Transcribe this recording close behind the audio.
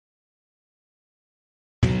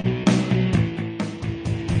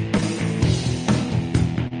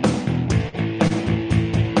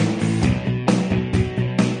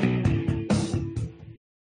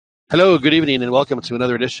Hello, good evening, and welcome to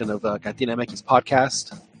another edition of CantinaMX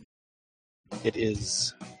podcast. It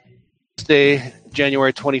is Tuesday,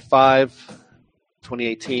 January 25,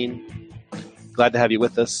 2018. Glad to have you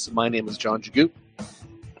with us. My name is John Jagoot,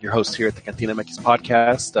 your host here at the CantinaMX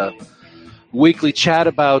podcast. Weekly chat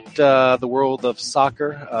about the world of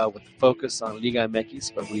soccer with a focus on Liga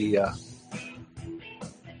MX, but we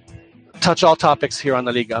touch all topics here on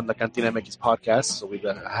the Liga on the CantinaMX podcast. So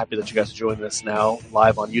we're happy that you guys are joining us now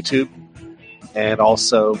live on YouTube. And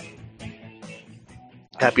also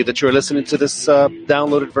happy that you're listening to this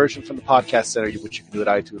downloaded version from the podcast center, which you can do at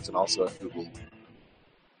iTunes and also at Google.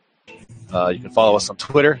 You can follow us on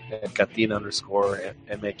Twitter at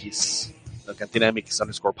Cantina_MX,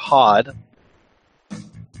 CantinaMX_pod.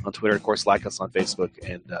 On Twitter, of course, like us on Facebook.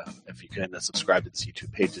 And if you can subscribe to this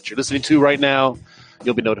YouTube page that you're listening to right now,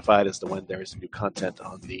 you'll be notified as to when there is new content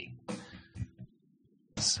on the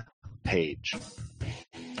page.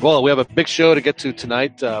 Well, we have a big show to get to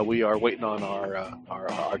tonight. We are waiting on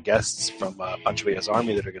our guests from Pancho Villa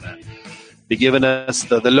Army that are going to be giving us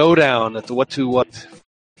the lowdown at what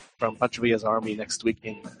from Pancho Villa Army next week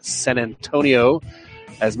in San Antonio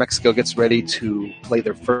as Mexico gets ready to play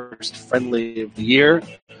their first friendly of the year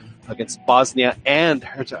against Bosnia and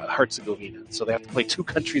Herzegovina. So they have to play two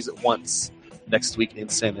countries at once next week in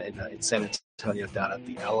San Antonio down at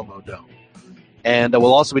the Alamo Dome. And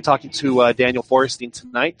we'll also be talking to Daniel Feuerstein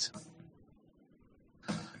tonight.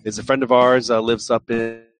 He's a friend of ours, lives up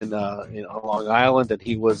in Long Island, and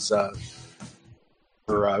he was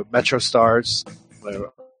for Metro Stars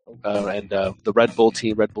and the Red Bull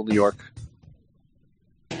team, Red Bull New York,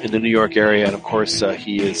 in the New York area. And, of course,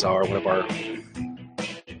 he is one of our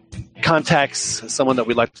contacts, someone that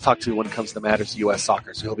we'd like to talk to when it comes to matters of U.S.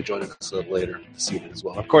 soccer. So he'll be joining us a little later this evening as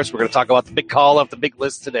well. Of course, we're going to talk about the big call-up, the big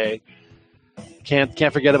list today. Can't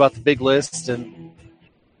forget about the big list and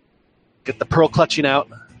get the pearl clutching out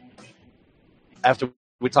after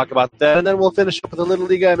we talk about that. And then we'll finish up with a little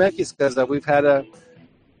Liga MX because we've had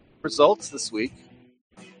results this week.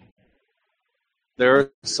 There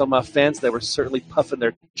are some fans that were certainly puffing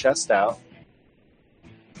their chest out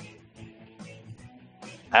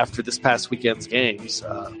after this past weekend's games.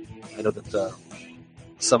 I know that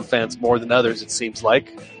some fans more than others, it seems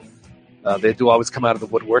like. They do always come out of the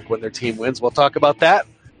woodwork when their team wins. We'll talk about that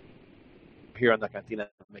here on the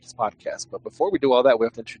CantinaMX podcast. But before we do all that, we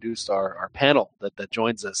have to introduce our panel that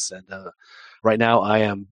joins us. And right now I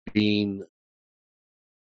am being –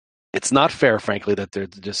 it's not fair, frankly, that they're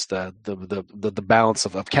just the balance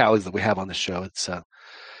of Callies that we have on the show.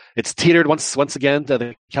 It's teetered once again to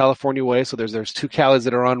the California way. So there's two Callies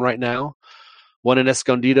that are on right now. One in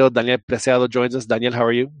Escondido. Daniel Preciado joins us. Daniel, how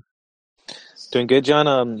are you? Doing good,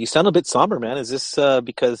 John. You sound a bit somber, man. Is this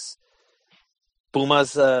because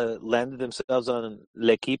Pumas landed themselves on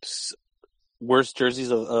L'Equipe's worst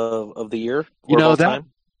jerseys of the year?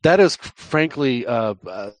 That is frankly,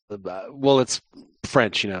 well, it's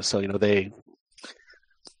French, so they.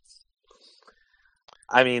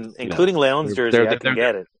 I mean, including Leon's jersey, I can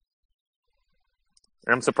get it.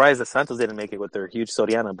 And I'm surprised that Santos didn't make it with their huge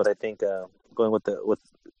Soriana, but I think going with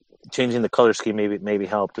changing the color scheme maybe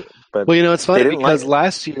helped. But it's funny because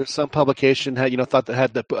last year some publication had thought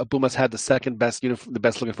that the Pumas had the second best the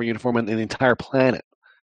best looking for uniform in the entire planet.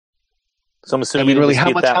 So I'm assuming really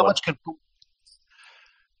how much can?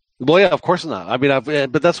 Well, yeah, of course not. I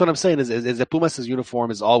mean, but that's what I'm saying is that Pumas'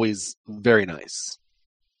 uniform is always very nice.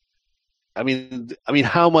 I mean,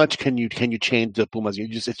 how much can you change the Pumas? You're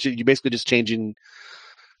basically just changing.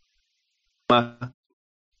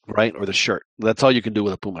 Right, or the shirt. That's all you can do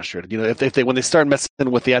with a Puma shirt. If when they start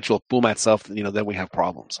messing with the actual Puma itself, then we have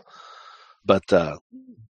problems. But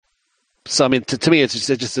so I mean, to me, it's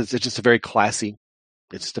just a very classy.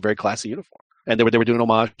 It's just a very classy uniform, and they were doing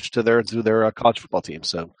homage to their college football team.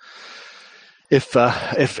 So if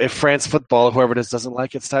France football, whoever it is, doesn't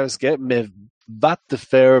like it, c'est get mais va te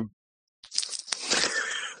faire.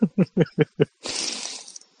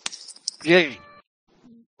 Yeah.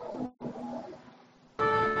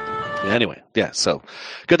 Anyway, yeah. So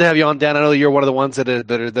good to have you on, Dan. I know you're one of the ones that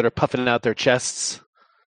are puffing out their chests.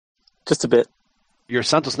 Just a bit. Your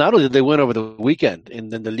Santos, not only did they win over the weekend in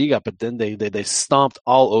the Liga, but then they stomped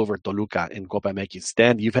all over Toluca in Copa MX.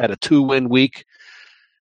 Dan, you've had a 2-win week.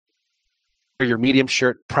 Your medium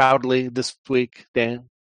shirt proudly this week, Dan.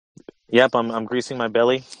 Yep, I'm greasing my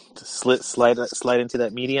belly to slide into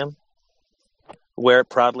that medium. Wear it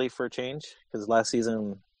proudly for a change because last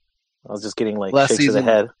season I was just getting shakes of the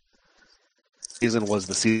head. Season was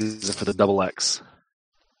the season for the double X.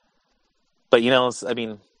 But I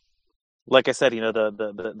mean, like I said,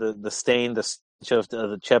 the stain, the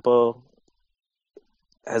Chepo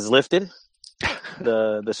has lifted.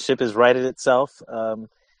 The ship has righted itself.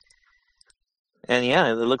 And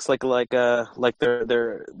yeah, it looks like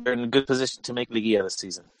they're in a good position to make Liguilla this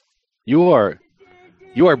season. You are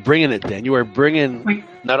bringing it, Dan. You are bringing Wait.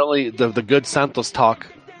 not only the good Santos talk,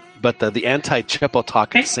 but the anti-Chepo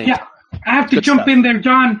talk at the same time. I have to Good jump stuff. in there,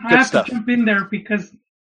 John. I Good have stuff. to jump in there because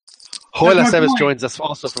Joel that's my Aceves point. joins us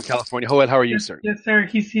also from California. Joel, how are you, sir? Yes, sir.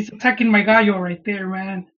 He's attacking my gallo right there,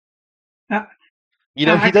 man. He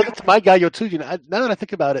does it to my gallo too. Now that I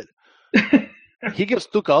think about it, he gives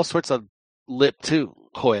Tuca all sorts of lip too,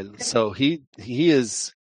 Joel. So he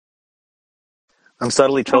is. I'm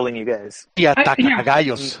subtly trolling you guys.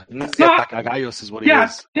 Gallos. Gallos is what he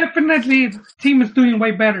is. Definitely the team is doing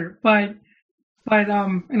way better, but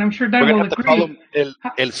and I'm sure Dan We're will gonna have to agree. call him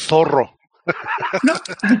El Zorro. No,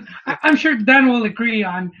 I'm sure Dan will agree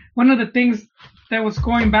on one of the things that was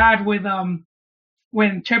going bad with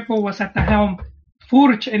when Chepo was at the helm.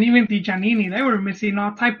 Furch and even Di Giannini, they were missing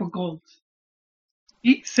all type of goals.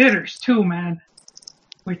 Sitters too, man,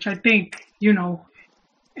 which I think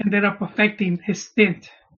ended up affecting his stint.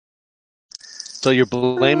 So you're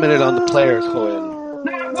blaming it on the players, Joel.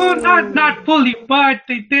 Well, not fully, but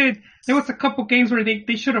they did. There was a couple games where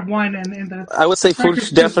they should have won, and I would say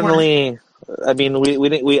Furch definitely. I mean,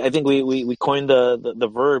 I think we coined the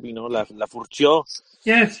verb, la furció.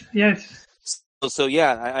 Yes. So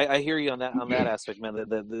yeah, I hear you on that aspect, man.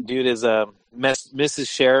 The dude is missed his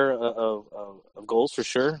share of goals for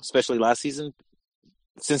sure, especially last season,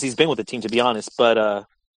 since he's been with the team, to be honest. But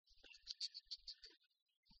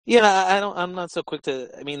yeah, I'm not so quick to.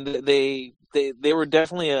 I mean, they were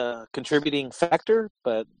definitely a contributing factor,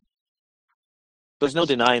 but there's no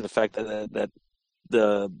denying the fact that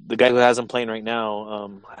the guy who has him playing right now,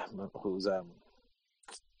 who's I'm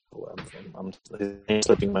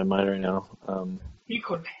slipping my mind right now.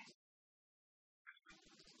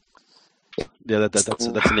 Yeah, that's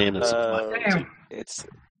the name. It's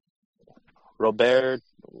Robert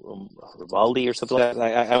Rivaldi or something like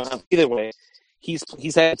that. Either way, he's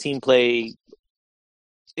had a team play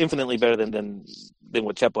infinitely better than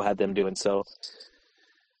what Chepo had them doing. So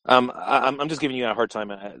I'm just giving you a hard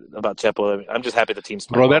time about Chepo. I'm just happy the team's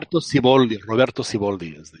playing. Roberto Siboldi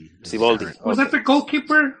is the Siboldi. Was that the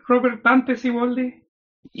goalkeeper, Robert Dante Siboldi?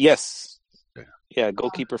 Yes. Yeah,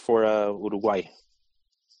 goalkeeper for Uruguay.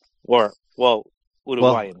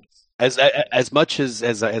 Uruguayan. As much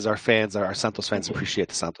as our fans, our Santos fans appreciate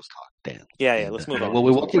the Santos talk, Dan. Yeah. Let's move on.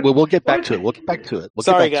 We'll get back to it.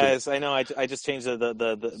 Sorry, guys. I know I just changed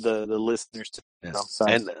the listeners to. Yes. No,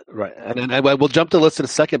 sorry. And we'll jump to the list in a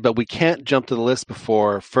second, but we can't jump to the list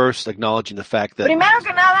before first acknowledging the fact that. Primero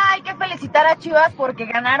que nada, hay que felicitar a Chivas porque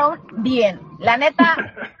ganaron bien. La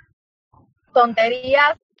neta,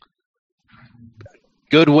 tonterías.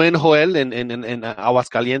 Good win, Joel, in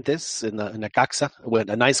Aguascalientes, in Necaxa, with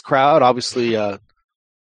a nice crowd. Obviously,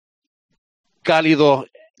 Cálido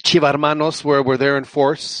Chivarmanos were there in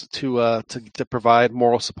force to provide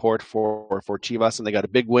moral support for Chivas, and they got a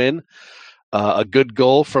big win. A good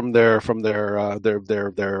goal from their fichaje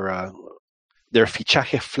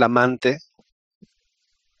flamante,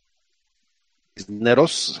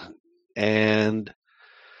 Neros, and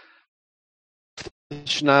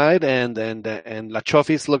Schneid and La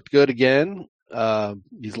Chofis looked good again.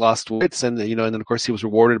 He's lost wits, and then of course he was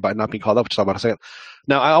rewarded by not being called up, which I'll talk about in a second.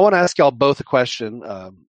 Now I want to ask y'all both a question.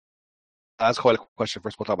 I'll ask Joel a question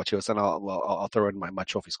first. We'll talk about Chivas, and I'll throw in my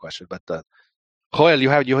Chofis question. But Joel, you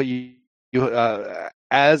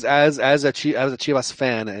as a Chivas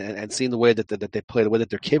fan and seeing the way that they play, the way that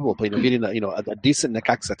they're capable of playing, beating a decent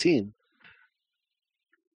Necaxa team.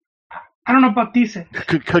 I don't know about decent.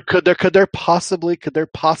 Could there possibly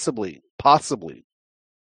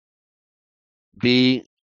be?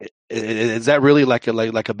 Is that really like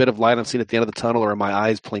a bit of light I'm seeing at the end of the tunnel, or are my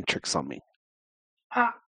eyes playing tricks on me?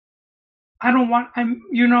 I don't want.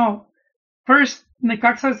 First,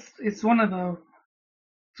 Necaxa is one of the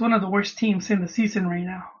worst teams in the season right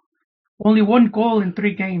now. Only one goal in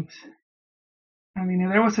 3 games. I mean,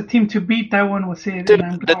 if there was a team to beat, that one was it. Dude,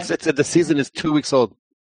 the season is 2 weeks old.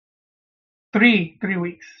 3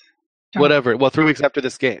 weeks. John. Whatever. Well, 3 weeks after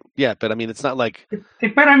this game. Yeah, but I mean, it's not like.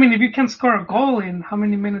 But I mean, if you can score a goal in how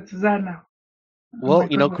many minutes is that now? Well,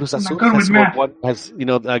 Cruz Azul has scored one.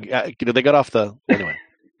 They got off the anyway.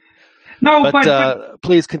 No, but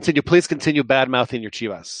please continue bad mouthing your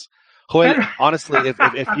Chivas. Joel, honestly,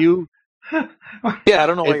 if you. Yeah, I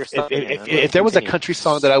don't know why you're stopping. If there was a country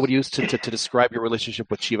song that I would use to describe your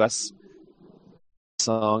relationship with Chivas,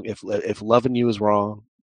 song, if loving you is wrong,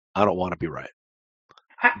 I don't want to be right.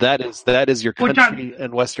 That is your country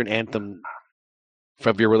and Western anthem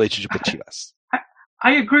from your relationship with Chivas.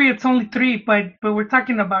 I agree it's only 3, but we're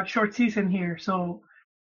talking about short season here, so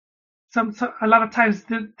a lot of times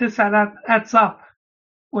this adds up,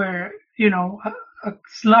 where a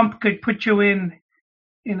slump could put you in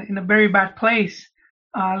a very bad place.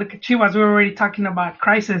 Look at Chivas, we were already talking about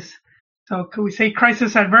crisis. So could we say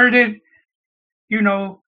crisis averted?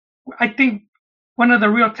 I think one of the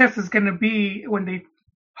real tests is going to be when they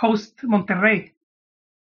host Monterrey.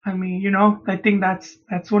 I mean, I think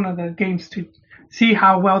that's one of the games to see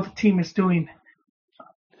how well the team is doing.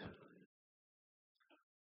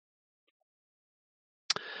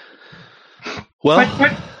 Well,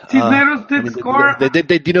 but Cisneros did score. They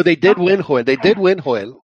did win, Joel. They did win,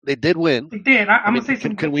 Joel. They did win. They did. I'm gonna say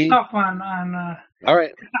some good stuff on. All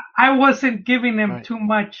right. I wasn't giving him too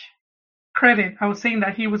much credit. I was saying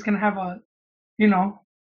that he was gonna have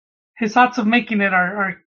his odds of making it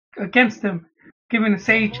are against him, given his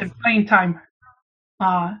age and playing time.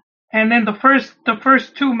 And then the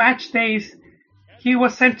first 2 match days, he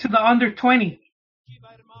was sent to the under 20.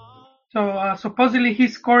 So supposedly he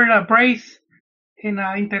scored a brace in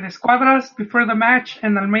Interescuadras before the match,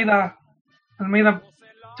 and Almeida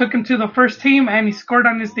took him to the first team, and he scored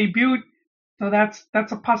on his debut. So that's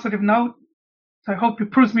a positive note. So I hope he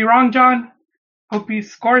proves me wrong, John. Hope he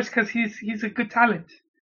scores, because he's a good talent.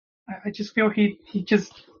 I just feel he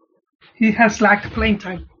has lacked playing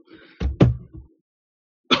time.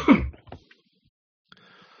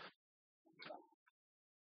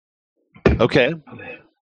 Okay.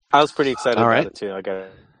 I was pretty excited about it too. I got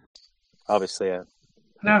it. Obviously,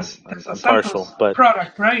 that's I'm partial, but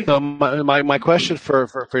product, right? So my question for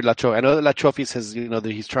La Trophy, I know that La Trophy says that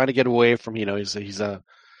he's trying to get away from he's a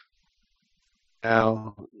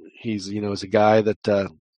guy that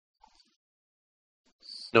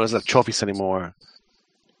is not Trophies anymore.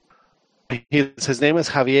 His name is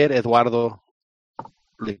Javier Eduardo.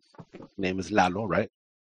 The name is Lalo, right?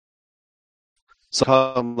 So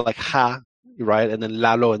call him like Ha, right, and then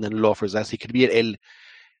Lalo, and then Lo for his last. He could be El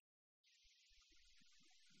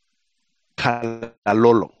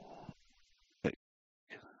Calalolo.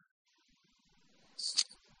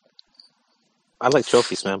 I like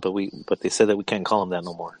Trophies, man, but they said that we can't call him that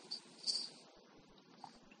no more.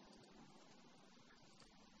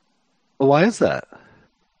 Why is that?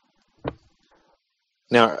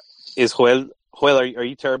 Now, is Joel? Are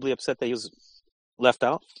you terribly upset that he was left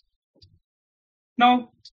out?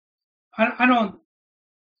 No, I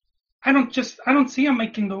don't see him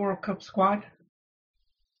making the World Cup squad.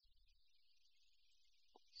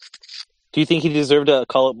 Do you think he deserved a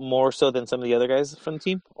call-up more so than some of the other guys from the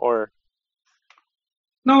team, or?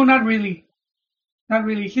 No, not really. Not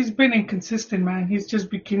really. He's been inconsistent, man. He's just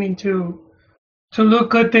beginning to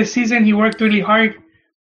look good this season. He worked really hard,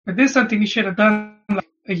 but this is something he should have done like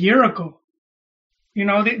a year ago.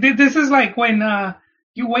 This is like when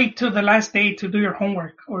you wait till the last day to do your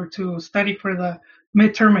homework or to study for the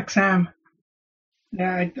midterm exam.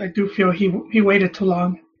 Yeah, I do feel he waited too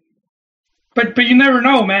long. But you never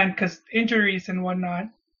know, man, because injuries and whatnot.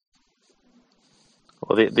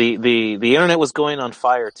 Well, the internet was going on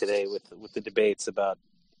fire today with the debates about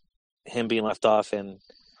him being left off and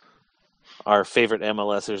our favorite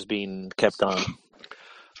MLSers being kept on.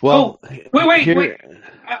 Well, wait.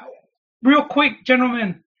 Real quick,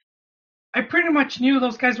 gentlemen. I pretty much knew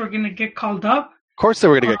those guys were going to get called up. Of course they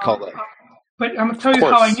were going to get called up. But I'm going to tell you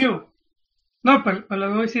how I knew. No, pero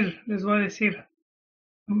les voy a decir.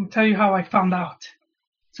 I'm going to tell you how I found out.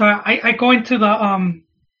 So I go into the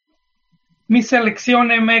Mi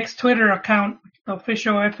CantinaMX Twitter account, the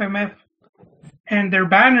official FMF, and their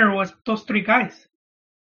banner was those 3 guys.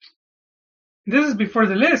 This is before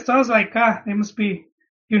the list. I was like, they must be,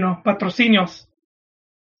 patrocinios.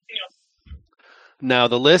 Now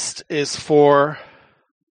the list is for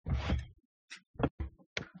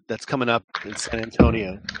that's coming up in San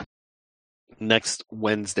Antonio next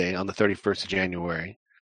Wednesday on the 31st of January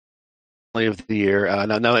of the year.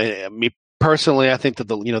 Now, me personally, I think that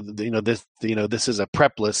this is a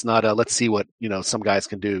prep list, not a let's see what some guys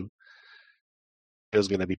can do. Is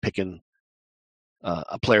going to be picking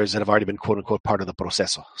players that have already been quote unquote part of the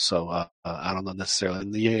proceso. So I don't know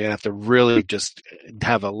necessarily. You're going to have to really just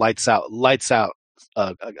have a lights out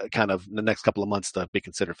kind of the next couple of months to be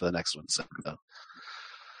considered for the next one. So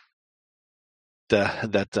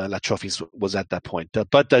that La Trophies was at that point.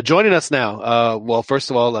 But joining us now, well, first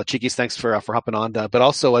of all, Chiquis, thanks for hopping on. But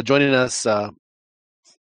also joining us,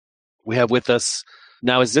 we have with us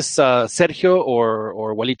now. Is this Sergio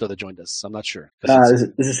or Juanito that joined us? I'm not sure. This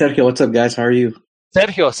is Sergio. What's up, guys? How are you?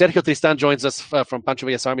 Sergio Tristan joins us from Pancho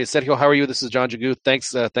Villa Army. Sergio, how are you? This is John Jagu.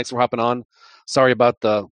 Thanks for hopping on. Sorry about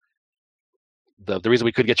the the reason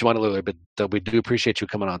we could get you on a little bit, but we do appreciate you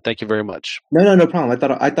coming on. Thank you very much. No problem.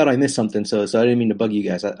 I thought I missed something, so I didn't mean to bug you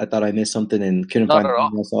guys. I thought I missed something and couldn't Not find at all.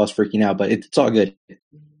 anything else, so I was freaking out. But it's all good.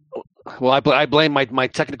 Well, I blame my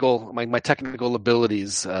technical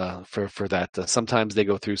abilities for that. Sometimes they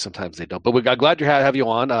go through, sometimes they don't. But I'm glad to have you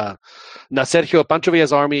on. Now, Sergio, Pancho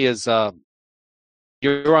Villa Army is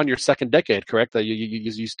you're on your second decade, correct? You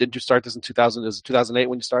didn't you start this in 2000? Is it 2008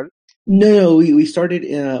 when you started? No, we started.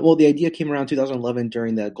 Well, the idea came around 2011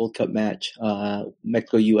 during the Gold Cup match,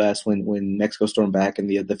 Mexico-U.S. when Mexico stormed back and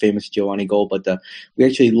the famous Giovanni goal. But we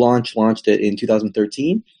actually launched it in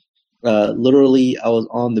 2013. Literally, I was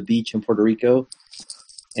on the beach in Puerto Rico,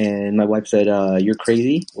 and my wife said, "You're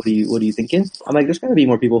crazy. What are you thinking?" I'm like, "There's got to be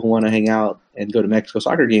more people who want to hang out and go to Mexico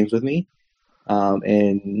soccer games with me."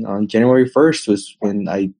 And on January 1st was when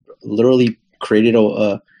I literally created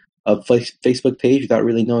a Facebook page without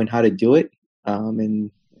really knowing how to do it.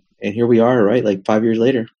 And here we are, right? Like 5 years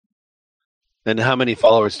later. And how many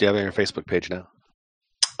followers do you have on your Facebook page now?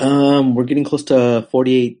 We're getting close to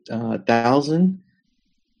 48,000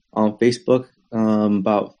 on Facebook,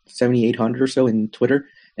 about 7,800 or so in Twitter,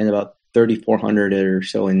 and about 3,400 or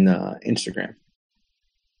so in Instagram.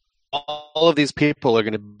 All of these people are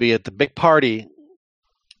going to be at the big party in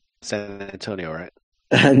San Antonio, right?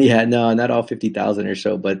 Yeah, no, not all 50,000 or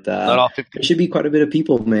so, but Not all 50. there should be quite a bit of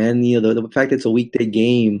people, man. You know, the fact that it's a weekday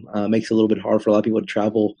game makes it a little bit hard for a lot of people to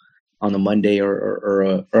travel on a Monday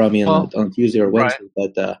or on Tuesday or Wednesday.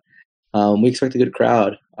 Right. But we expect a good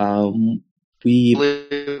crowd. We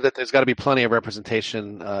believe that there's got to be plenty of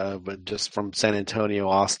representation, but just from San Antonio,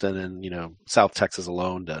 Austin, and South Texas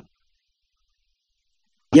alone to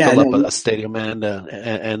fill up a stadium and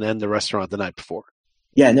the restaurant the night before.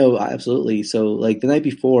 Yeah, no, absolutely. So, like the night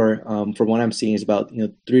before, from what I'm seeing, is about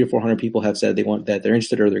 300 to 400 people have said they're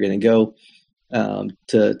interested or they're going to go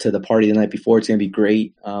to the party the night before. It's going to be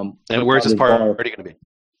great. And where's this party going to be?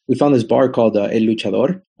 We found this bar called El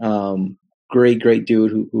Luchador. Great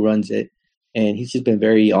dude who runs it, and he's just been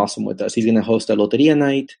very awesome with us. He's going to host a loteria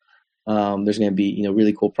night. There's going to be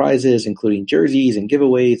really cool prizes, including jerseys and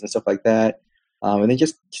giveaways and stuff like that. And then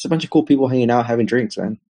just a bunch of cool people hanging out, having drinks,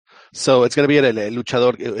 man. So it's going to be at El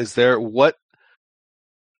Luchador. Is there what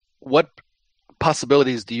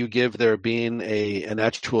possibilities do you give there being an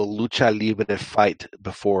actual lucha libre fight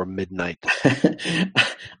before midnight?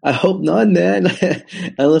 I hope not, man.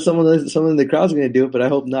 Unless someone in the crowd's going to do it, but I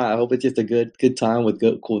hope not. I hope it's just a good time with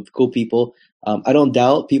cool people. I don't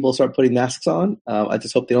doubt people start putting masks on. I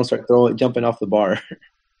just hope they don't start jumping off the bar.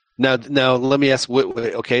 Now, let me ask.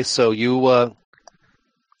 Okay, so you.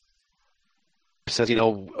 Says, I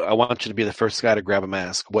want you to be the first guy to grab a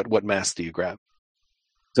mask. What mask do you grab?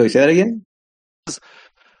 So you say that again?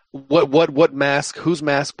 What mask? Whose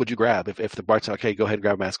mask would you grab if the bartender? Okay, go ahead and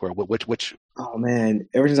grab a mask. Or which? Oh man,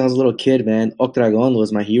 ever since I was a little kid, man, Octagon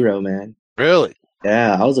was my hero, man. Really?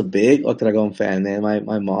 Yeah, I was a big Octagon fan, man.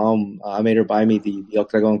 My mom, I made her buy me the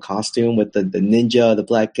Octagon costume with the ninja, the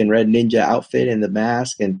black and red ninja outfit and the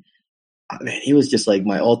mask, and man, he was just like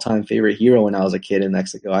my all-time favorite hero when I was a kid in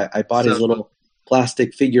Mexico. I bought his little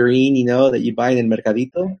plastic figurine, that you buy in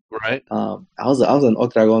Mercadito. Right. I was an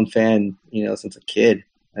Octagon fan, since a kid.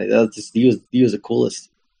 That was just he was the coolest.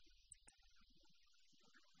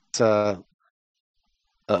 It's a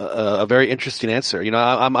very interesting answer.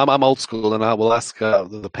 I'm old school, and I will ask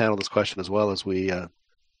the panel this question as well as we.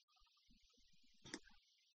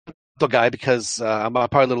 The guy, because I'm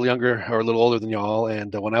probably a little younger or a little older than y'all,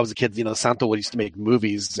 and when I was a kid, Santo used to make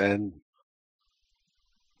movies, and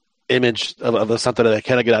image of the Santo that I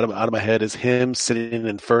cannot get out of my head is him sitting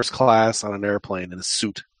in first class on an airplane in a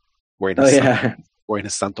suit, wearing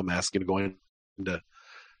his Santo mask and going into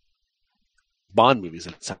Bond movies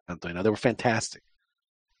in Santo. They were fantastic,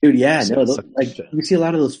 dude. Yeah, you see a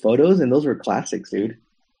lot of those photos, and those were classics, dude.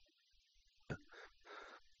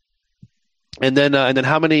 And then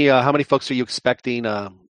how many folks are you expecting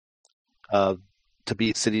to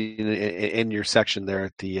be sitting in your section there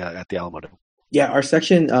at the Alamo? Yeah, our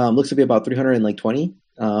section looks to be about 320.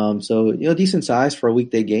 So decent size for a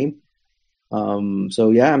weekday game.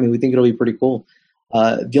 So yeah, I mean, we think it'll be pretty cool.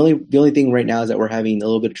 The only thing right now is that we're having a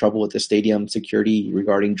little bit of trouble with the stadium security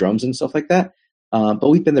regarding drums and stuff like that. But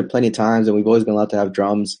we've been there plenty of times, and we've always been allowed to have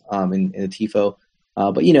drums in the tifo.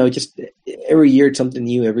 But just every year it's something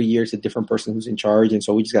new. Every year it's a different person who's in charge, and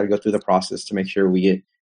so we just got to go through the process to make sure we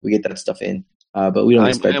get that stuff in. But we don't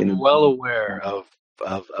expect. I'm well aware of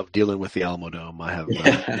dealing with the Alamo Dome. I have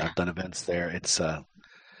I've done events there. It's I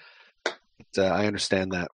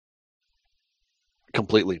understand that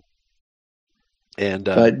completely. And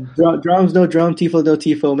But drums no drum, tifo no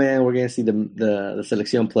tifo, man. We're gonna see the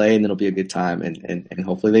selección play, and it'll be a good time, and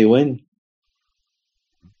hopefully they win.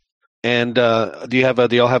 And do you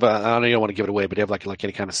all have a? I know you don't want to give it away, but do you have like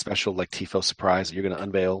any kind of special like tifo surprise that you're going to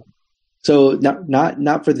unveil? So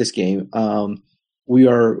not for this game. We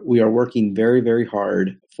are working very, very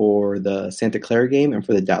hard for the Santa Clara game and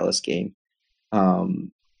for the Dallas game.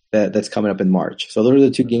 That's coming up in March. So those are the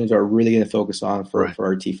two games that we're really going to focus on for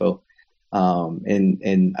our tifo.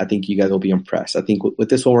 And I think you guys will be impressed. I think with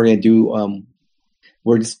this one we're going to do.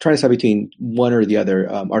 We're just trying to decide between one or the other.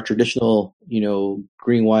 Our traditional,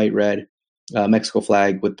 green, white, red Mexico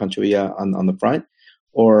flag with Pancho Villa on the front,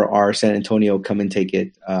 or our San Antonio come and take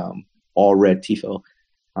it all red tifo,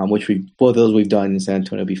 which both of those we've done in San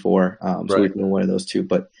Antonio before. So we've done one of those two.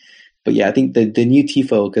 But yeah, I think the new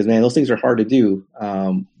tifo, because man, those things are hard to do.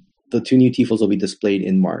 The two new tifos will be displayed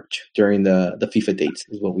in March during the FIFA dates.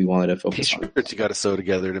 Is what we wanted to focus on. You got to sew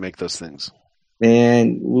together to make those things.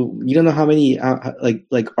 Man, you don't know how many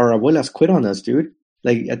like our abuelas quit on us, dude.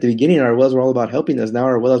 Like at the beginning, our abuelas were all about helping us. Now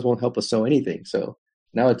our abuelas won't help us sew anything. So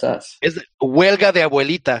now it's us. Is it huelga de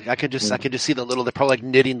abuelita? I can just see the little. They're probably like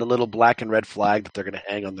knitting the little black and red flag that they're going to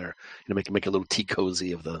hang on their. Make a little tea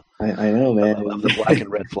cozy of the. I know, man. Of the black and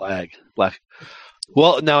red flag. Black.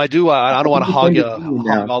 Well, now I do. I don't want to hog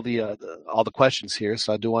all the questions here,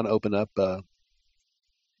 so I do want to open up.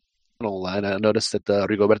 Line. I noticed that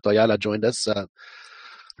Rigoberto Ayala joined us.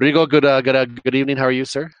 Rigo, good evening. How are you,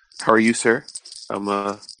 sir? How are you, sir? I'm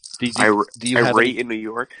irate in New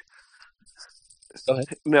York. Go ahead.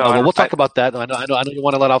 No, we'll talk about that. I know you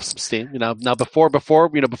want to let off some steam. Now before we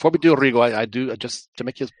do Rigo, I do just to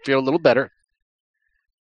make you feel a little better,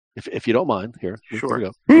 if you don't mind. Here we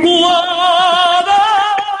go.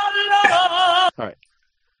 All right.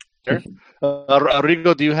 Sure.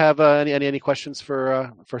 Rigo, do you have any questions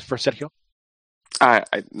for Sergio?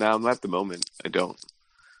 No, not at the moment. I don't.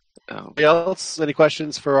 Anybody else? Any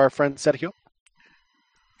questions for our friend Sergio?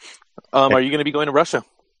 Are you going to be going to Russia?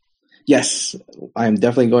 Yes, I am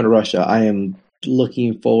definitely going to Russia. I am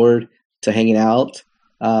looking forward to hanging out.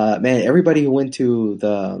 Man, everybody who went to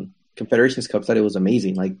the Confederations Cup said it was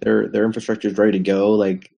amazing. Like their infrastructure is ready to go.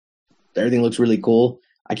 Like everything looks really cool.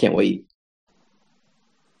 I can't wait.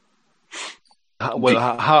 How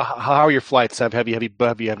are your flights? Have you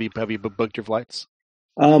booked your flights?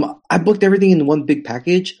 I booked everything in one big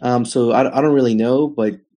package. So I don't really know,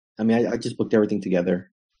 but I mean, I just booked everything together.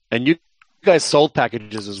 And you guys sold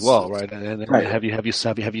packages as well, right? And right. Have you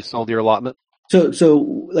sold your allotment?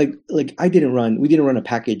 So like we didn't run a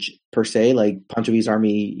package per se. Like Pancho Villa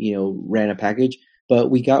Army, ran a package, but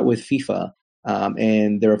we got with FIFA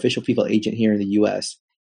and their official FIFA agent here in the U.S.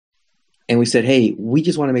 And we said, hey, we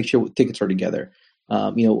just want to make sure tickets are together.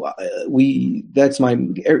 Because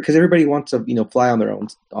everybody wants to, fly on their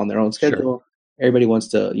own schedule. Sure. Everybody wants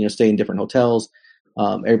to, stay in different hotels.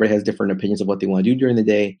 Everybody has different opinions of what they want to do during the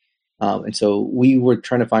day. And so we were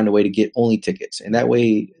trying to find a way to get only tickets. And that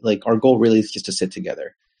way, like our goal really is just to sit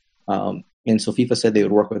together. And so FIFA said they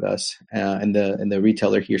would work with us, and the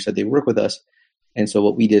retailer here said they would work with us. And so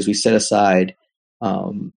what we did is we set aside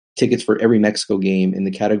tickets for every Mexico game in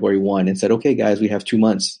the category 1 and said, okay, guys, we have 2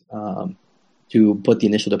 months to put the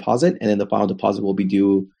initial deposit, and then the final deposit will be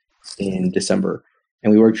due in December.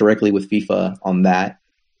 And we worked directly with FIFA on that.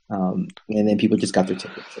 And then people just got their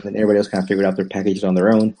tickets, and then everybody else kind of figured out their packages on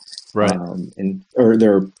their own, right? Or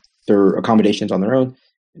their accommodations on their own.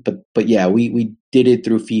 But yeah, we did it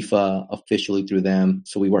through FIFA, officially through them,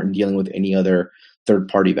 so we weren't dealing with any other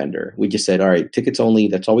third-party vendor. We just said, all right, tickets only.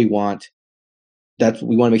 That's all we want.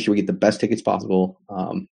 We want to make sure we get the best tickets possible,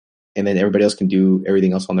 and then everybody else can do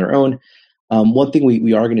everything else on their own. One thing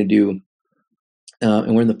we are going to do,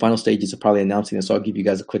 and we're in the final stages of probably announcing this, so I'll give you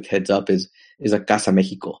guys a quick heads up, is a Casa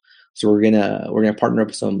Mexico. So we're gonna partner up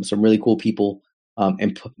with some really cool people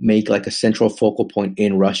and make like a central focal point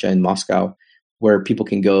in Russia and Moscow, where people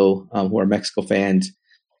can go who are Mexico fans,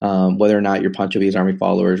 whether or not you're Pancho Villa's Army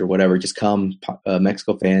followers or whatever. Just come,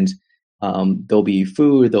 Mexico fans. There'll be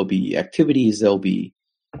food, there'll be activities, there'll be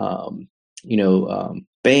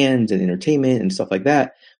bands and entertainment and stuff like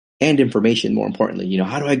that. And information, more importantly,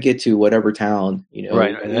 how do I get to whatever town,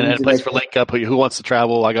 right? And a place for link up. Who wants to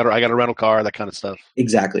travel? I got a rental car, that kind of stuff.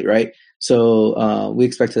 Exactly, right. So we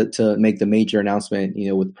expect to make the major announcement,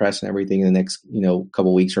 with press and everything in the next,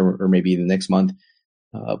 couple of weeks or maybe the next month.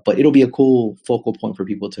 But it'll be a cool focal point for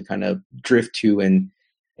people to kind of drift to and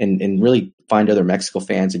really find other Mexico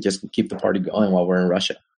fans and just keep the party going while we're in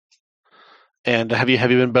Russia. And have you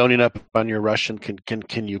been boning up on your Russian?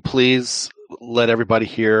 Can you please let everybody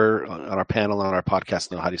here on our panel, on our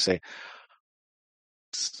podcast, know how do you say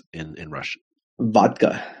in Russian?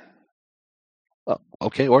 Vodka.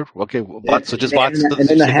 Okay, so just vodka. And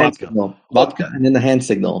then the hand signal. Vodka, and then the hand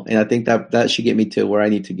signal. And I think that should get me to where I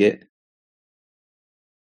need to get.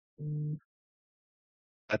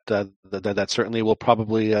 That certainly will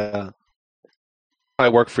probably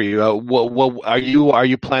work for you. Are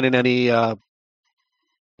you planning any in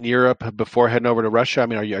Europe before heading over to Russia? I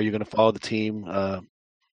mean, are you going to follow the team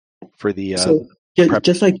for the?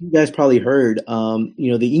 Just like you guys probably heard,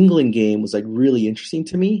 the England game was like really interesting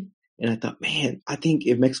to me, and I thought, man, I think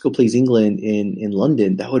if Mexico plays England in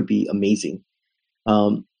London, that would be amazing.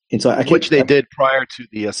 And so they did prior to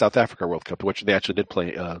the South Africa World Cup, which they actually did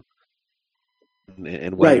play. Right.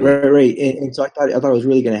 And so I thought it was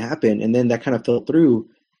really going to happen, and then that kind of fell through.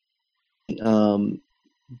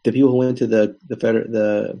 The people who went to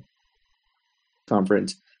the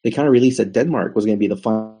conference, they kind of released that Denmark was going to be the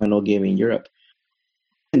final game in Europe,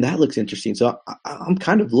 and that looks interesting. So I'm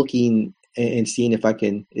kind of looking and seeing if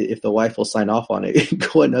the wife will sign off on it, and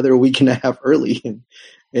go another week and a half early,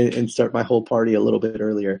 and start my whole party a little bit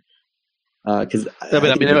earlier. Because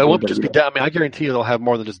it won't just be. I guarantee you they'll have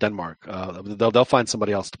more than just Denmark. They'll find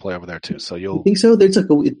somebody else to play over there too. So you think so? There's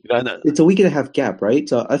it's a week and a half gap, right?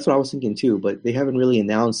 So that's what I was thinking too. But they haven't really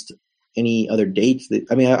announced any other dates. I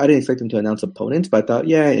didn't expect them to announce opponents, but I thought,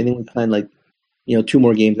 and then we planned 2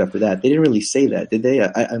 more games after that. They didn't really say that, did they?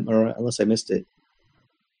 Or unless I missed it.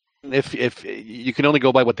 If you can only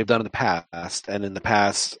go by what they've done in the past, and in the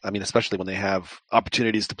past, especially when they have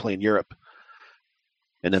opportunities to play in Europe.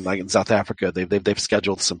 And then, like in South Africa, they've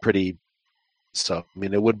scheduled some pretty. So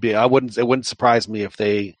it wouldn't surprise me if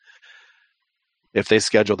they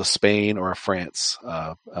scheduled a Spain or a France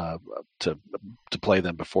to play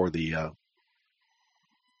them before the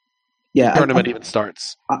tournament even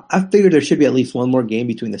starts. I figured there should be at least one more game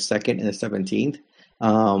between the 2nd and the 17th,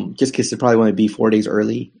 just because they probably want to be 4 days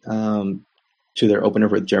early to their opener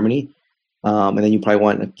with Germany, and then you probably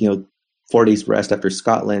want 4 days rest after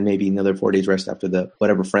Scotland, maybe another 4 days rest after the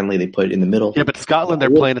whatever friendly they put in the middle. Yeah, but Scotland they're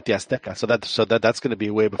playing at the Azteca, so that's going to be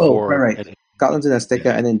way before. Oh, right. Scotland's in Azteca,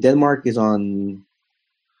 and then Denmark is on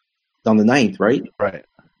the 9th, right? Right.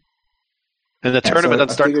 And the tournament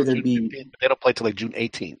doesn't start until June 15th. They don't play till June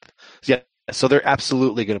 18th. So they're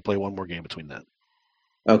absolutely going to play one more game between that.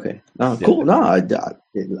 Okay. No, cool. No,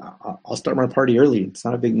 I'll start my party early. It's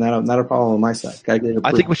not a problem on my side.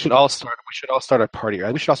 I think we should all start. We should all start our party.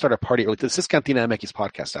 We should all start our party early. This is CantinaMX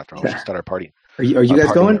podcast after all. We should start our party. Are you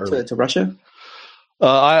guys going to Russia?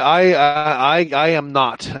 I am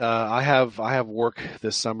not. I have work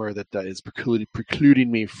this summer that is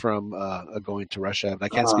precluding me from going to Russia, and I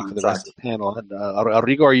can't speak for the rest of the panel.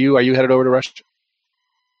 Rodrigo, are you headed over to Russia?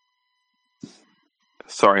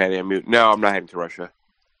 Sorry, I didn't mute. No, I'm not heading to Russia.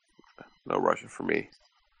 No Russia for me.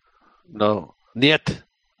 No, niet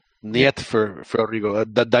for Rodrigo.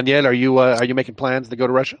 Daniel, are you making plans to go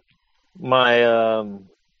to Russia? My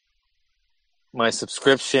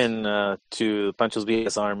subscription to Pancho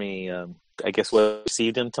Villa Army, I guess, was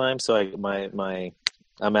received in time. So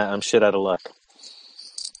I'm shit out of luck.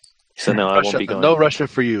 So no, I won't be going. No Russia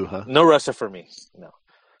for you, huh? No Russia for me. No.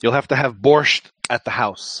 You'll have to have borscht at the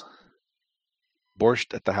house.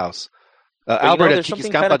 Borscht at the house. Albert, there's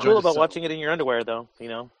something kind of cool about watching it in your underwear, though.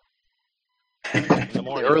 In the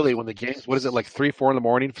morning. Early when the games. What is it, like 3-4 in the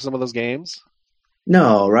morning for some of those games?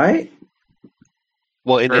 No, right?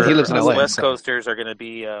 Well, and he lives in LA. West Coasters are going to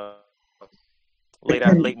be late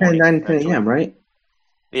morning. 9 a.m. Right?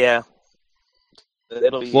 Yeah.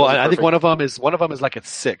 It'll be. Well, I think one of them is like at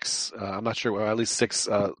 6. I'm not sure. Well, at least 6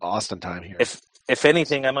 Austin time here. If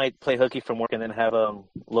anything, I might play hooky from work and then have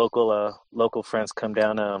local friends come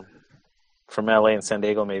down from LA and San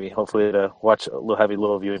Diego, maybe. Hopefully to watch a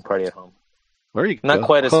little viewing party at home. Where are you? Not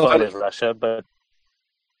quite as fun as Russia, but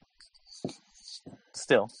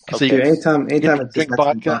still. Okay. So anytime it's drink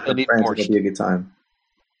vodka and eat borscht, it'll be a good time.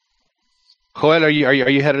 Joel, are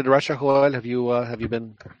you headed to Russia? Joel, have you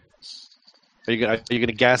been? Are you going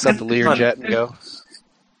to gas up the Learjet and go?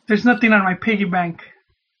 There's nothing on my piggy bank.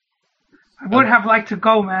 I would have liked to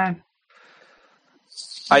go, man.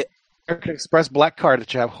 American Express black card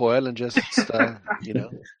that you have, Joel, and just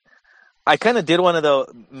I kind of did want to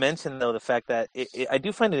mention the fact that I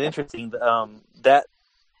do find it interesting that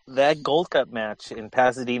Gold Cup match in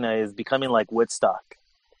Pasadena is becoming like Woodstock,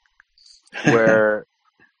 where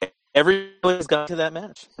everybody's gone to that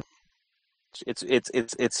match.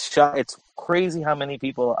 It's crazy how many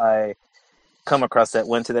people I come across that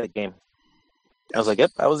went to that game. I was like,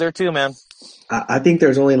 yep, I was there too, man. I think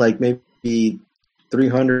there's only like maybe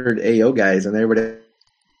 300 AO guys, and everybody.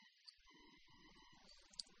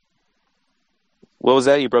 What was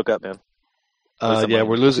that? You broke up, man. Yeah,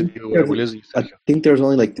 we're losing you. We're losing you, I think there was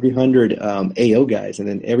only like 300 AO guys, and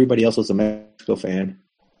then everybody else was a Mexico fan.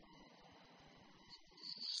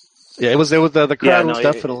 Yeah, it was the crowd was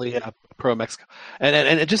definitely pro Mexico,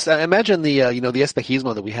 and just imagine the the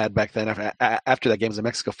espejismo that we had back then after that game as a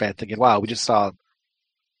Mexico fan, thinking, wow, we just saw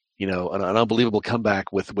an unbelievable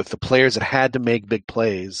comeback with the players that had to make big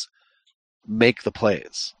plays, make the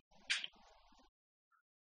plays.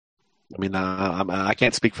 I mean, I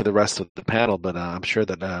can't speak for the rest of the panel, but I'm sure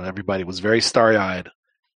that everybody was very starry-eyed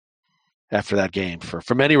after that game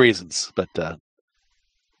for many reasons. But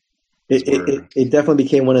it definitely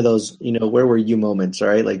became one of those, where were you moments,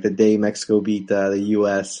 right? Like the day Mexico beat the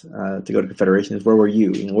U.S. To go to Confederations. Where were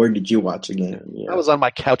you? Where did you watch the game? I was on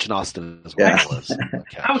my couch in Austin as well.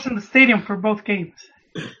 Yeah. I was in the stadium for both games.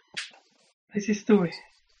 This is Stewie.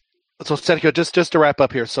 So Sergio, just to wrap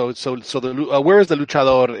up here. So where is the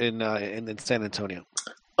luchador in San Antonio?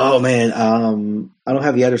 Oh man, I don't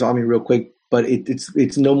have the address on me real quick, but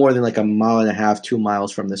it's no more than like a mile and a half, 2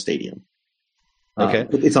 miles from the stadium. Okay,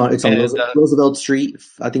 it's on Roosevelt Street.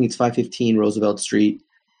 I think it's 515 Roosevelt Street,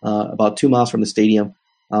 about 2 miles from the stadium.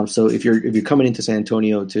 So if you're coming into San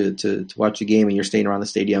Antonio to watch the game and you're staying around the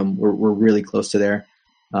stadium, we're really close to there.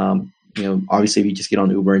 Obviously if you just get on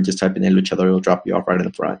Uber and just type in El Luchador, it'll drop you off right in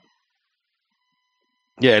the front.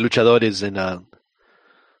 Yeah, Luchador is in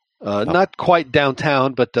not quite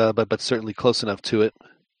downtown, but certainly close enough to it.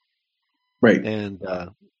 Right, and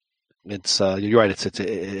it's you're right.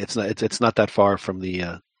 It's not that far from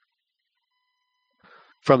the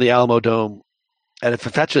Alamo Dome,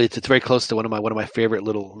 and actually it's very close to one of my favorite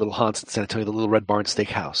little haunts in San Antonio, the Little Red Barn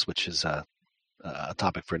Steakhouse, which is a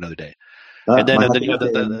topic for another day. And then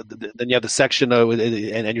you have the section,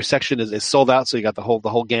 and your section is sold out, so you got the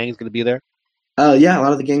whole gang is going to be there. Yeah, a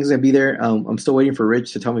lot of the gang's gonna be there. I'm still waiting for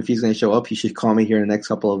Rich to tell me if he's gonna show up. He should call me here in the next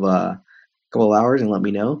couple of hours and let me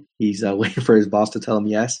know. He's waiting for his boss to tell him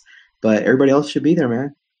yes. But everybody else should be there,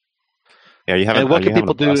 man. Yeah, you haven't. And what can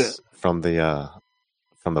people do from the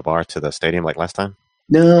bar to the stadium like last time?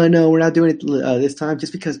 No, we're not doing it this time.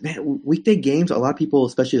 Just because, man, weekday games, a lot of people,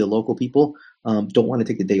 especially the local people, don't want to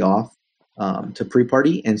take the day off to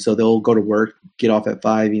pre-party, and so they'll go to work, get off at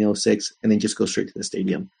 5, 6, and then just go straight to the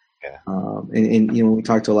stadium. Yeah. And we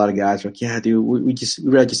talked to a lot of guys like, yeah, dude, we'd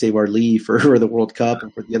rather save our leave for the World Cup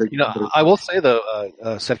and for the other. I will say though,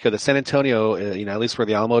 Sergio, that San Antonio, at least where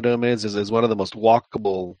the Alamo Dome is one of the most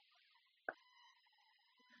walkable.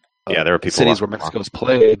 There are people cities where Mexico's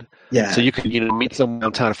played. Yeah. So you could meet someone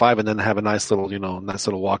downtown at 5 and then have a nice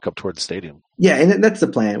little walk up towards the stadium. Yeah, and that's the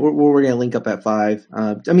plan. We're gonna link up at 5.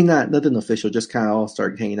 Nothing official, just kind of all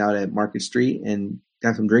start hanging out at Market Street and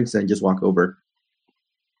have some drinks and just walk over.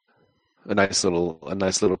 A nice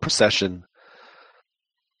little procession.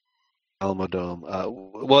 Alamo Dome.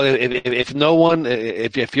 Well,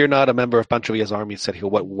 if you're not a member of Pancho Villa's Army,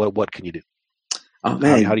 Sergio, what can you do? Oh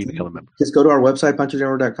man, how do you become a member? Just go to our website,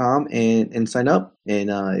 panchogeneral.com, and sign up.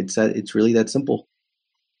 And it's really that simple.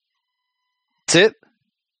 That's it.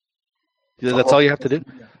 That's all you have to do.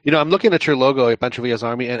 I'm looking at your logo at Pancho Villa's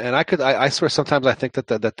Army, and I swear sometimes I think that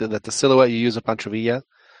the silhouette you use at Pancho Villa,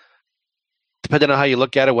 depending on how you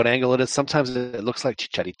look at it, what angle it is, sometimes it looks like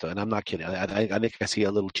Chicharito, and I'm not kidding. I think I see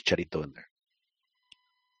a little Chicharito in there.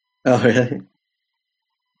 Oh, really?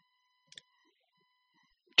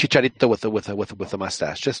 Chicharito with a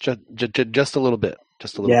mustache, just a little bit,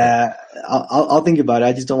 just a little. Yeah, bit. I'll think about it.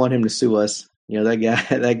 I just don't want him to sue us.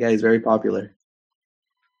 That guy is very popular.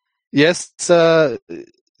 Yes,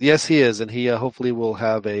 yes, he is, and he hopefully will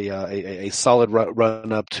have a solid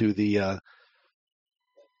run up to the.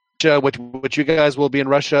 Which you guys will be in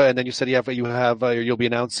Russia, and then you said you'll be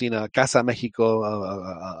announcing Casa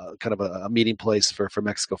Mexico, kind of a meeting place for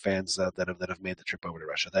Mexico fans that have made the trip over to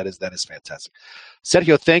Russia. That is fantastic.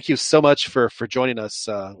 Sergio, thank you so much for joining us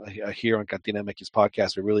here on CantinaMX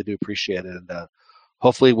podcast. We really do appreciate it, and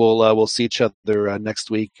hopefully we'll see each other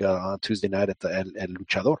next week on Tuesday night at the El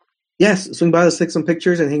Luchador. Yes, swing by, let's take some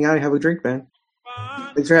pictures and hang out and have a drink, man.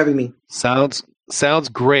 Thanks for having me. Sounds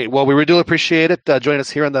great. Well, we really do appreciate it. Join us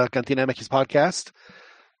here on the CantinaMX podcast.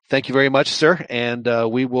 Thank you very much, sir. And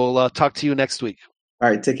we will talk to you next week. All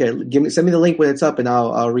right. Take care. Send me the link when it's up, and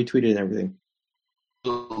I'll retweet it and everything.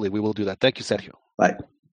 Absolutely. We will do that. Thank you, Sergio. Bye.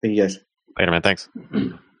 Thank you, guys. Later, man. Thanks.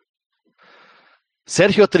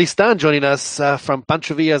 Sergio Tristan joining us from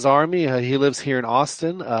Pancho Villa's Army. He lives here in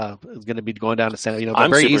Austin. Is going to be going down to San Antonio. I'm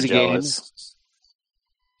very super easy jealous. Game.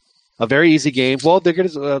 A very easy game. Well, they're going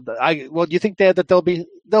to. Do you think that there'll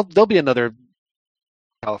be another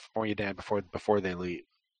California Dan before they leave?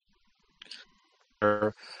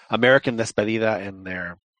 Their American despedida and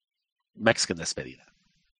their Mexican despedida.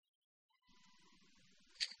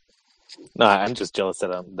 No, I'm just jealous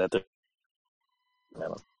that they're.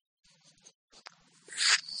 No.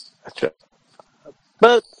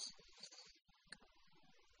 But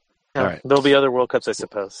All right. There'll be other World Cups, I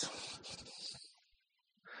suppose.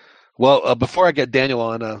 Well, before I get Daniel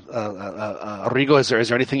on, Rigo, is there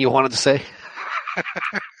anything you wanted to say?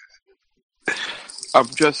 I'm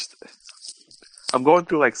going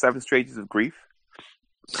through like 7 stages of grief.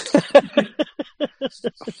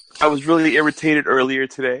 I was really irritated earlier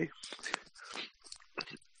today.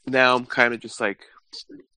 Now I'm kind of just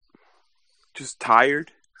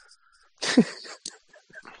tired.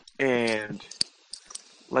 And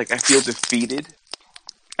like I feel defeated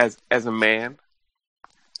as a man,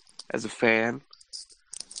 as a fan.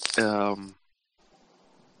 But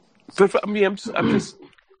for me, I'm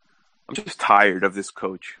just tired of this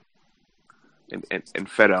coach, and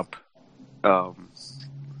fed up.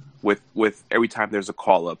 With every time there's a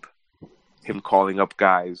call up, him calling up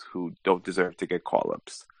guys who don't deserve to get call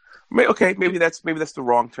ups. Maybe that's the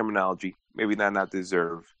wrong terminology. Maybe not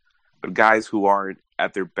deserve, but guys who aren't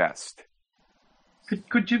at their best.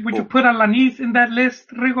 Would you put Alanis in that list,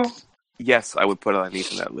 Rigo? Yes, I would put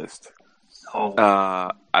Alanis in that list. Oh.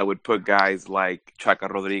 I would put guys like Chaca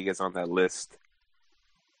Rodriguez on that list.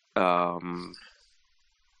 Jürgen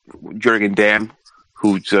Damm,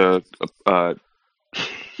 who's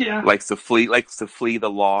likes to flee the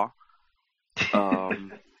law.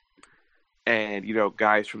 And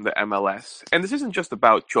guys from the MLS. And this isn't just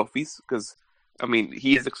about trophies, because I mean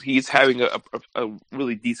he's having a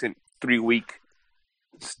really decent 3-week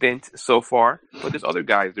stint so far. But there's other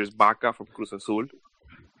guys. There's Baca from Cruz Azul.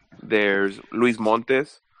 There's Luis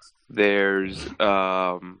Montes. There's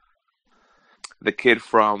the kid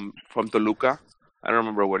from Toluca. I don't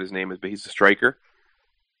remember what his name is, but he's a striker.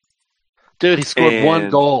 Dude, he scored 1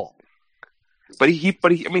 goal. But he's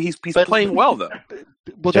playing well though.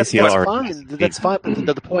 Well, that's fine. That's fine.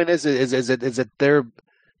 But the point is that they're.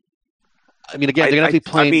 I mean, again, they're going to be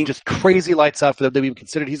playing just crazy lights out for them to be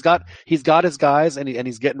considered. He's got his guys, and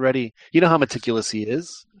he's getting ready. You know how meticulous he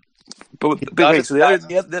is. But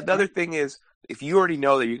the other thing is, if you already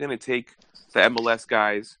know that you're going to take the MLS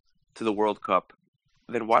guys to the World Cup,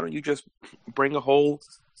 then why don't you just bring a whole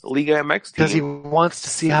Liga MX team? Because he wants to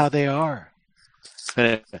see how they are.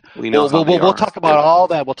 We'll talk about all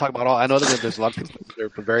that. We'll talk about all. I know that there's a lot of people that are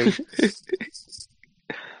very,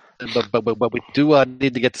 but we do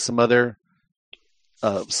need to get to some other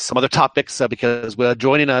topics because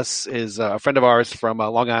joining us is a friend of ours from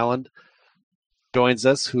Long Island. Joins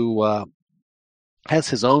us who has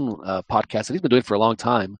his own podcast that he's been doing for a long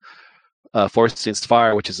time. Forest Against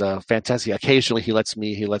Fire, which is fantastic. Occasionally, he lets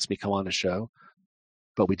me come on the show,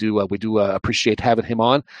 but we do appreciate having him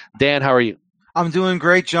on. Dan, how are you? I'm doing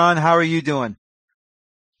great, John. How are you doing?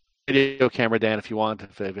 Video camera, Dan, if you want,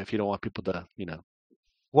 if you don't want people to,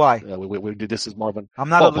 Why? We do this is more of an. I'm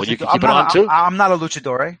not a luchador. I'm not a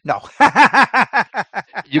luchador. No.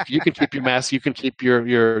 You can keep your mask. You can keep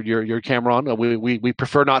your camera on. We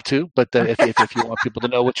prefer not to, but if you want people to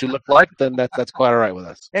know what you look like, then that's quite all right with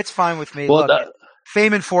us. It's fine with me. Well, look,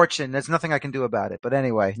 fame and fortune. There's nothing I can do about it. But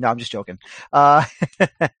anyway, no, I'm just joking. Well,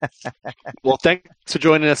 thanks for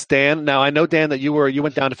joining us, Dan. Now I know, Dan, that you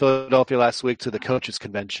went down to Philadelphia last week to the coaches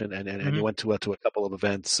convention, and you went to a couple of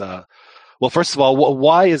events. Well, first of all,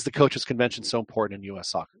 why is the coaches convention so important in U.S.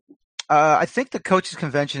 soccer? I think the coaches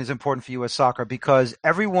convention is important for U.S. soccer because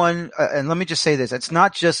everyone, and let me just say this, it's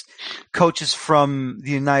not just coaches from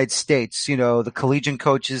the United States, the collegiate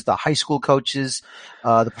coaches, the high school coaches,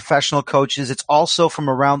 the professional coaches. It's also from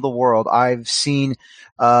around the world. I've seen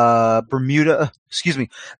Bermuda,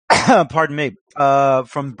 pardon me,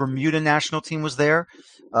 from Bermuda national team was there.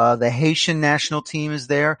 The Haitian national team is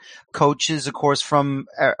there. Coaches, of course, from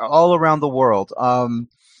all around the world.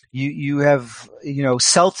 You have,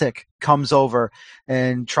 Celtic comes over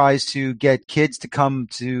and tries to get kids to come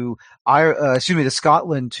to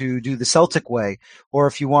Scotland to do the Celtic way. Or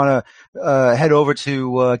if you want to head over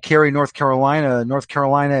to Cary, North Carolina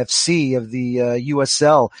FC of the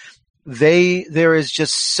USL, there is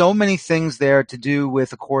just so many things there to do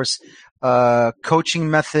with, of course, coaching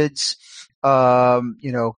methods,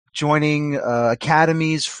 joining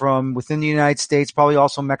academies from within the United States, probably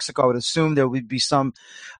also Mexico. I would assume there would be some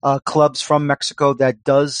clubs from Mexico that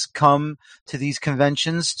does come to these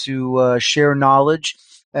conventions to share knowledge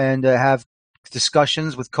and have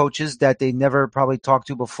discussions with coaches that they never probably talked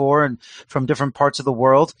to before and from different parts of the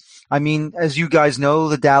world. I mean, as you guys know,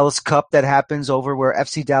 the Dallas Cup that happens over where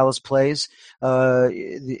FC Dallas plays,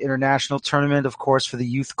 the international tournament, of course, for the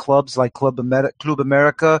youth clubs like Club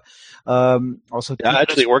America. Also, I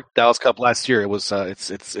actually worked Dallas Cup last year. It was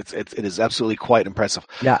it is absolutely quite impressive.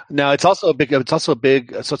 Yeah. Now it's also a big.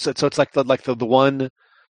 So it's like the one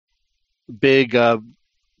big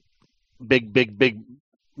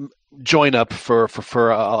join up for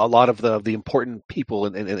a lot of the important people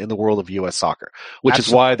in the world of U.S. soccer, which Absolutely.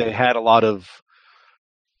 is why they had a lot of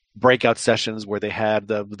breakout sessions where they had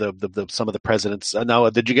the some of the presidents. Now,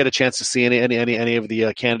 did you get a chance to see any of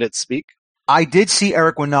the candidates speak? I did see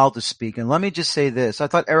Eric Winalda speak, and let me just say this. I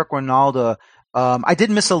thought Eric Winalda, I did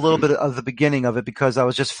miss a little bit of the beginning of it because I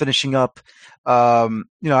was just finishing up.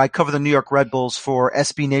 I cover the New York Red Bulls for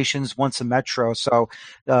SB Nation's Once a Metro. So,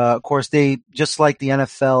 of course, they, just like the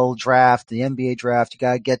NFL draft, the NBA draft, you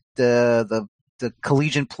got to get the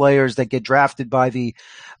collegiate players that get drafted by the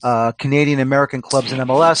Canadian American clubs in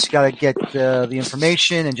MLS. You got to get the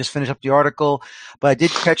information and just finish up the article. But I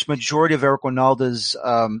did catch majority of Eric Winalda's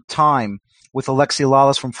time with Alexi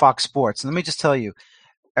Lalas from Fox Sports. And let me just tell you,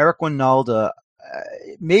 Eric Winalda,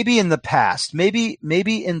 maybe in the past, he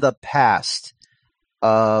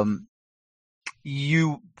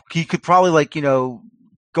could probably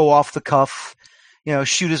go off the cuff,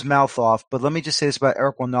 shoot his mouth off. But let me just say this about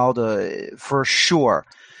Eric Winalda, for sure.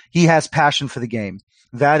 He has passion for the game.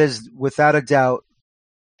 That is without a doubt.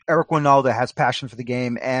 Eric Winalda has passion for the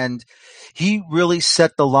game, and he really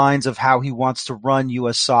set the lines of how he wants to run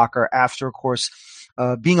U.S. soccer after, of course,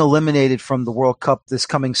 being eliminated from the World Cup this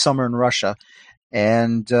coming summer in Russia.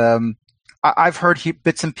 And I've heard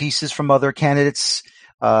bits and pieces from other candidates.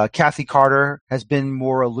 Kathy Carter has been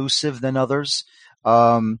more elusive than others.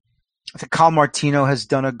 I think Cal Martino has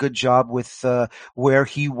done a good job with where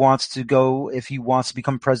he wants to go if he wants to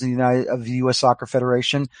become president of the U.S. Soccer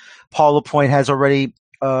Federation. Paul Lapointe has already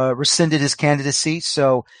rescinded his candidacy,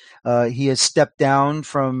 so he has stepped down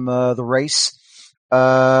from the race.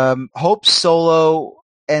 Hope Solo,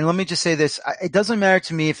 and let me just say this, it doesn't matter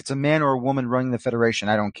to me if it's a man or a woman running the federation.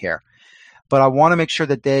 I don't care. But I want to make sure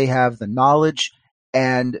that they have the knowledge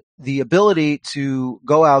and the ability to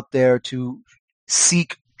go out there to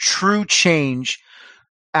seek true change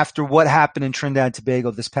after what happened in Trinidad and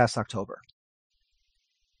Tobago this past October.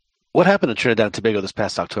 What happened in Trinidad and Tobago this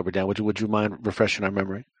past October, Dan? Would you mind refreshing our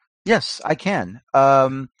memory? Yes, I can.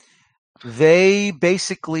 They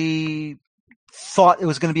basically thought it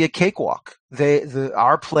was going to be a cakewalk.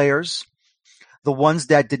 Our players, the ones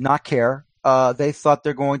that did not care, they thought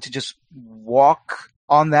they're going to just walk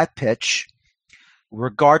on that pitch,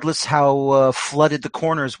 regardless how flooded the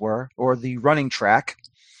corners were or the running track.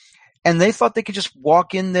 And they thought they could just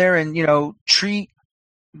walk in there and, treat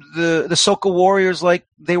the Soca Warriors like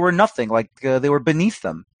they were nothing, like they were beneath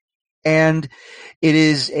them. And it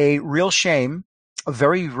is a real shame, a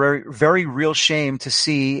very, very, very real shame to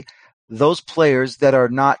see those players that are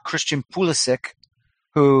not Christian Pulisic,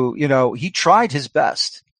 who, he tried his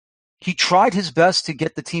best. He tried his best to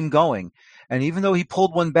get the team going. And even though he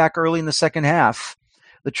pulled one back early in the second half,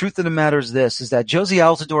 the truth of the matter is this, is that Josie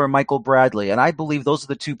Altidore and Michael Bradley, and I believe those are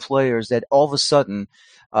the two players that all of a sudden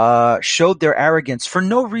showed their arrogance for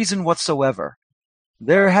no reason whatsoever.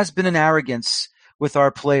 There has been an arrogance with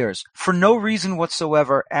our players for no reason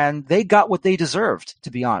whatsoever, and they got what they deserved,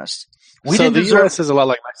 to be honest. The U.S. is a lot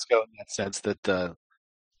like Mexico in that sense that Go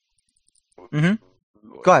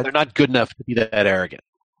ahead. They're not good enough to be that arrogant.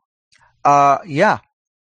 Yeah.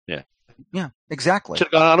 Yeah. Yeah, exactly.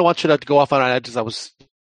 I don't want you to go off on it. I was,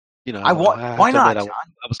 why not? I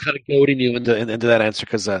was kind of goading you into that answer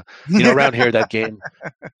because, around here that game,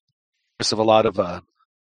 of a lot of,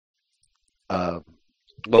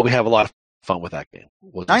 we have a lot of fun with that game.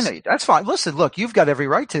 I know that's fine. Listen, look, you've got every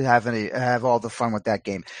right to have all the fun with that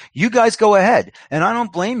game. You guys go ahead, and I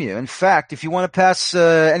don't blame you. In fact, if you want to pass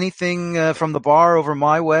anything from the bar over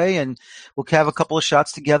my way, and we'll have a couple of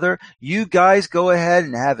shots together, you guys go ahead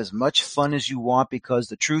and have as much fun as you want, because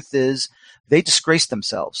the truth is they disgraced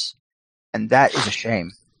themselves, and that is a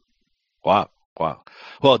shame. Wow.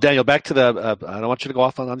 Well, Daniel, back to the. I don't want you to go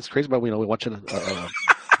off on this crazy, but we want you to.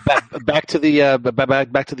 Back to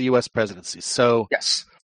the U.S. presidency. So yes.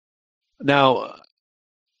 Now,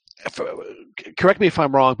 correct me if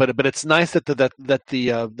I'm wrong, but it's nice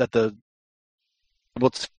that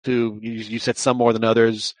you said some more than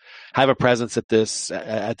others have a presence at this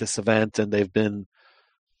event, and they've been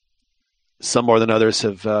some more than others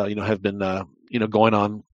have been going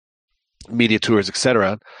on media tours,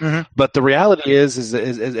 etc. Mm-hmm. But the reality is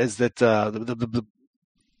that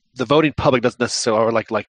the voting public doesn't necessarily, or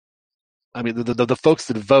the folks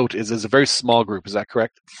that vote is a very small group. Is that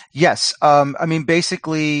correct? Yes. I mean,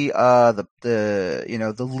 basically,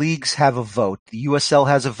 the leagues have a vote. The USL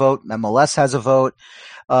has a vote. MLS has a vote.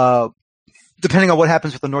 Depending on what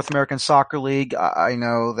happens with the North American Soccer League, I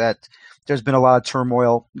know that there's been a lot of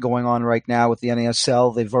turmoil going on right now with the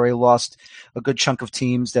NASL. They've already lost a good chunk of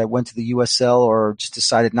teams that went to the USL or just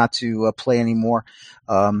decided not to play anymore.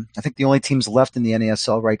 I think the only teams left in the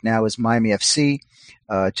NASL right now is Miami FC,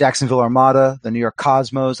 Jacksonville Armada, the New York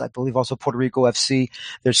Cosmos, I believe also Puerto Rico FC.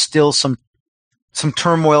 There's still some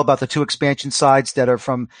turmoil about the two expansion sides that are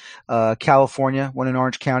from California, one in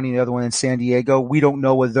Orange County, the other one in San Diego. We don't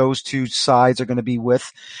know what those two sides are going to be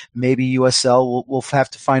with. Maybe USL we'll have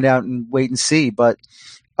to find out and wait and see. But,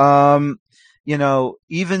 even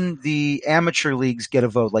the amateur leagues get a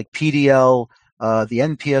vote, like PDL, the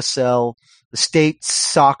NPSL, the state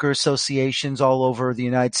soccer associations all over the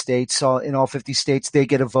United States, in all 50 states, they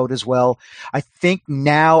get a vote as well. I think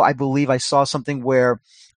now, I believe I saw something where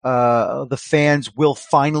the fans will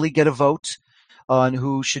finally get a vote on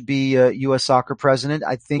who should be U.S. Soccer president.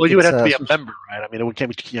 I think. Well, you would have to be a member, right? I mean, it can't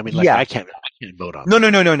be. I mean, I can't vote on. No.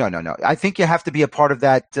 I think you have to be a part of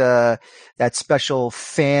that special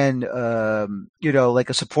fan, like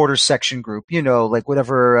a supporter section group. Like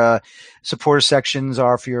whatever supporter sections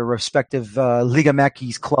are for your respective Liga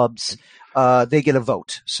MX clubs. They get a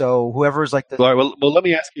vote. So whoever's like the. Well, let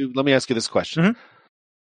me ask you this question. Mm-hmm.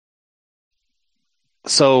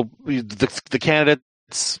 So the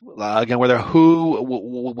candidates again,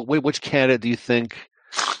 which candidate do you think?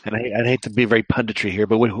 And I hate to be very punditry here,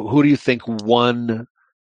 but who do you think won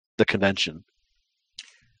the convention?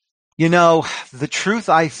 The truth,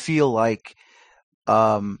 I feel like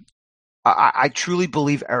I truly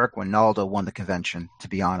believe Eric Winaldo won the convention. To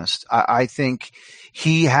be honest, I think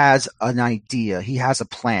he has an idea. He has a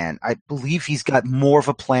plan. I believe he's got more of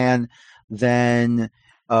a plan than.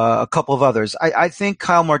 A couple of others. I think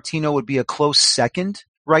Kyle Martino would be a close second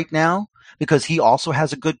right now because he also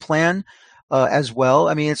has a good plan as well.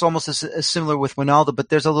 I mean, it's almost as similar with Winaldo, but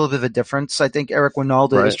there's a little bit of a difference. I think Eric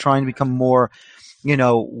Winaldo is trying to become more,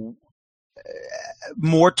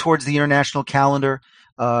 more towards the international calendar.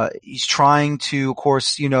 He's trying to, of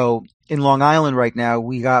course, in Long Island right now,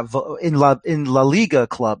 we got in La Liga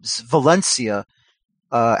clubs, Valencia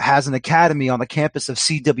has an academy on the campus of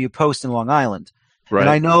CW Post in Long Island. Right. And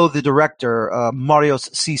I know the director, Marios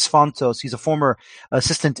Cisfantos, he's a former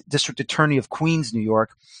assistant district attorney of Queens, New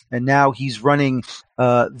York, and now he's running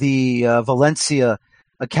the Valencia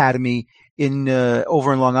Academy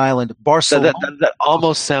over in Long Island. Barcelona. That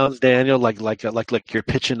almost sounds, Daniel, like you're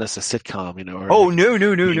pitching us a sitcom, Oh no!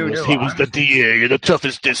 He was the DA in the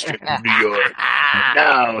toughest district in New York.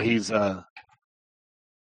 Now he's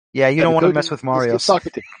Yeah, you don't want to mess with Marios.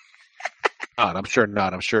 I'm sure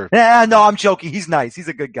not. I'm sure. Yeah, no, I'm joking. He's nice. He's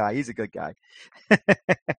a good guy.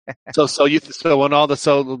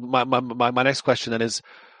 My next question then is,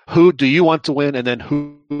 who do you want to win, and then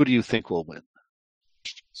who do you think will win?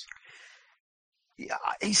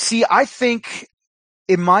 See, I think,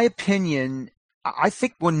 in my opinion, I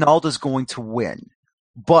think Winaldo's going to win,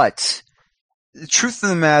 but the truth of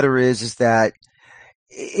the matter is that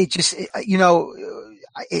it just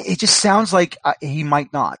sounds like he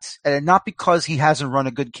might not, and not because he hasn't run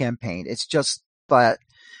a good campaign. It's just that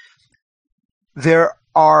there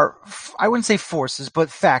are, I wouldn't say forces, but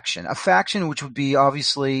a faction which would be,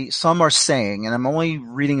 obviously, some are saying, and I'm only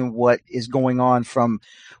reading what is going on from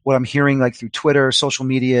what I'm hearing, like through Twitter, social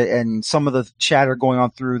media, and some of the chatter going on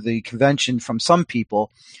through the convention from some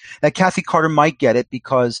people, that Kathy Carter might get it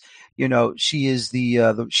because, she is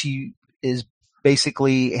she is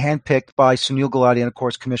basically handpicked by Sunil Gulati and, of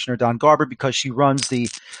course, Commissioner Don Garber, because she runs the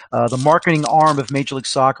marketing arm of Major League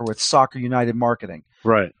Soccer with Soccer United Marketing.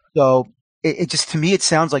 Right. So it just, to me, it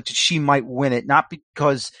sounds like she might win it, not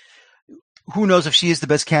because who knows if she is the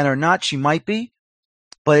best candidate or not. She might be,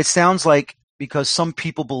 but it sounds like because some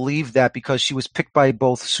people believe that because she was picked by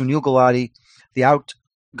both Sunil Gulati, the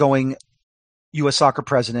outgoing U.S. Soccer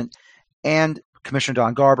president, and Commissioner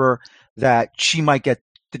Don Garber, that she might get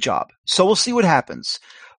the job. So we'll see what happens.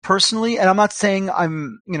 Personally, and I'm not saying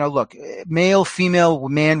look, male, female,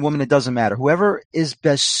 man, woman, it doesn't matter. Whoever is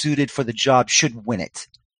best suited for the job should win it.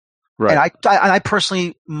 Right. And I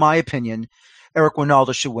personally, my opinion, Eric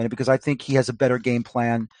Winaldo should win it because I think he has a better game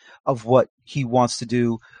plan of what he wants to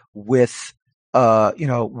do with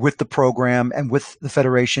the program and with the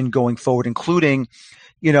federation going forward, including,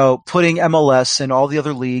 putting MLS and all the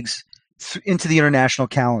other leagues into the international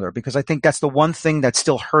calendar, because I think that's the one thing that's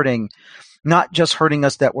still hurting. Not just hurting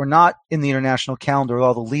us that we're not in the international calendar with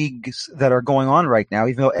all the leagues that are going on right now,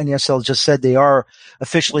 even though NESL just said they are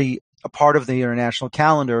officially a part of the international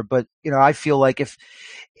calendar. But, I feel like if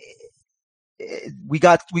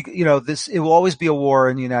this, it will always be a war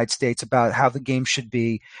in the United States about how the game should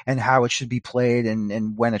be and how it should be played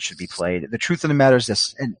and when it should be played. The truth of the matter is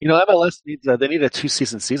this. And, MLS needs, they need a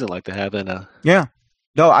 2-season like they have in yeah.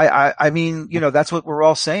 No, I mean, that's what we're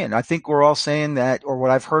all saying. I think we're all saying that, or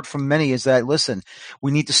what I've heard from many is that, listen,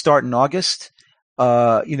 we need to start in August,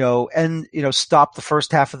 and, stop the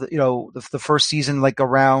first half of the first season, like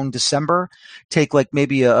around December, take like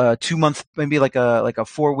maybe a 2-month, maybe like a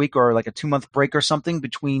 4-week or like a 2-month break or something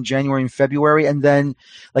between January and February. And then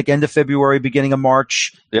like end of February, beginning of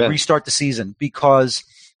March, restart the season, because,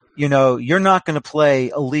 you're not going to play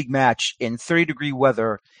a league match in 30-degree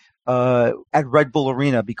weather at Red Bull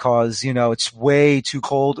Arena because, it's way too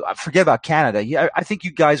cold. Forget about Canada. Yeah, I think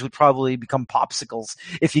you guys would probably become popsicles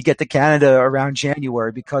if you get to Canada around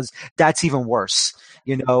January, because that's even worse.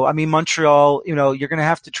 I mean, Montreal, you're going to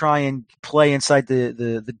have to try and play inside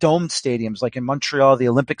the domed stadiums, like in Montreal, the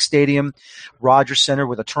Olympic Stadium, Rogers Center,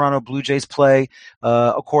 where the Toronto Blue Jays play.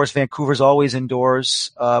 Of course, Vancouver's always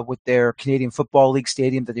indoors with their Canadian Football League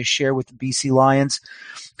stadium that they share with the BC Lions.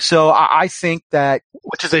 So I think that,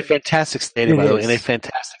 which is a fantastic stadium, by the way, in a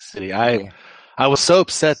fantastic city. I was so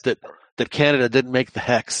upset that Canada didn't make the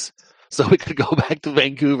Hex, so we could go back to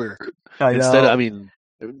Vancouver instead. I mean,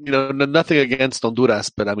 nothing against Honduras,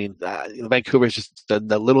 but I mean, Vancouver is just a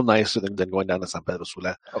little nicer than going down to San Pedro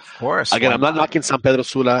Sula. Of course. Again, I'm not knocking San Pedro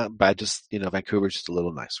Sula, but just Vancouver is just a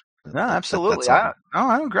little nicer. No, absolutely.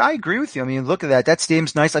 I agree with you. I mean, look at that. That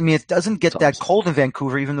stadium's nice. I mean, it doesn't get that cold in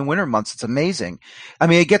Vancouver, even in the winter months. It's amazing. I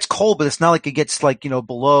mean, it gets cold, but it's not like it gets like,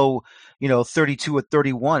 below, 32 or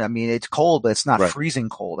 31. I mean, it's cold, but it's not freezing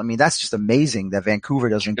cold. I mean, that's just amazing that Vancouver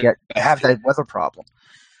doesn't have that weather problem.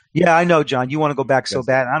 Yeah, I know, John. You want to go back so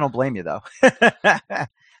bad. I don't blame you, though.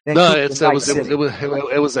 No, it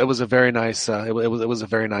was a very nice. It was a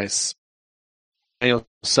very nice.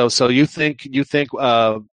 So you think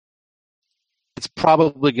it's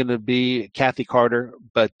probably going to be Kathy Carter,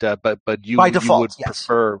 but you by default, you would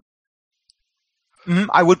prefer. Mm-hmm.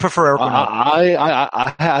 I would prefer Eric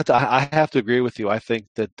Ronaldo. I have to agree with you. I think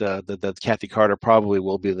that Kathy Carter probably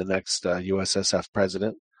will be the next USSF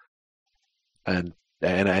president, and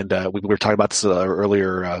we were talking about this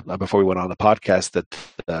earlier before we went on the podcast.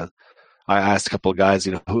 That I asked a couple of guys,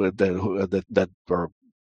 who that are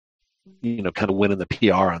kind of winning the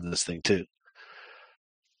PR on this thing too.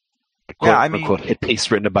 Quote, hit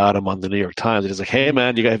piece written about him on the New York Times. It's like, hey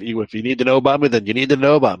man, if you need to know about me, then you need to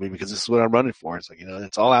know about me because this is what I'm running for. It's like,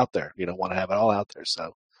 it's all out there. You don't want to have it all out there.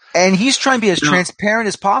 So, and he's trying to be as transparent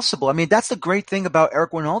as possible. I mean, that's the great thing about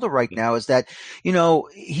Eric Ronaldo right now is that,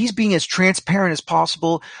 he's being as transparent as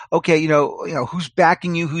possible. Okay. Who's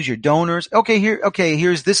backing you? Who's your donors? Okay.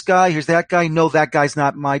 Here's this guy. Here's that guy. No, that guy's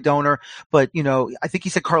not my donor. But, I think he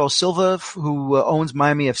said Carlos Silva, who owns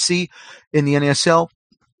Miami FC in the NASL.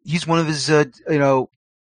 He's one of his,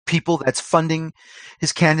 people that's funding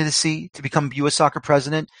his candidacy to become U.S. soccer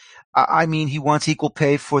president. I mean, he wants equal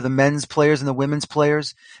pay for the men's players and the women's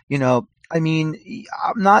players. I mean,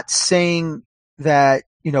 I'm not saying that,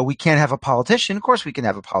 we can't have a politician. Of course we can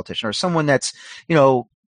have a politician or someone that's, in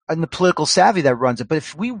the political savvy that runs it. But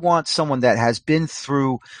if we want someone that has been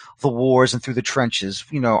through the wars and through the trenches,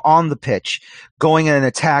 on the pitch, going in an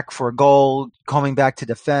attack for a goal, coming back to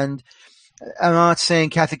defend, I'm not saying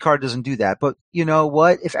Kathy Carter doesn't do that, but you know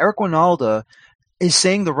what? If Eric Ronaldo is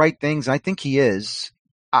saying the right things, I think he is,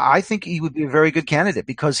 I think he would be a very good candidate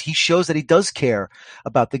because he shows that he does care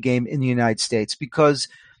about the game in the United States because,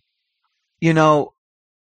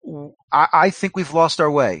 I think we've lost our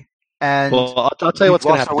way. And I'll tell you what's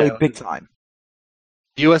going to happen. Big time.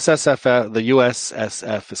 The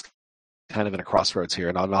USSF is kind of in a crossroads here,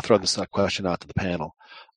 and I'll throw this question out to the panel.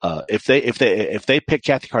 If they pick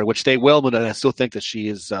Kathy Carter, which they will, but I still think that she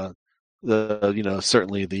is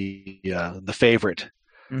certainly the favorite.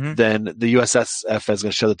 Mm-hmm. Then the USSF is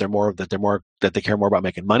going to show that that they care more about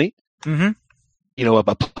making money. Mm-hmm.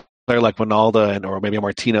 A player like Ronaldo or maybe a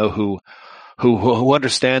Martino who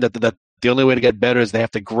understand that the only way to get better is they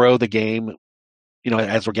have to grow the game,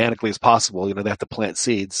 as organically as possible. They have to plant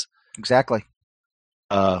seeds. Exactly.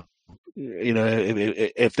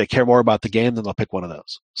 If they care more about the game, then they'll pick one of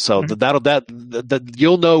those. So mm-hmm.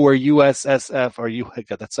 You'll know where USSF or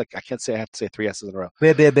that's like, I can't say, I have to say 3 S's in a row.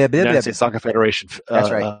 United States Soccer Federation.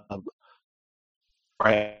 That's right.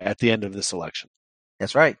 Right at the end of this election.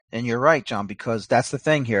 That's right. And you're right, John, because that's the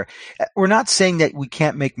thing here. We're not saying that we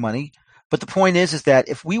can't make money. But the point is that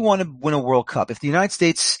if we want to win a World Cup, if the United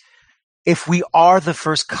States, if we are the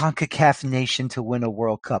first CONCACAF nation to win a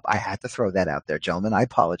World Cup, I had to throw that out there, gentlemen. I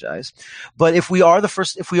apologize. But if we are going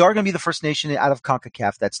to be the first nation out of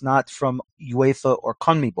CONCACAF that's not from UEFA or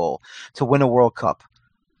CONMEBOL to win a World Cup,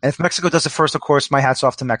 and if Mexico does it first, of course, my hat's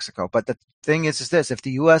off to Mexico. But the thing is this, if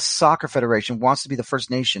the U.S. Soccer Federation wants to be the first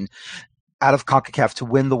nation out of CONCACAF to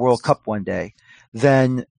win the World Cup one day,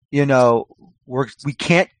 then, we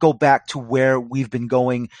can't go back to where we've been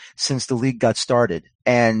going since the league got started.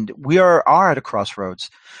 And we are at a crossroads.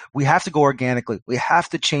 We have to go organically. We have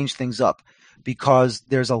to change things up because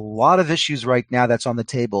there's a lot of issues right now that's on the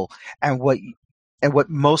table. And what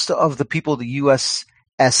most of the people, the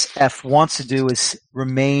USSF wants to do is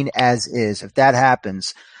remain as is. If that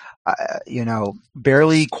happens,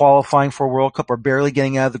 barely qualifying for a World Cup or barely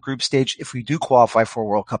getting out of the group stage, if we do qualify for a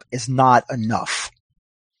World Cup, is not enough.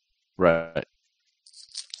 Right.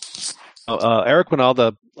 Eric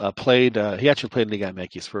Winalda played. He actually played in Liga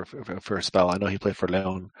MX for a spell. I know he played for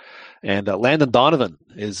León, and Landon Donovan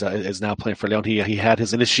is now playing for León. He had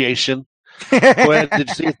his initiation. Joel,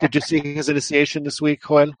 did you see his initiation this week,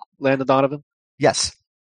 Joel? Landon Donovan. Yes,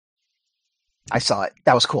 I saw it.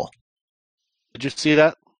 That was cool. Did you see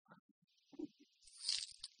that?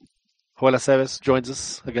 Joel Aceves joins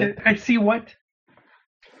us again. I see what?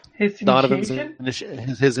 His initiation?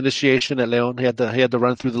 His initiation at León. He had to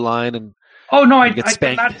run through the line and. Oh no, I did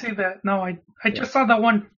not see that. No, I just saw that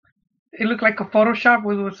one. It looked like a Photoshop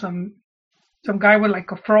with some guy with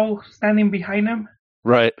like a fro standing behind him.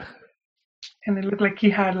 Right. And it looked like he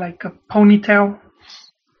had like a ponytail.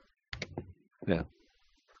 Yeah.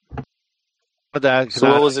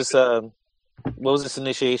 So what was this? What was this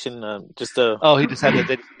initiation? He just had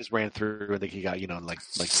they just ran through. I think he got like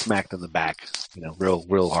smacked in the back.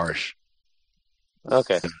 Real harsh.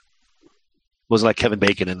 Okay. Wasn't like Kevin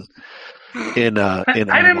Bacon in I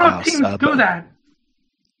didn't know teams do that.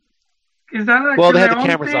 Is that like they had the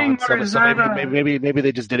cameras thing, on, so maybe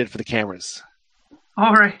they just did it for the cameras.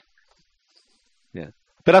 All right. Yeah,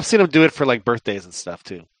 but I've seen them do it for like birthdays and stuff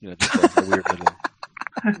too. Just a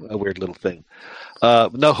weird little thing.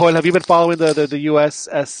 No, Joel, have you been following the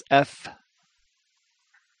USSF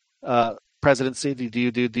presidency?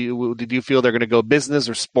 Did you feel they're going to go business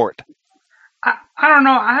or sport? I don't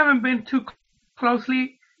know. I haven't been too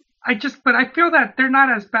closely. But I feel that they're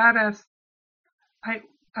not as bad as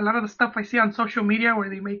a lot of the stuff I see on social media where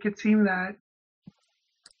they make it seem that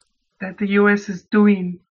the U.S. is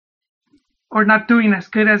doing or not doing as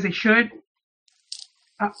good as they should.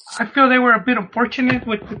 I feel they were a bit unfortunate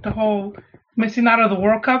with the whole missing out of the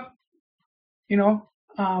World Cup,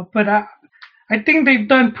 but I think they've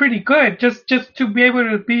done pretty good just to be able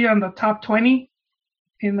to be on the top 20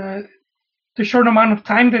 in the short amount of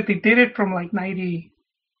time that they did it from like 90.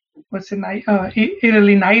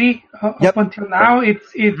 Italy 90 up until now.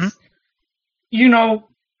 It's I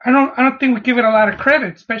don't think we give it a lot of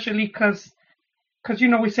credit, especially because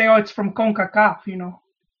we say it's from CONCACAF,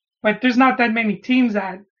 but there's not that many teams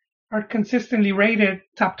that are consistently rated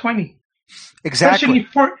top 20. Exactly.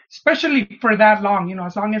 Especially for that long,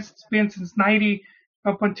 as long as it's been since 90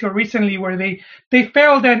 up until recently where they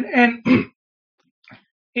failed and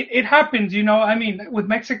it happens, I mean, with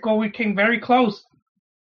Mexico we came very close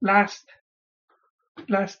last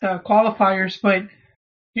qualifiers, but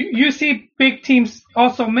you see big teams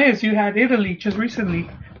also miss. You had Italy just recently.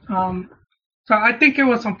 So I think it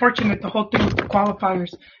was unfortunate, the whole thing with the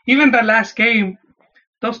qualifiers. Even the last game,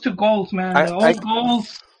 those two goals, man,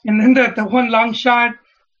 goals, and then the one long shot.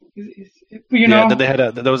 Yeah, then they had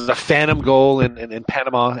there was a phantom goal in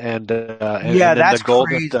Panama, and that's the goal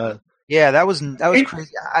crazy. that that was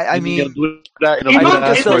crazy. I mean,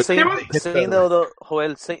 saying though,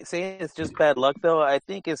 Joel, saying it's just bad luck though. I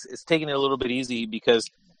think it's taking it a little bit easy because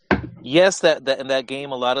yes, that in that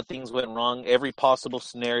game a lot of things went wrong. Every possible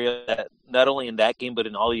scenario that not only in that game but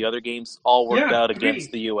in all the other games all worked out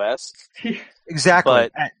against the U.S. Exactly.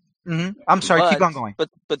 But, I'm sorry, keep on going.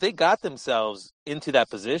 But they got themselves into that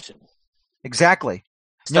position. Exactly.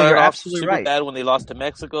 Started you're off absolutely super right. bad when they lost to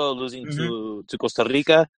Mexico, losing to Costa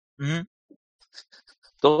Rica. Mm-hmm.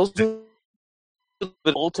 Those,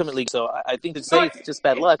 but ultimately, so I think to say it's just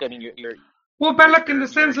bad luck. I mean, you're bad luck in the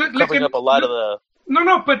sense covering up a lot of the.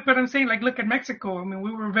 No, but I'm saying look at Mexico. I mean,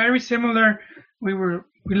 we were very similar. We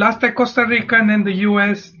lost at Costa Rica, and then the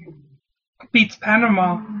U.S. beats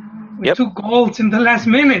Panama with 2 goals in the last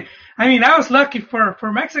minute. I mean, that was lucky for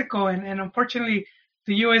Mexico, and unfortunately,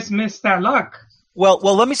 the U.S. missed that luck. Well,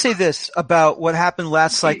 let me say this about what happened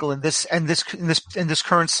last cycle and this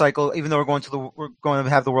current cycle. Even though we're going to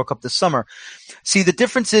have the World Cup this summer. See, the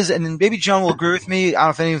difference is, and maybe John will agree with me. I don't know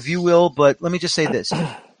if any of you will, but let me just say this: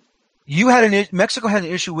 Mexico had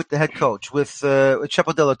an issue with the head coach, with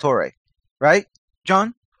Chepo de la Torre, right,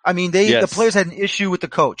 John? I mean, the players had an issue with the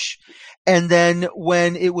coach, and then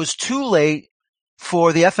when it was too late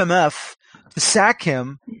for the FMF to sack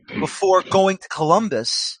him before going to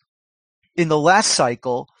Columbus in the last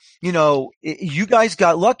cycle, you guys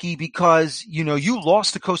got lucky because, you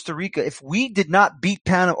lost to Costa Rica. If we did not beat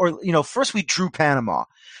Panama, or, first we drew Panama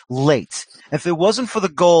late. If it wasn't for the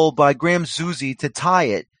goal by Graham Zusi to tie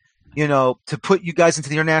it, to put you guys into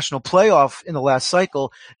the international playoff in the last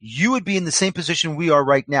cycle, you would be in the same position we are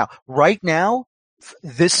right now. Right now,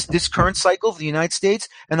 this current cycle for the United States,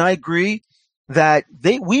 and I agree that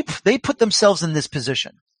they put themselves in this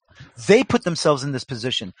position. They put themselves in this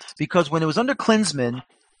position because when it was under Klinsmann,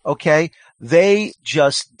 okay, they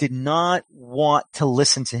just did not want to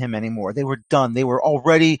listen to him anymore. They were done. They were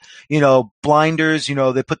already, blinders,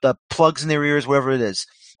 they put the plugs in their ears, whatever it is.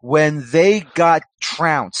 When they got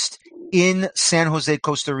trounced in San Jose,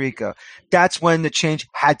 Costa Rica, that's when the change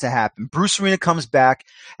had to happen. Bruce Arena comes back,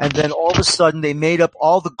 and then all of a sudden they made up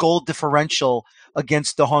all the goal differential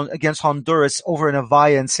against Honduras over in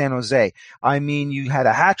Avaya in San Jose. I mean, you had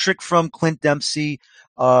a hat trick from Clint Dempsey.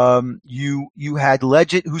 You had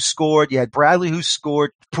Leggett who scored. You had Bradley who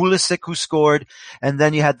scored. Pulisic who scored. And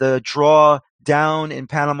then you had the draw down in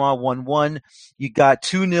Panama 1-1. You got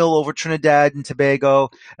 2-0 over Trinidad and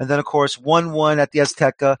Tobago. And then, of course, 1-1 at the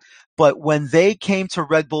Azteca. But when they came to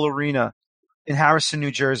Red Bull Arena in Harrison,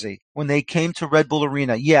 New Jersey, when they came to Red Bull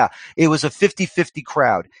Arena, yeah, it was a 50-50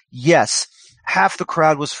 crowd. Yes. Half the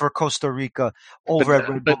crowd was for Costa Rica over at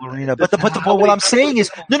Red Bull Arena. But what I'm saying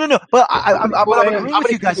is, no. But I'm agreeing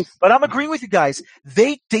with you guys. But I'm agreeing with you guys.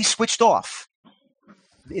 They switched off.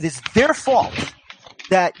 It is their fault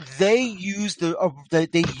that they used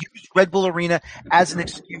Red Bull Arena as an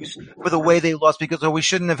excuse for the way they lost because we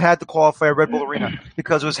shouldn't have had to qualify at Red Bull Arena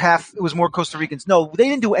because it was more Costa Ricans. No, they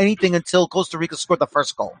didn't do anything until Costa Rica scored the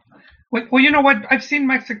first goal. Well, you know what? I've seen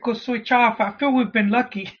Mexico switch off. I feel we've been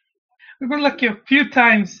lucky. We've been lucky a few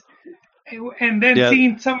times, and then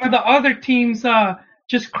seeing some of the other teams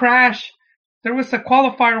just crash. There was a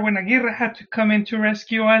qualifier when Aguirre had to come in to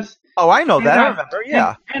rescue us. Oh, I know that. I remember.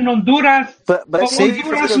 Yeah. And Honduras. But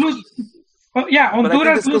Honduras lose.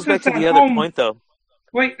 Honduras goes back to the home. other point, though.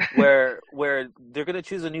 Wait. where they're going to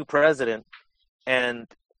choose a new president, and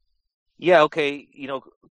okay,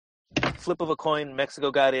 flip of a coin,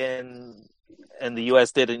 Mexico got in, and the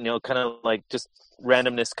U.S. didn't. Kind of like just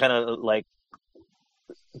randomness, kind of like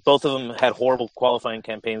both of them had horrible qualifying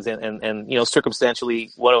campaigns, and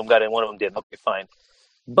circumstantially one of them got in, one of them didn't. Okay, fine.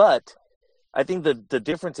 But I think the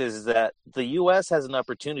difference is that the U.S. has an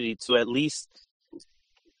opportunity to at least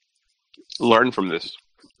learn from this.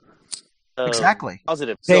 Exactly.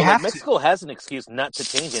 Positive. They so Mexico has an excuse not to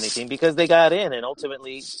change anything because they got in and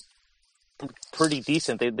ultimately pretty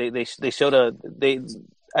decent. They showed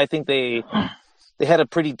I think they had a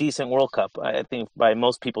pretty decent World Cup, I think, by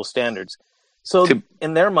most people's standards. So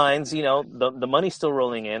in their minds, the money's still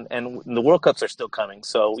rolling in, and the World Cups are still coming.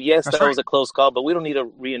 So yes, that was a close call, but we don't need to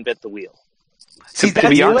reinvent the wheel. To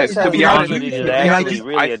be honest, I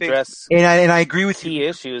agree with key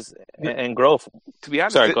issues and grow. To be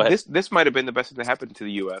honest, sorry, go ahead. This might have been the best thing that happened to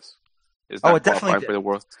the U.S. Is not it definitely for the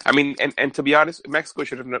World. I mean, and to be honest, Mexico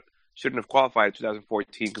shouldn't have qualified in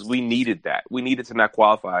 2014 because we needed that. We needed to not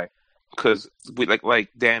qualify. Because we like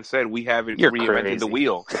Dan said, we haven't reinvented the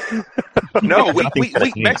wheel. No,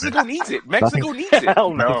 Mexico needs it. Mexico needs it.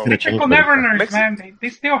 Hell no. Mexico never learns, man. They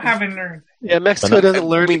still haven't learned. Yeah, Mexico doesn't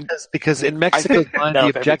learn because in Mexico's mind,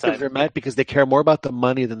 the objectives are met because they care more about the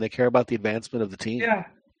money than they care about the advancement of the team. Yeah.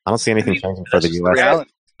 I don't see anything changing for the U.S.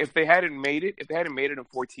 If they hadn't made it in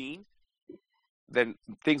 14, then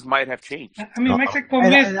things might have changed. I mean, Mexico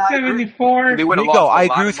missed 74. Rigo, I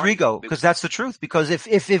agree with Rigo because that's the truth. Because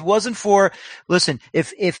if it wasn't for, listen,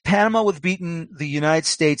 if Panama would have beaten the United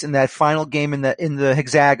States in that final game in the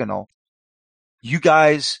hexagonal, you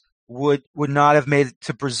guys would not have made it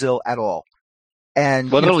to Brazil at all.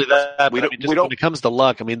 And not only that, when it comes to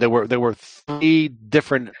luck, I mean, there were 3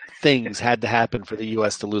 different things had to happen for the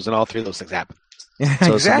U.S. to lose, and all 3 of those things happened.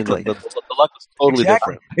 So exactly. The luck was totally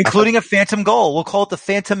different. Including a phantom goal. We'll call it the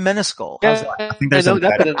phantom menace goal. I think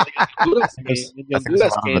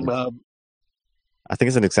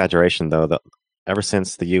it's an exaggeration, though, that ever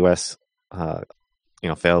since the U.S.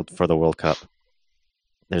 failed for the World Cup,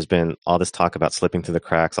 there's been all this talk about slipping through the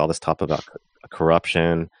cracks, all this talk about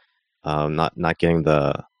corruption, not getting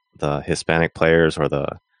the the Hispanic players or the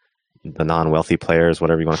non-wealthy players,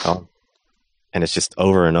 whatever you want to call them. And it's just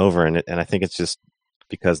over and over. And I think it's just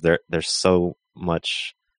because there's so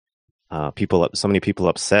much so many people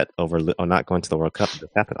upset over not going to the World Cup.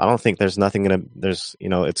 I don't think there's nothing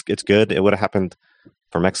it's good. It would have happened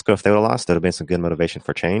for Mexico if they would have lost. There would have been some good motivation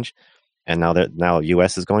for change. And now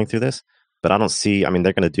U.S. is going through this. But I don't see,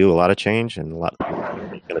 they're going to do a lot of change and a lot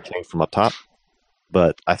going to change from up top.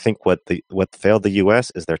 But I think what failed the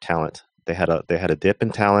U.S. is their talent. They had a dip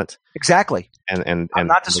in talent. Exactly. And I'm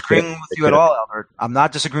not disagreeing with you at all, Albert. I'm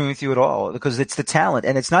not disagreeing with you at all because it's the talent.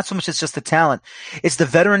 And it's not so much it's just the talent. It's the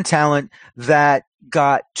veteran talent that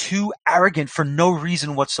got too arrogant for no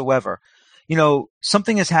reason whatsoever.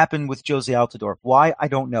 Something has happened with Jose Altidore. Why? I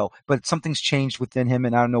don't know. But something's changed within him,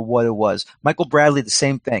 and I don't know what it was. Michael Bradley, the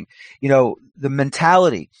same thing. The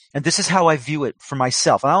mentality, and this is how I view it for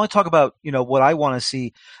myself. And I only talk about, what I want to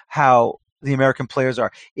see, how the American players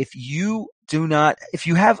are. If you have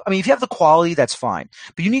the quality, that's fine.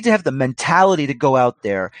 But you need to have the mentality to go out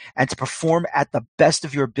there and to perform at the best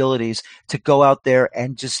of your abilities, to go out there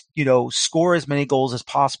and just, score as many goals as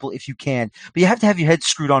possible if you can. But you have to have your head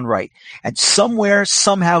screwed on right. And somewhere,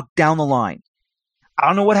 somehow down the line, I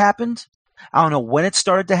don't know what happened. I don't know when it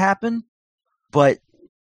started to happen, but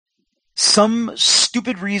some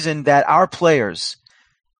stupid reason that our players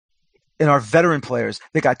and our veteran players,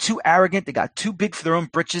 they got too arrogant, they got too big for their own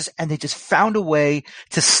britches, and they just found a way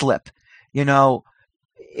to slip.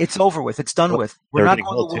 It's over with. It's done with. We're not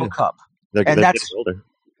going to the World Cup. They're getting older.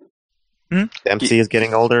 Dempsey is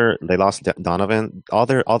getting older. They lost Donovan. All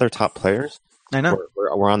their top players, I know,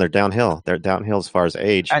 were on their downhill. They're downhill as far as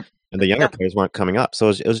age, and the younger players weren't coming up. So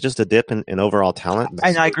it was just a dip in overall talent.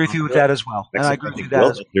 And I agree with you with that as well. And I agree with you that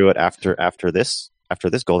as through it after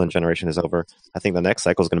this golden generation is over. I think the next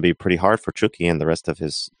cycle is going to be pretty hard for Chucky and the rest of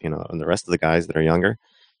and the rest of the guys that are younger.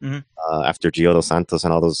 Mm-hmm. After Gio dos Santos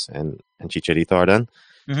and all those and Chicharito are done.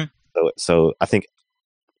 Mm-hmm. So I think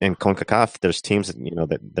in CONCACAF there's teams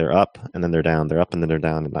that they're up and then they're down, they're up and then they're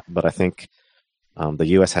down. But I think the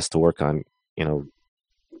U.S. has to work on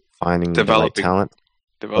finding the right talent,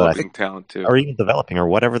 developing talent too, or even developing or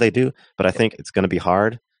whatever they do. But I think it's going to be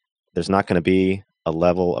hard. There's not going to be a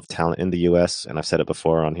level of talent in the U.S., and I've said it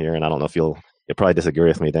before on here, and I don't know if you'll probably disagree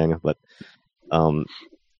with me, Daniel, but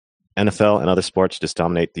NFL and other sports just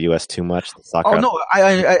dominate the U.S. too much. Oh, no,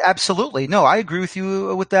 I absolutely. No, I agree with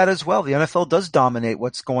you with that as well. The NFL does dominate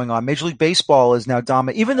what's going on. Major League Baseball is now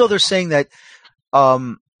dominant, even though they're saying that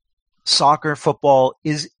soccer, football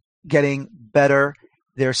is getting better.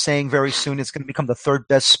 They're saying very soon it's going to become the third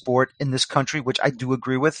best sport in this country, which I do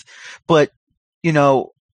agree with. But,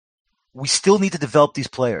 we still need to develop these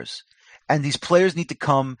players. And these players need to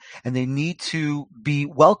come and they need to be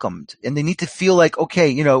welcomed and they need to feel like, okay,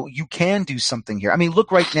 you can do something here. I mean,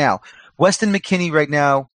 look right now. Weston McKennie right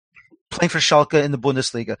now playing for Schalke in the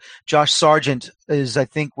Bundesliga. Josh Sargent is, I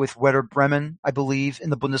think, with Werder Bremen, I believe, in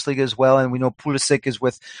the Bundesliga as well. And we know Pulisic is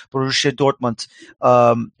with Borussia Dortmund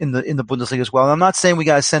in the Bundesliga as well. And I'm not saying we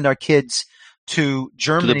got to send our kids to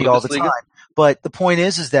Germany all the time. But the point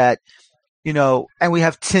is that, and we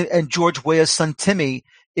have and George Weah's son Timmy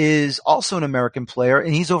is also an American player,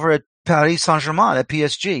 and he's over at Paris Saint-Germain at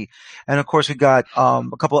PSG. And of course, we got a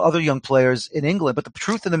couple of other young players in England. But the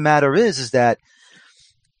truth of the matter is that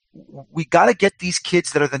we got to get these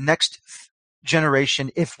kids that are the next generation,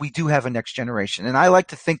 if we do have a next generation. And I like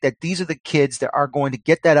to think that these are the kids that are going to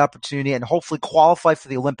get that opportunity and hopefully qualify for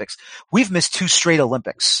the Olympics. We've missed 2 straight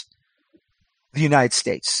Olympics, the United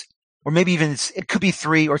States. Or maybe even it could be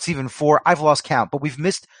 3 or it's even 4. I've lost count, but we've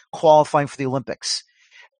missed qualifying for the Olympics.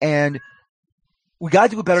 And we got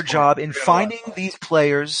to do a better job in finding these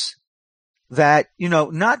players that,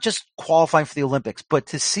 not just qualifying for the Olympics, but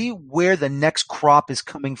to see where the next crop is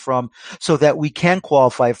coming from so that we can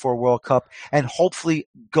qualify for a World Cup and hopefully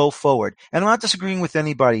go forward. And I'm not disagreeing with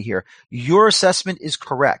anybody here. Your assessment is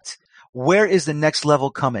correct. Where is the next level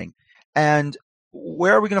coming? And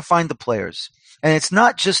where are we going to find the players? And it's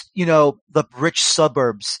not just, the rich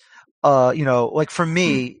suburbs. Like for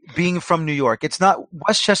me, being from New York, it's not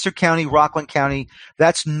Westchester County, Rockland County.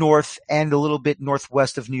 That's north and a little bit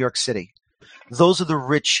northwest of New York City. Those are the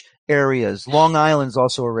rich areas. Long Island's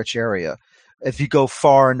also a rich area. If you go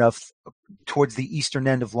far enough towards the eastern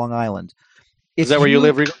end of Long Island. Is that where you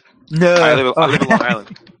live, Rico? No. I live in Long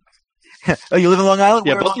Island. Oh, you live in Long Island?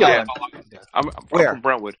 Yeah, Where both in Long Island? I'm Where? from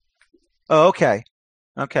Brentwood. Oh, okay.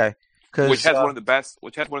 Which has one of the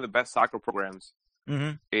best soccer programs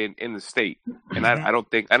mm-hmm. in the state. And I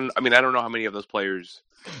don't know how many of those players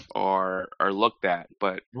are looked at,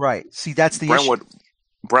 but right. See, that's the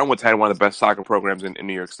Brentwood's had one of the best soccer programs in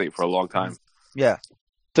New York State for a long time. Yeah.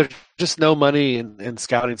 there's just no money in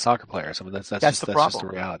scouting soccer players. I mean, that's just the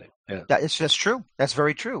reality. Yeah. That's true. That's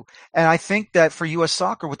very true. And I think that for U.S.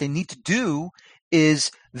 Soccer, what they need to do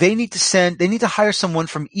is they need to hire someone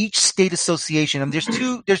from each state association. And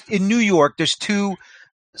in New York, there's two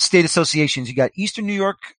state associations. You got Eastern New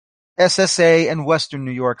York SSA and Western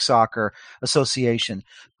New York Soccer Association,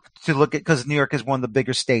 to look at, because New York is one of the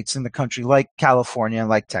bigger states in the country, like California and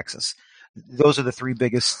like Texas. Those are the three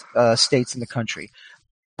biggest states in the country.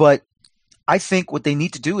 But I think what they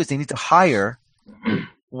need to do is they need to hire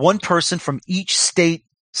one person from each state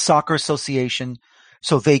soccer association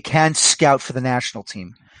so they can scout for the national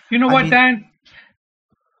team. You know what, Dan?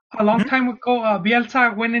 A long time ago,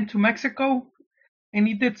 Bielsa went into Mexico and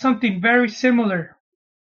he did something very similar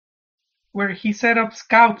where he set up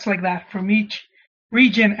scouts like that from each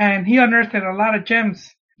region, and he unearthed a lot of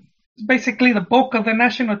gems. Basically, the bulk of the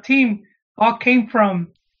national team all came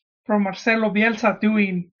from Marcelo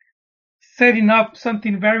Bielsa setting up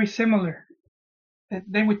something very similar.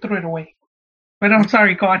 Then we threw it away. But I'm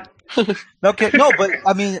sorry, go on. Okay, no, but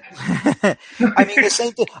I mean the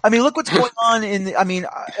same thing. I mean, look what's going on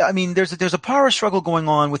there's a power struggle going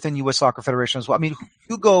on within U.S. Soccer Federation as well. I mean,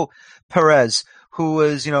 Hugo Perez, who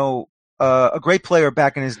was, a great player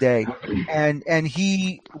back in his day, and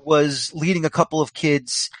he was leading a couple of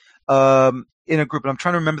kids in a group. And I'm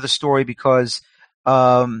trying to remember the story because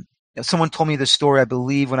someone told me this story, I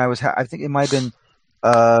believe, when I think it might have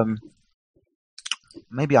been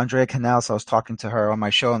maybe Andrea Canals. I was talking to her on my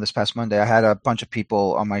show on this past Monday. I had a bunch of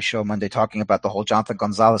people on my show Monday talking about the whole Jonathan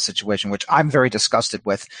Gonzalez situation, which I'm very disgusted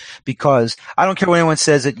with, because I don't care what anyone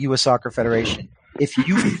says at U.S. Soccer Federation. If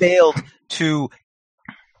you failed to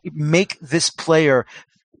make this player,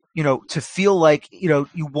 to feel like,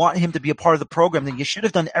 you want him to be a part of the program, then you should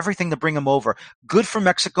have done everything to bring him over. Good for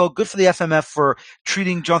Mexico, good for the FMF for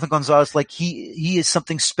treating Jonathan Gonzalez like he is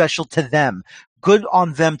something special to them. Good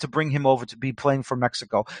on them to bring him over to be playing for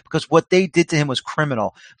Mexico, because what they did to him was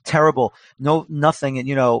criminal, terrible, nothing. And,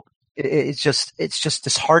 it's just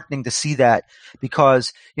disheartening to see that,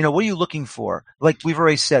 because, what are you looking for? Like we've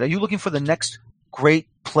already said, are you looking for the next great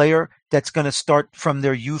player that's going to start from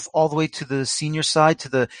their youth all the way to the senior side, to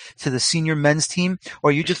the senior men's team? Or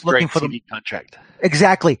are you just looking for the contract?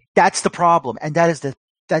 Exactly. That's the problem. And that is the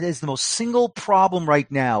most single problem right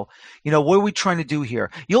now. What are we trying to do here?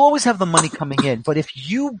 You'll always have the money coming in, but if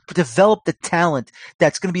you develop the talent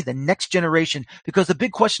that's going to be the next generation, because the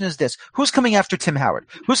big question is this: who's coming after Tim Howard?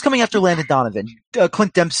 Who's coming after Landon Donovan,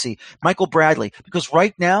 Clint Dempsey, Michael Bradley? Because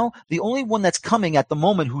right now, the only one that's coming at the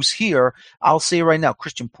moment who's here, I'll say right now,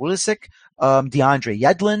 Christian Pulisic, DeAndre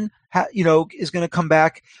Yedlin, is going to come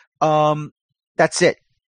back. That's it.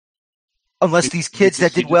 Unless these kids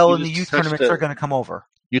that did well in the youth tournaments are going to come over.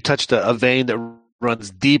 You touched a vein that runs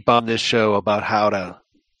deep on this show about how to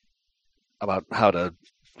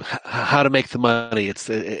make the money. It's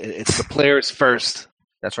the players first.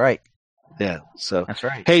 That's right. Yeah. So that's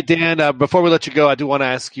right. Hey Dan, before we let you go, I do want to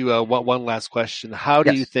ask you one last question. How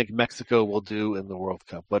do you think Mexico will do in the World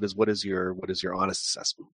Cup? What is your honest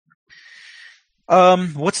assessment?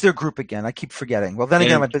 What's their group again? I keep forgetting. Well, then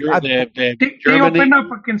again, they opened up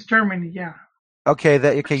against Germany. Yeah. Okay.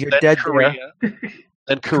 You're dead. Korea.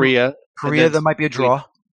 Then Korea. Korea, that might be a draw.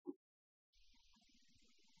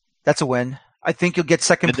 That's a win. I think you'll get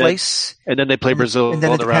second place. And then they play Brazil. And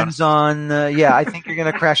then it depends on. I think you're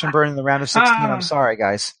going to crash and burn in the round of 16. I'm sorry,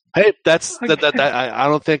 guys. Hey, I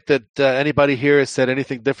don't think that anybody here has said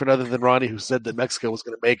anything different other than Ronnie, who said that Mexico was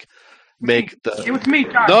going to make the. It was me,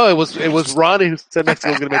 John. No, it was Ronnie who said Mexico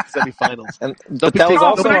was going to make the semifinals. But that was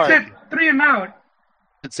also I said 3 and out.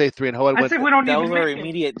 I'd say 3 and how I said we don't. That was our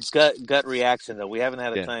immediate gut reaction, though. We haven't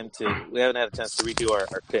had a chance to redo our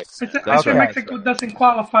picks. I said Mexico doesn't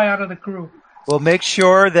qualify out of the group. Well, make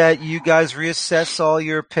sure that you guys reassess all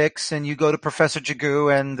your picks and you go to Professor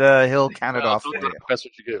Jagu and he'll count it off. Don't go to Professor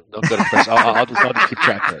Jagu. Don't go to Professor. I'll just keep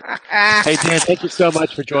track of it. Hey, Dan, thank you so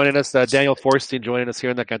much for joining us. Daniel Feuerstein joining us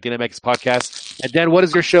here on the CantinaMX podcast. And Dan, what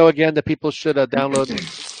is your show again that people should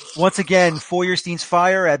download? Once again, Feuerstein's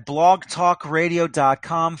Fire at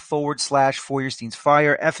blogtalkradio.com/Feuerstein's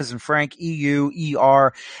Fire. F as in Frank,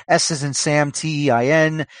 EUER, S as in Sam,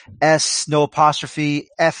 TEIN, S, no apostrophe,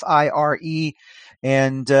 FIRE.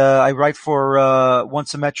 And I write for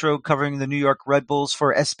Once a Metro, covering the New York Red Bulls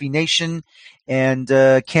for SB Nation. And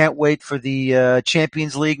can't wait for the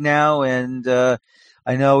Champions League now. And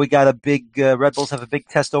I know we got a big Red Bulls have a big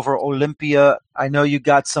test over Olympia. I know you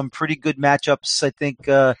got some pretty good matchups. I think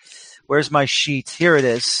Where's my sheet? Here it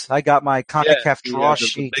is. I got my CONCACAF draw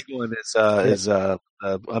sheet. The big one is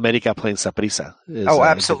America playing Saprissa.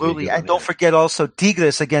 Absolutely. And don't forget also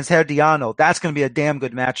Tigres against Herediano. That's going to be a damn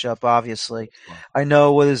good matchup, obviously. I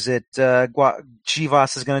know, what is it?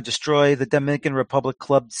 Chivas is going to destroy the Dominican Republic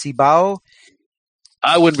club Cibao.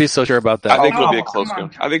 I wouldn't be so sure about that. I think it'll be a close game.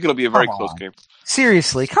 I think it'll be a very close game.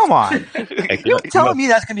 Seriously, come on. You're telling me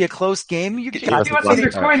that's going to be a close game? I think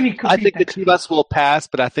the Chivas will pass,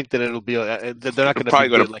 but I think that it'll be. They're not going to probably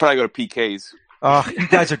go to PKs. Oh, you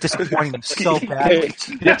guys are disappointing them so bad.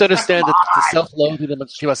 You have to understand that the self-loathing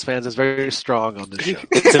amongst Chivas fans is very strong on this show.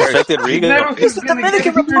 It's infected Riga. It's the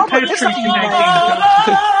Dominican Republic.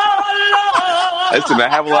 Listen, I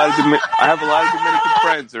have a lot of Dominican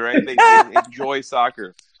friends. All right, they enjoy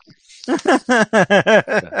soccer.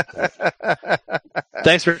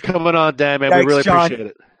 Thanks for coming on, Dan, man. Thanks, we really John. appreciate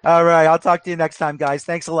it. All right, I'll talk to you next time, guys.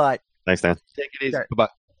 Thanks a lot. Thanks, Dan. Take it easy. Okay. Bye-bye.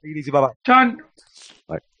 Take it easy. Bye-bye. John,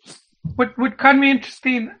 Bye. what caught me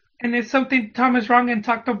interesting, and it's something Thomas Rongen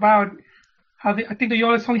talked about, how I think the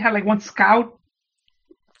US only had like one scout.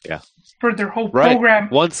 Yeah. For their whole program.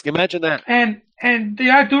 Imagine that. And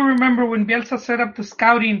I do remember when Bielsa set up the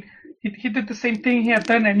scouting, he did the same thing he had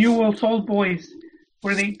done at Newell's Old Boys,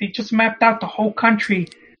 where they just mapped out the whole country,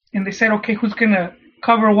 and they said, okay, who's going to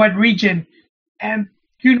cover what region? And,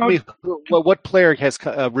 you know... what player has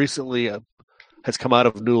recently has come out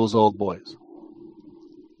of Newell's Old Boys?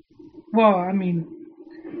 Well, I mean,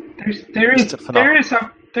 there is a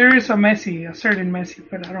Messi, a certain Messi,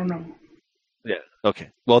 but I don't know. Yeah. Okay.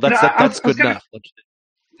 Well, that's good enough.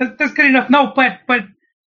 That's good enough. No, but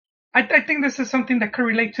I think this is something that could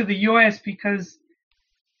relate to the U.S. because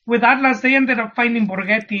with Atlas, they ended up finding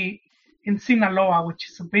Borghetti in Sinaloa, which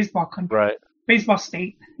is a baseball country, right? Baseball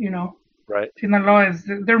state, you know. Right. Sinaloa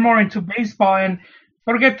they're more into baseball, and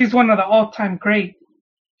Borghetti is one of the all-time great.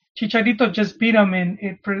 Chicharito just beat him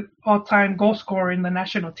in for all-time goal scorer in the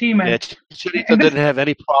national team. And, Chicharito didn't have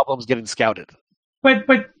any problems getting scouted. But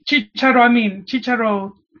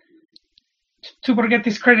Chicharo, to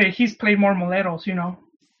Borghetti's credit, he's played more Moleros, you know,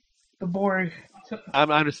 the Borg. I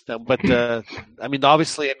understand, but I mean,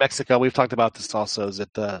 obviously in Mexico, we've talked about this also. Is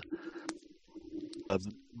that the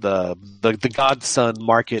godson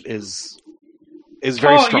market is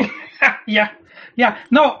very strong. Yeah.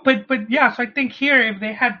 No, but yeah. So I think here, if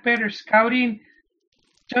they had better scouting,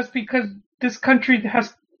 just because this country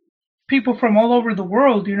has people from all over the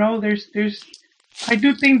world, you know, I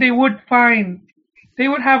do think they would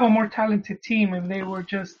have a more talented team if they were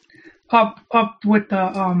just up with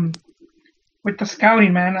the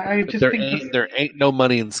scouting, man. I just think there ain't no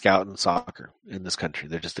money in scouting soccer in this country.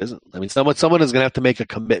 There just isn't. I mean, someone is going to have to make a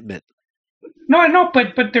commitment. No,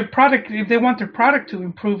 but their product, if they want their product to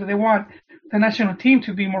improve, if they want the national team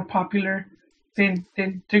to be more popular, then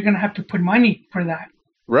they're going to have to put money for that.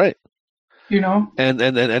 Right. You know, and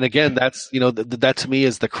again, that's that to me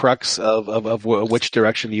is the crux of which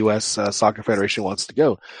direction the U.S. Soccer Federation wants to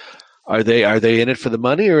go. Are they in it for the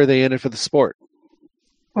money, or are they in it for the sport?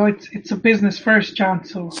 Well, it's a business first, John.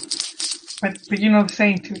 So, but you know the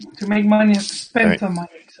saying, to make money, you have to spend some money.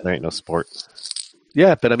 So. There ain't no sport.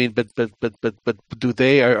 Yeah, but I mean, but do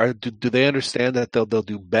they understand that they'll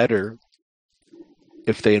do better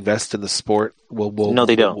if they invest in the sport? No,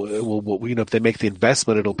 they don't. If they make the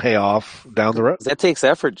investment, it'll pay off down the road. That takes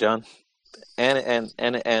effort, John, and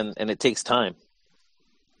it takes time,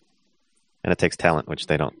 and it takes talent, which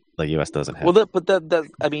they don't. The U.S. doesn't have. Well, but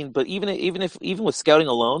even with scouting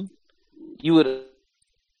alone, you would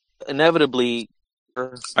inevitably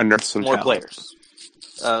unearth more players.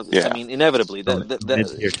 I mean, inevitably,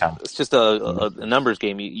 it's just a numbers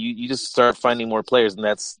game. You just start finding more players, and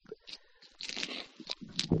that's.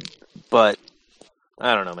 But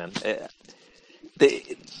I don't know, man.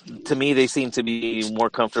 To me, they seem to be more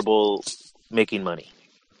comfortable making money.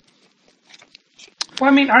 Well,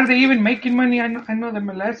 I mean, are they even making money? I know the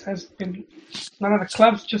MLS has been. A lot of the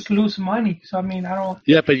clubs just lose money. So I mean, I don't.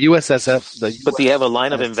 Yeah, but USSF. But they have a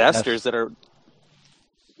line of investors that are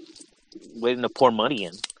waiting to pour money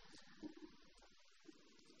in.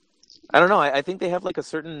 I don't know. I think they have like a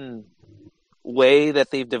certain way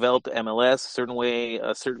that they've developed MLS,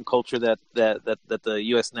 a certain culture that the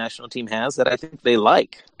U.S. national team has that I think they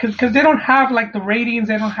like. Because they don't have like the ratings,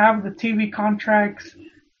 they don't have the TV contracts.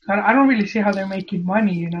 I don't really see how they're making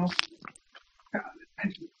money, you know.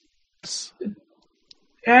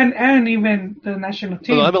 And even the national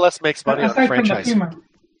team. Well, MLS makes money on franchise.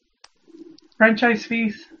 Franchise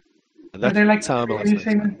fees. They're like how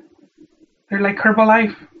MLS they're like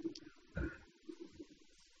Herbalife.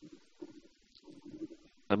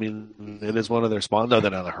 I mean, it is one of their sponsors. No, they're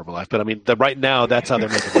not Herbalife, but I mean, right now, that's how they're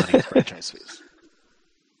making money. franchise fees.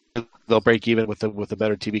 They'll break even with a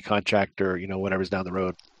better TV contract or whatever's down the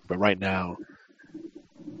road. But right now,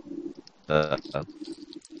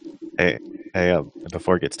 hey,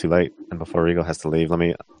 before it gets too late and before Rigo has to leave,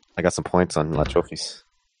 I got some points on La Trophies.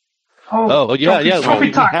 Yeah.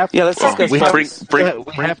 Trophy talk. Let's discuss We trophies.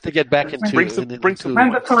 have to get back into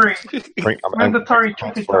mandatory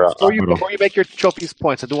trophy talk. Before you make your trophies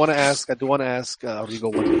points, I do want to ask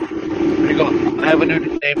Rigo one thing. Rigo, I have a new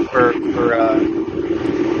nickname for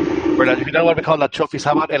if you don't want to call La Trophies,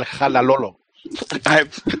 how about El Jalalolo? It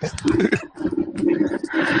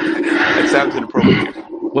sounds inappropriate.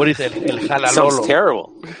 What is El Jalalolo? Sounds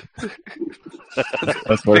terrible.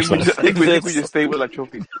 That's worse. I think we just stay with La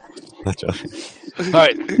Trophy. All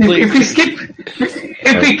right, please.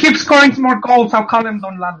 If he keeps scoring more goals, I'll call him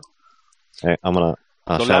Don Lalo. Hey, I'm gonna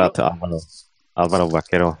shout out to Alvaro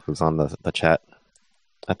Vaquero, who's on the chat.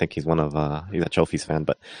 I think he's he's a Trophies fan,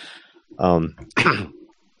 but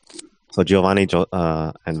so Giovanni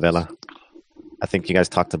and Vela, I think you guys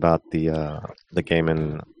talked about the game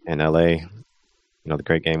in LA, the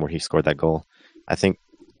great game where he scored that goal. I think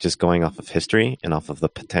just going off of history and off of the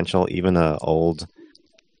potential, even a old,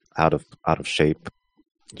 out of shape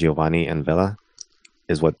Giovanni and Vela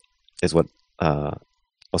is what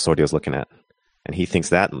Osorio's looking at, and he thinks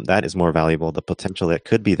that is more valuable. The potential that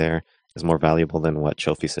could be there is more valuable than what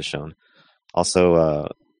Chofis has shown. Also,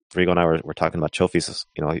 Rigo and I were talking about Chofis.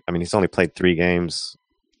 He's only played 3 games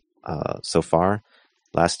so far.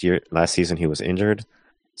 Last season he was injured,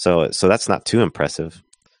 so that's not too impressive.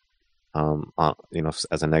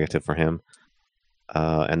 As a negative for him.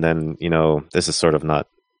 And then this is sort of not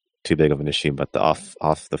too big of an issue, but the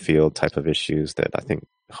off the field type of issues that I think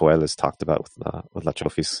Joel has talked about with La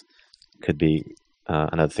Trophies could be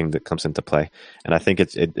another thing that comes into play. And I think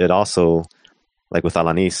it also, like with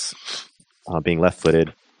Alanis being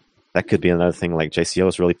left-footed, that could be another thing. Like JCO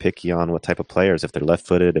is really picky on what type of players, if they're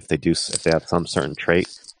left-footed, if they have some certain trait.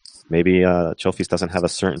 Maybe Chofis doesn't have a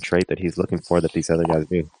certain trait that he's looking for that these other guys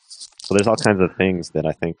do. So there's all kinds of things that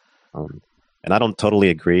I think, and I don't totally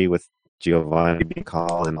agree with Giovanni being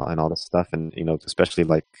called and all this stuff, and especially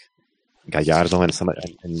like Gallardo and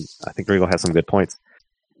I think Rigo has some good points,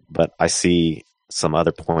 but I see some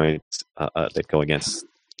other points that go against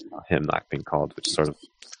him not being called, which sort of.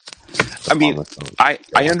 I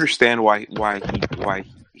understand why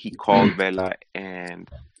he called Vela and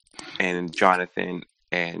Jonathan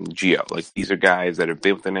and Gio. Like, these are guys that have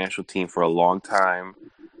been with the national team for a long time.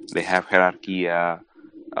 They have hierarchy.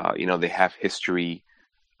 They have history.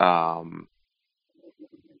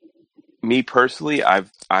 Me personally,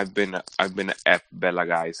 I've been an F Vela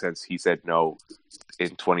guy since he said no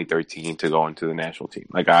in 2013 to go into the national team.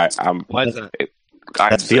 Like, I'm. Why is that?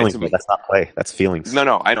 That's feelings, but that's not play. That's feelings.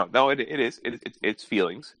 No, I don't. No, it is. It's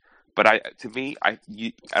feelings. But I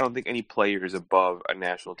don't think any player is above a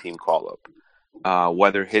national team call-up.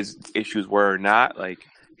 Whether his issues were or not, like,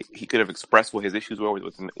 he could have expressed what his issues were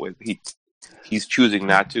he's choosing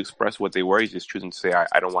not to express what they were. He's just choosing to say,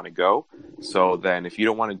 I don't want to go. So then if you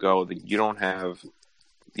don't want to go, then you don't have,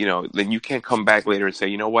 then you can't come back later and say,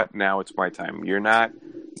 you know what, now it's my time. You're not.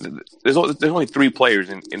 There's only 3 players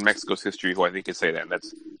in Mexico's history who I think can say that. And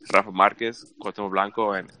that's Rafa Marquez, Cuauhtémoc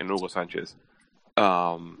Blanco, and Hugo Sanchez.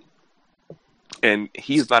 And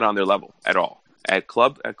he's not on their level at all, at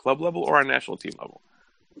club level or on national team level.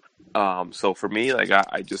 So for me, like,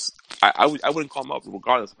 I wouldn't call him up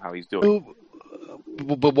regardless of how he's doing.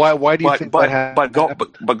 But why do you think that happened?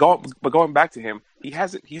 But going back to him, he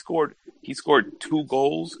scored 2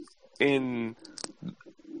 goals in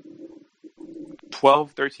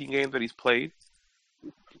 12, 13 games that he's played.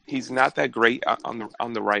 He's not that great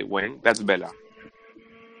on the right wing. That's Vela.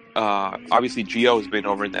 Obviously Gio has been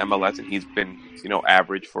over in the MLS and he's been,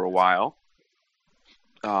 average for a while.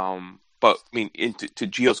 But I mean, to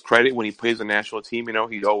Gio's credit, when he plays the national team,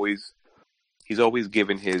 he's always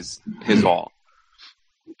given his all.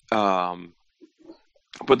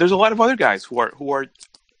 But there's a lot of other guys who are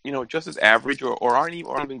just as average or aren't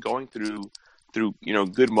even going through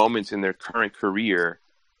good moments in their current career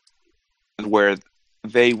where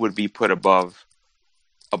they would be put above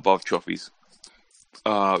Chofis.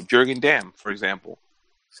 Jürgen Damm, for example.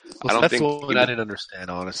 Well, that's what I didn't understand,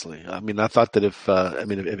 honestly. I mean, I thought that if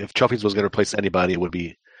Chofis was going to replace anybody, it would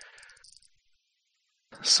be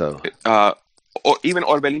so. Or even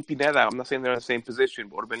Orbelín Pineda. I'm not saying they're in the same position,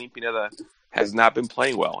 but Orbelín Pineda has not been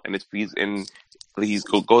playing well, and he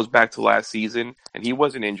goes back to last season, and he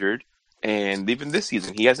wasn't injured, and even this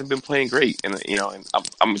season he hasn't been playing great. And and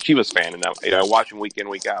I'm a Chivas fan, and I watch him week in,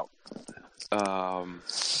 week out.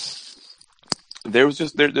 There's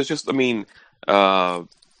just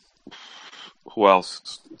Who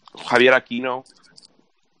else? Javier Aquino.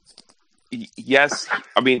 Yes,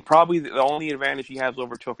 I mean probably the only advantage he has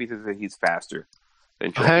over Chofis is that he's faster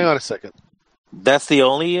than Chofis. Hang on a second. That's the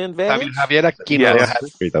only advantage? Javier Aquino Yes. They have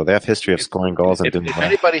history, though. They have history of scoring goals and doing If well.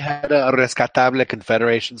 anybody had a Rescatable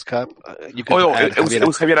Confederations Cup, you could add it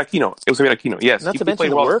was Javier Aquino. It was Javier Aquino. Yes, Not he to mention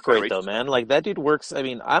played the well work in rate, though, man. Like, that dude works. I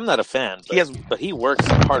mean, I'm not a fan, but he works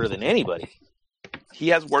harder than anybody. He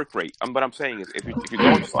has work rate. What I'm saying is, if you're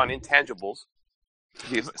going just on intangibles,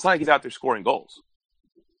 it's not like he's out there scoring goals.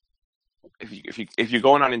 If you're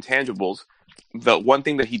going on intangibles, the one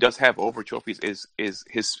thing that he does have over Chofis is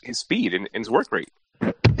his speed and his work rate.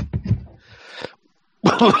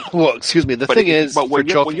 Well, excuse me. The thing is, but when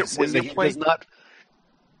for you're- Chofis, when is that you're he playing-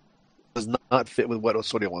 does not fit with what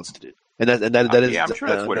Osorio wants to do, and that is yeah, I'm sure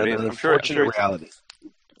that's what it is. an I'm sure unfortunate it's- reality.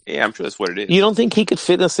 Yeah, I'm sure that's what it is. You don't think he could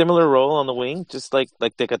fit in a similar role on the wing, just like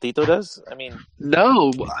Tecatito does? I mean,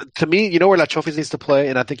 No, to me, you know where La Chofis needs to play,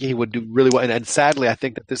 and I think he would do really well. And sadly, I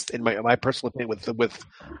think that this, in my personal opinion, with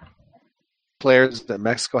players that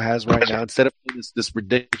Mexico has right now, instead of this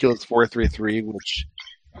ridiculous 4-3-3, which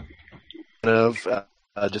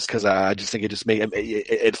just because I just think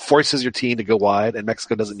it forces your team to go wide, and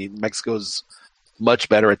Mexico's much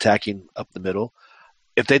better attacking up the middle.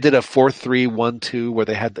 If they did a 4-3-1-2 where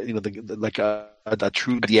they had like a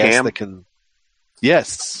true Diaz cam? that can,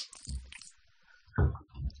 yes.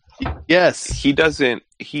 He doesn't.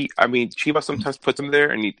 I mean, Chivas sometimes puts him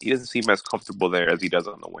there, and he doesn't seem as comfortable there as he does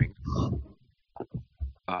on the wing.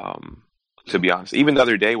 To be honest, even the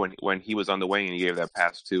other day when he was on the wing and he gave that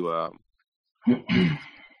pass to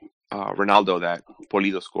Ronaldo that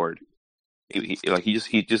Polido scored,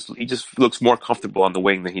 he just looks more comfortable on the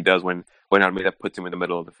wing than he does when Almeida puts him in the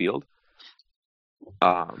middle of the field.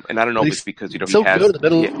 And I don't know if it's because he has good in the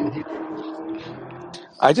middle.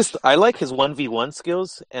 I like his 1v1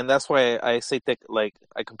 skills, and that's why I say I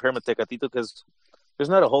compare him with Tecatito, because there's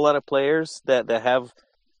not a whole lot of players that have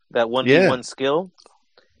that 1v1 skill.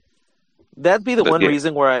 That'd be the one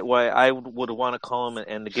reason why I would want to call him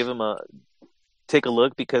and to give him take a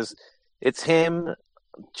look, because it's him,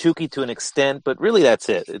 Chucky to an extent, but really that's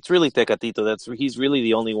it. It's really Tecatito. He's really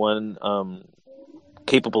the only one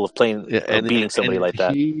capable of playing beating somebody like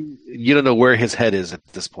that. You don't know where his head is at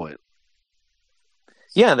this point.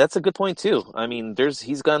 Yeah, that's a good point too. I mean,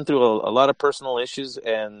 he's gone through a lot of personal issues,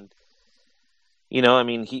 and I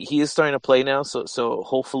mean, he is starting to play now. So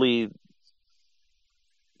hopefully,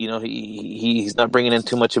 he's not bringing in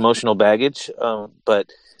too much emotional baggage.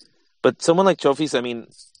 But someone like Chofis, I mean,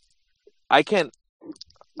 I'm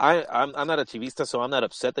not a Chivista, so I'm not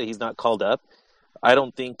upset that he's not called up. I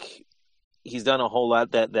don't think he's done a whole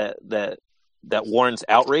lot that warrants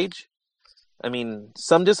outrage. I mean,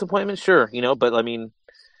 some disappointment, sure, but I mean,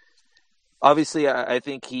 obviously, I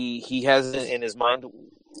think he has it in his mind.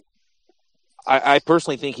 I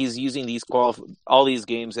personally think he's using all these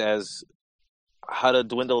games as how to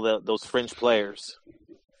dwindle those fringe players.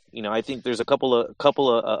 I think there's a couple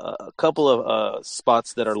of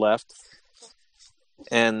spots that are left,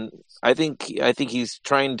 and I think he's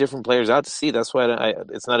trying different players out to see. That's why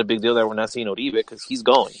it's not a big deal that we're not seeing Uribe, because he's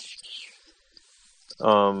going.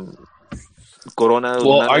 Corona.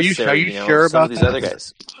 Well, are you sure about these that? other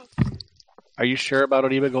guys? Are you sure about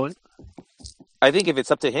Uribe going? I think if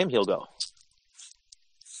it's up to him, he'll go.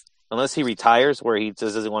 Unless he retires, where he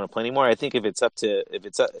just doesn't want to play anymore. I think if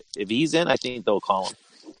he's in, I think they'll call him.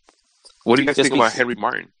 What do you guys think about Henry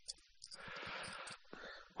Martin?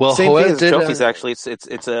 Well, same thing as Trophies. Actually,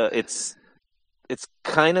 it's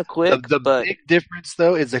kind of quick. The but big difference,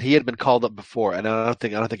 though, is that he had been called up before, and I don't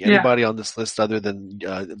think anybody on this list other than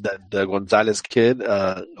the Gonzalez kid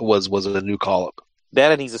was a new call up.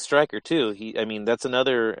 That, and he's a striker too. That's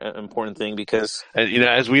another important thing, because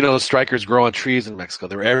as we know, strikers grow on trees in Mexico.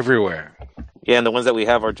 They're everywhere. Yeah, and the ones that we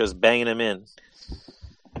have are just banging them in.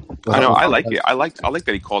 I know. I like it. I like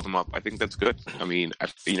that he called him up. I think that's good. I mean,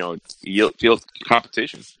 yield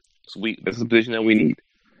competition. This is the position that we need.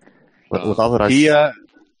 With all that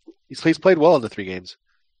he's played well in the 3 games.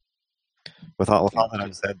 With all that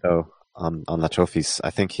I've said, though, on La Chofis,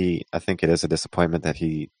 I think it is a disappointment that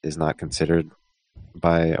he is not considered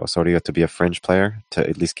by Osorio to be a fringe player, to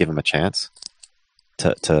at least give him a chance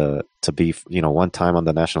to be one time on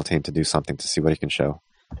the national team, to do something, to see what he can show.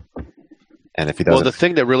 And if he doesn't, well, the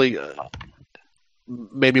thing that really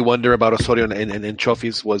made me wonder about Osorio and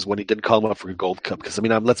Chofis was when he didn't call him up for a Gold Cup, because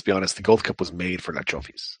let's be honest, the Gold Cup was made for La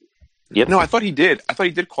Chofis. Yep. No, I thought he did. I thought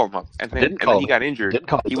he did call him up, and then he got injured.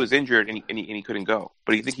 He was injured, and he couldn't go.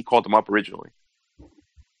 But I think he called him up originally.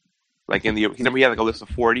 Like he had like a list of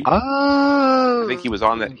 40. Oh, I think he was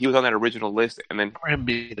on that. He was on that original list, and then for him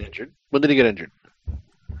being injured. When did he get injured?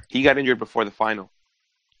 he got injured before the final.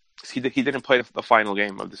 He didn't play the final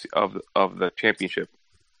game of the championship.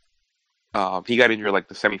 He got injured like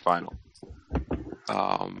the semifinal,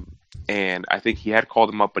 and I think he had called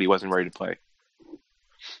him up, but he wasn't ready to play.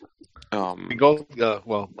 I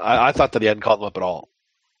thought that he hadn't called him up at all.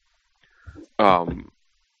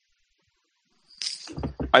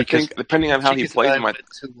 I think depending on how he plays, he might.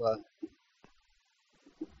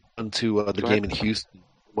 Onto the game in Houston,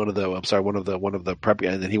 one of the prep,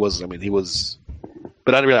 and then he was. I mean, he was.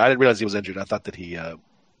 But I didn't realize he was injured. I thought that he. I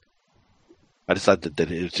just thought that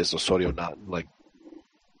it was just Osorio not like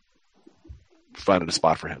finding a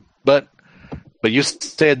spot for him. But you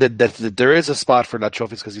said that there is a spot for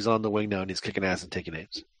Nachofis because he's on the wing now and he's kicking ass and taking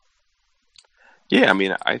names. Yeah, I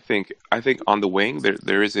mean, I think on the wing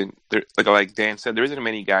there isn't like Dan said, there isn't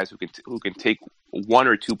many guys who can take one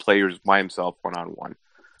or two players by himself 1-on-1.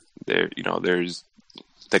 There's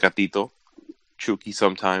Tecatito, Chucky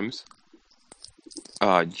sometimes.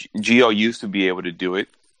 Gio used to be able to do it.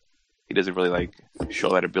 He doesn't really show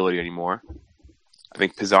that ability anymore. I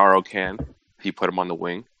think Pizarro can if you put him on the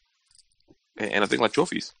wing, and I think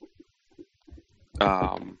Nachofis.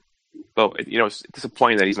 But it's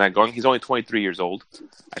disappointing that he's not going. He's only 23 years old.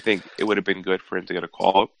 I think it would have been good for him to get a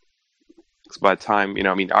call up. Because by the time,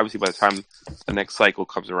 obviously by the time the next cycle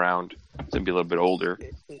comes around, he's going to be a little bit older.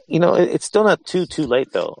 It's still not too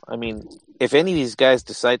late, though. I mean, if any of these guys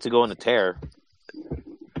decide to go on a tear,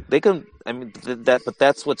 they can. I mean, but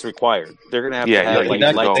that's what's required. They're going to have to have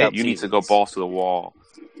lights out. You need to go balls to the wall.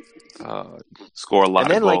 Score a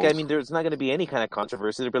lot of goals. And then, there's not going to be any kind of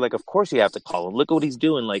controversy. They'll be like, of course you have to call him. Look at what he's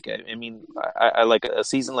doing. I like a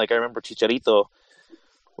season like I remember Chicharito,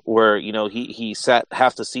 where he sat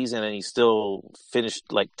half the season and he still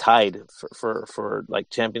finished tied for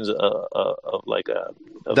champions of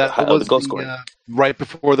the goal scoring right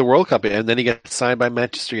before the World Cup, and then he got signed by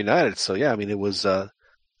Manchester United. So yeah, I mean it was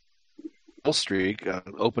goal streak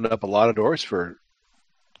opened up a lot of doors for.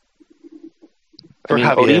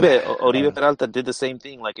 Oribe Peralta did the same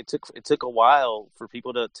thing. It took a while for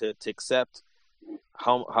people to accept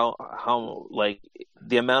how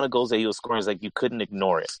the amount of goals that he was scoring is you couldn't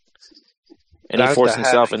ignore it, and he forced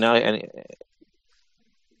himself. And now, in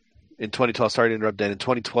 2012, sorry to interrupt, Dan. In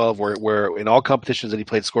 2012, where in all competitions that he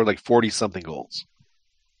played, scored 40 something goals.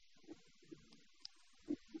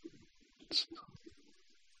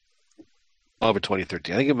 Over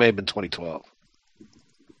 2013, I think it may have been 2012.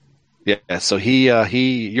 Yeah, so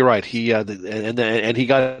you're right. He and he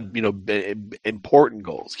got important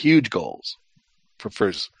goals, huge goals for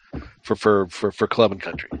club and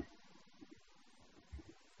country.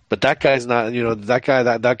 But that guy's not.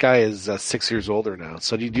 That guy is 6 years older now.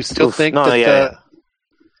 So do you still think that? Yeah.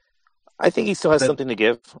 I think he still has something to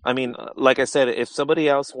give. I mean, like I said, if somebody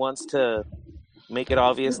else wants to make it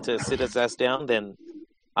obvious to sit his ass down, then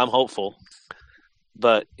I'm hopeful.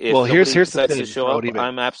 But if here's the decides thing, to show up,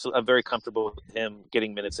 I'm very comfortable with him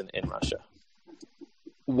getting minutes in Russia.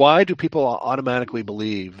 Why do people automatically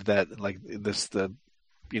believe that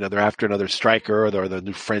they're after another striker or the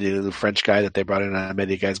new French guy that they brought in?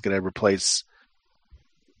 Maybe the guy's going to replace.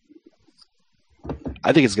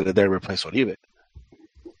 I think it's going to replace Oribe.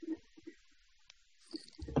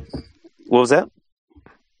 What was that?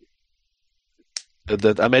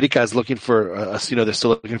 The America is looking for they're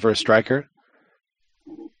still looking for a striker.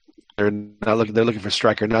 They're looking for a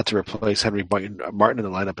striker not to replace Henry Martin in the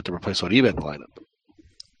lineup, but to replace Oribe in the lineup.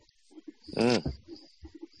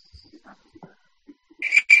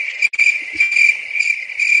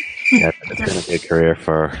 Yeah, it's been a big career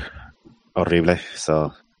for Oribe,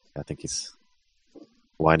 so I think he's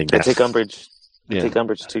winding down. I take umbrage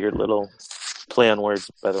to your little play on words,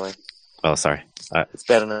 by the way. Oh, sorry. It's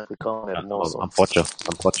bad enough we call it Mozo. I'm Pocho.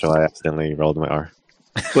 I accidentally rolled my R.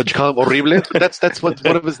 What you call him, Horrible? That's one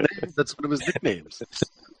of his names. That's one of his nicknames.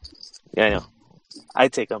 Yeah, I know. I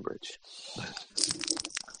take umbrage.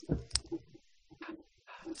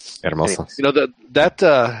 Hermoso. That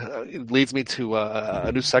leads me to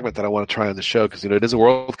a new segment that I want to try on the show because it is a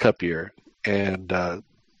World Cup year, and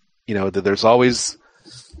there's always.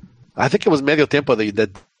 I think it was Medio Tiempo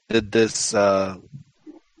that did this. At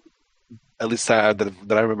least that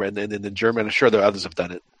I remember, and in German, I'm sure there are others have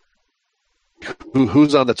done it.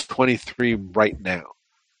 Who's on the 23 right now?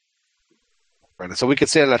 Right, so we could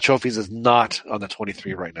say that Nachofis is not on the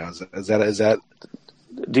 23 right now. Is that?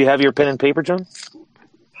 Do you have your pen and paper, John?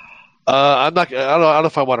 I'm not. I don't know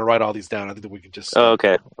if I want to write all these down. I think that we can just. Oh,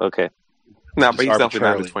 okay. No, but he's definitely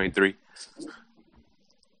not the 23.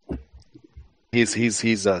 He's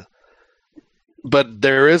But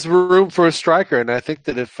there is room for a striker, and I think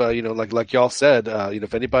that if like y'all said,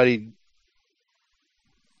 if anybody,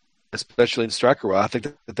 especially in striker role, I think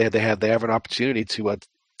that they have an opportunity to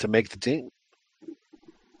make the team.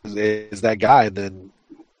 Is that guy? Then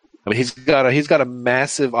I mean, he's got a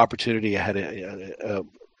massive opportunity ahead of.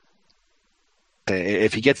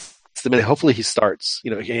 If he gets the minute, hopefully he starts.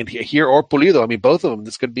 Here or Pulido. I mean, both of them.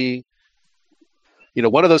 This could be.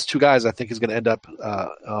 One of those two guys, I think, is going to end up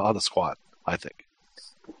on the squad. I think.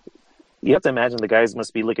 You have to imagine the guys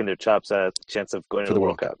must be licking their chops at a chance of going to the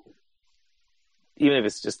World Cup. Even if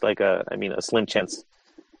it's just like a slim chance.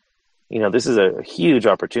 This is a huge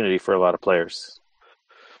opportunity for a lot of players.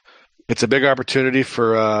 It's a big opportunity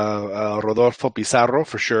for Rodolfo Pizarro,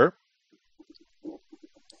 for sure.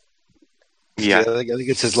 Yeah, I think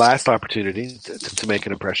it's his last opportunity to make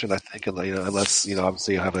an impression. I think, unless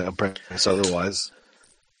obviously you have an impression otherwise.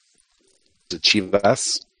 The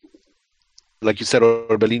Chivas, like you said,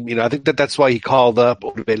 Orbelin. I think that's why he called up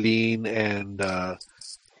Orbelin and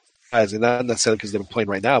guys, and not necessarily because they've been playing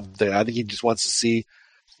right now. But I think he just wants to see.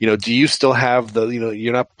 Do you still have the?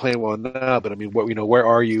 You're not playing well now, but I mean, where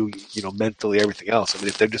are you? Mentally, everything else. I mean,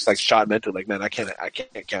 if they're just like shot mentally, like, man, I can't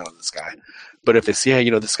count on this guy. But if they see, hey,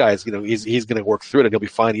 this guy is, he's going to work through it and he'll be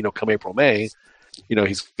fine. Come April, May,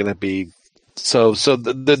 he's going to be. So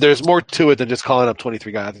there's more to it than just calling up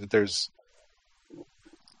 23 guys. I think there's.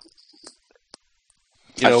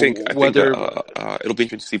 I think it'll be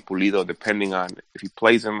interesting to see Pulido, depending on if he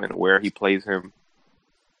plays him and where he plays him.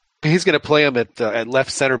 He's going to play him at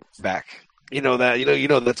left center back.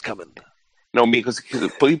 That's coming. No, because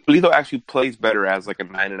Pulido actually plays better as like a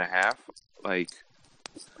 9.5,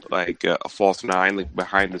 like a false 9, like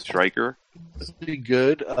behind the striker. Pretty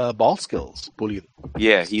good ball skills, Pulido.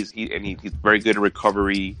 Yeah, he's very good at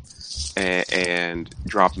recovery and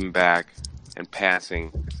dropping back and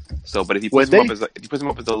passing. So, but if he puts him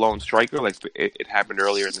up as a lone striker, like it happened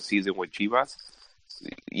earlier in the season with Chivas,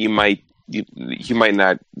 you might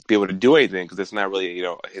not be able to do anything because it's not really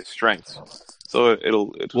his strength. So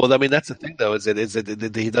well, I mean, that's the thing though, is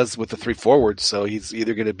that he does with the 3 forwards. So he's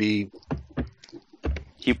either going to be.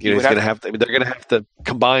 He's going to have to. I mean, they're going to have to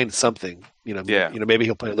combine something. Maybe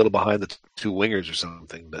he'll play a little behind the 2 wingers or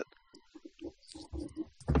something. But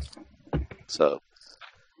so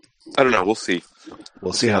I don't know. We'll see.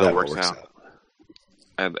 We'll see how that works out.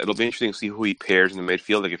 And it'll be interesting to see who he pairs in the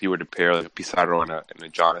midfield. Like if you were to pair like a Pizarro and a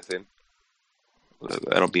Jonathan,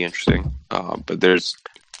 that'll be interesting. But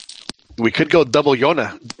we could go double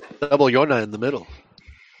Yona in the middle.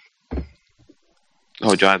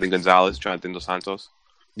 Oh, Jonathan Gonzalez, Jonathan Dos Santos.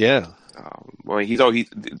 Yeah. I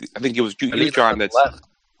think it was you, John.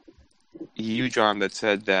 John, that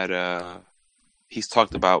said that he's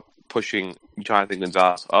talked about pushing Jonathan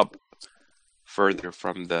Gonzalez up further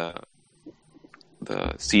from the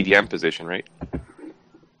CDM position, right?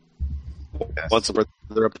 Once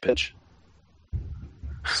they're up the pitch.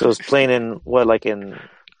 So it's playing in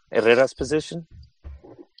Herrera's position?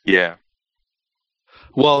 Yeah.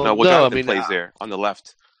 Well, Jonathan plays there on the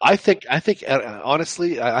left. I think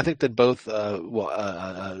honestly, I think that both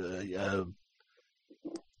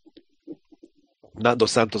not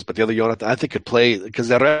Dos Santos, but the other Jonathan, I think could play because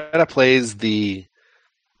Herrera plays the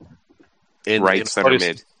center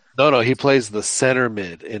mid. No, he plays the center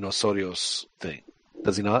mid in Osorio's thing.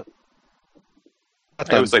 Does he not?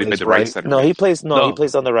 I always thought he played the right center. No, he plays. No, he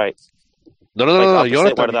plays on the right. No.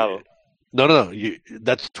 Jonathan. No.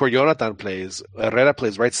 That's where Jonathan plays. Herrera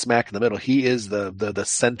plays right smack in the middle. He is the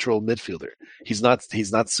central midfielder. He's not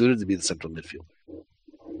suited to be the central midfielder.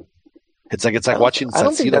 It's like watching. I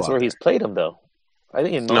don't think that's where he's played him though. I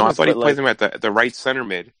think I thought he plays him at the right center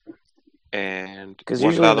mid, and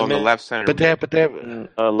Guardado on the left center. But they have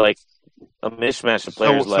like a mishmash of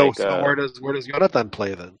players. So where does Jonathan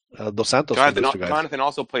play then? Dos Santos. Jonathan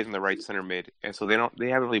also plays in the right center mid, and so they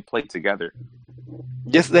haven't really played together.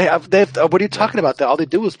 Yes, they have. What are you talking about? All they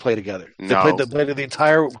do is play together. No. They played the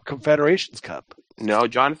entire Confederations Cup. No,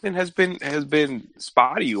 Jonathan has been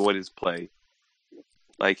spotty with his play.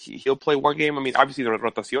 Like he'll play one game. I mean, obviously there are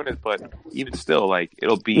rotaciones, but even still, like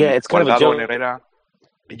it'll be. It's kind of a joke. Herrera.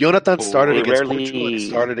 Jonathan started against Portugal, he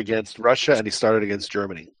started against Russia, and he started against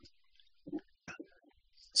Germany.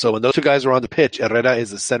 So when those two guys are on the pitch, Herrera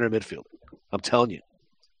is the center midfielder. I'm telling you.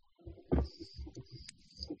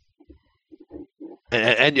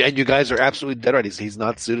 And you guys are absolutely dead right. He's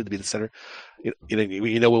not suited to be the center.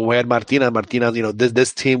 You know when we had Martina,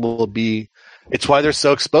 this team will be. It's why they're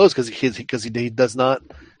so exposed because he does not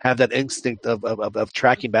have that instinct of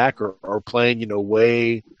tracking back or playing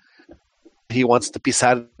way. He wants to piece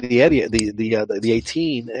out the area, the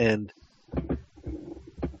 18, and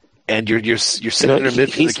And your center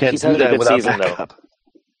midfielder can't he's do having a that good without season, though. backup.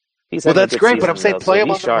 He's Well, having a that's good great, but I'm season, saying though, play so him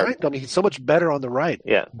on he's the sharp. right. I mean, he's so much better on the right.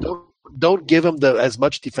 Yeah. Don't give him as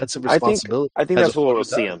much defensive responsibility. I think that's where we'll Ochoa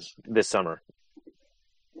see him does. this summer.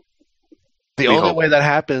 The only way that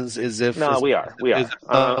happens is if we are.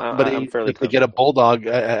 somebody I'm fairly they get a bulldog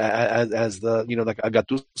as the like a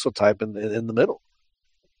Gattuso type in the middle.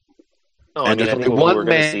 No, And I there's think only what one we're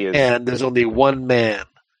going to see is man. There's only one man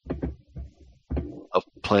of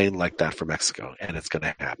playing like that for Mexico, and it's going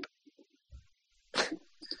to happen.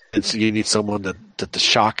 And so you need someone to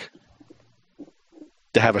shock,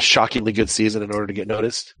 to have a shockingly good season in order to get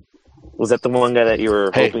noticed. Was that the one guy that you were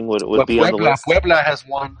hoping would be Puebla, on the list? Puebla has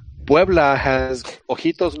one. Puebla has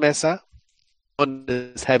Ojitos Mesa. One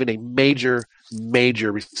is having a major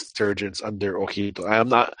resurgence under Ojito. I'm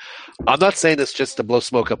not saying this just to blow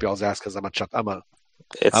smoke up y'all's ass because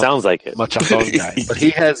It sounds like it. I'm a Chacon guy, but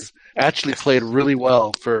he has actually played really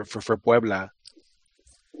well for Puebla,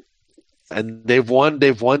 and they've won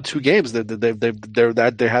 2 games.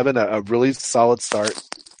 They're having a really solid start.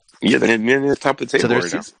 Yeah, they're near the top of the table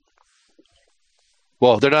right now.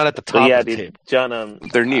 Well, they're not at the top of the table. John,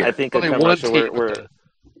 they're near. I think only one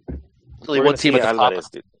team at the top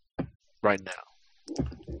right now.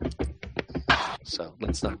 So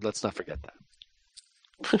let's not forget that.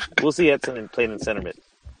 We'll see Edson playing in center mid.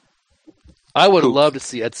 I would love to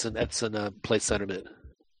see Edson play center mid.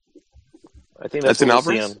 I think that's what we'll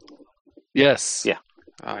see him. Yes. Yeah.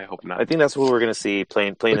 I hope not. I think that's what we're going to see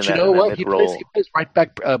playing but in you that, know what? mid role. He plays right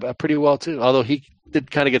back pretty well too. Although he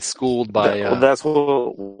did kind of get schooled by. That's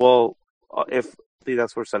what. If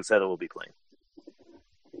that's where Salcedo will be playing.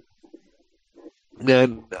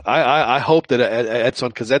 And I hope that Edson,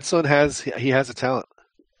 because Edson has a talent.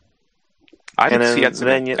 I didn't see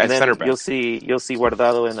Edson at center back. You'll see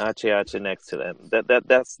Guardado and HH next to them.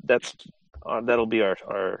 That'll be our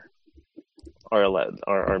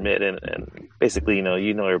mid and basically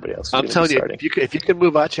everybody else. I'm telling you, if you can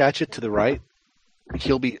move HH to the right,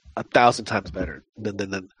 he'll be 1,000 times better than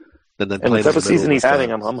and the type of season he's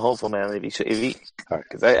having. I'm hopeful, man.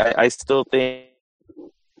 Because I still think,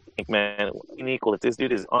 man, equal. If this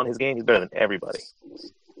dude is on his game, he's better than everybody.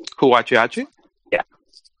 Who, Achi? Yeah.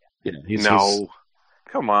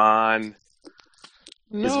 Come on.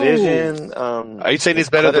 His vision. Are you saying he's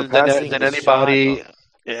better than anybody,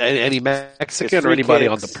 any Mexican or anybody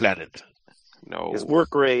on the planet? No. His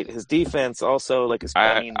work rate, his defense, also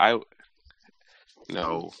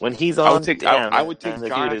no. When he's on, I would take Jonathan. I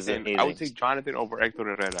would take Jonathan over Hector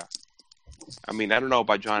Herrera. I mean, I don't know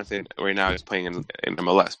about Jonathan right now. He's playing in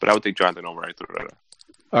MLS, but I would take Jonathan over Hector Herrera.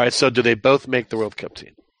 All right. So, do they both make the World Cup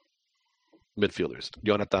team? Midfielders,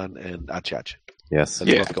 Jonathan and Achach. Yes. So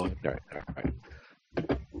they're both going. All right.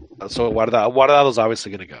 So Guardado's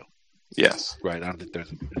obviously going to go. Yes. Right. I don't think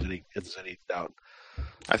there's any doubt.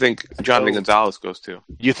 I think Jonathan Gonzalez goes too.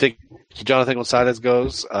 You think Jonathan Gonzalez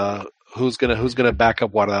goes? Who's gonna back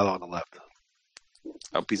up Guardado on the left?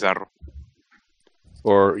 Pizarro.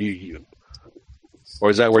 Or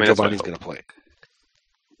is that where Giovanni's going to play?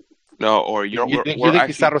 No, or you think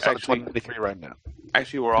Pizarro's on 23 right now?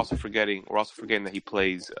 Actually, we're also forgetting that he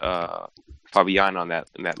plays Fabian in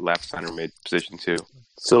that left center mid position too.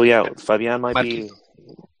 So yeah, Fabian might be.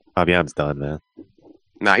 Fabian's done, man.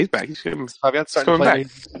 Nah, he's back. Fabian's starting to play.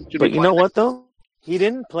 But you know what though? He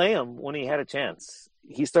didn't play him when he had a chance.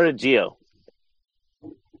 He started Gio.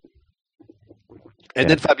 And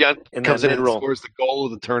then Fabian comes in and role. scores the goal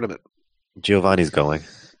of the tournament. Giovanni's going.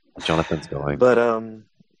 Jonathan's going. But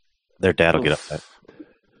their dad will get upset.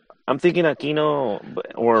 I'm thinking Aquino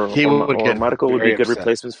or Marco would be good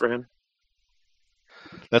replacements for him.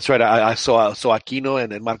 That's right. I saw Aquino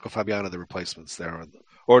and Marco Fabian are the replacements there.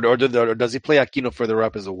 Or does he play Aquino further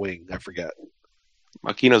up as a wing? I forget.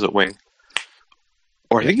 Aquino's a wing.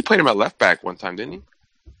 Or I think he played him at left back one time, didn't he?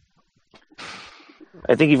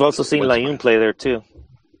 I think you've also seen Layun play there too.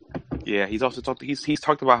 Yeah, he's also talked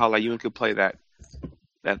about how Layun could play that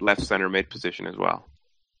left center mid position as well.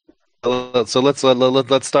 So let's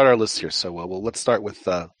start our list here. So let's start with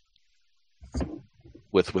goalies.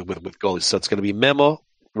 So it's going to be Memo,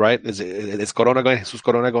 right? Is Corona going? Jesus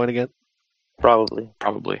Corona going again? Probably.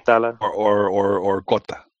 Tala or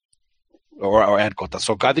Cota, or and Cota.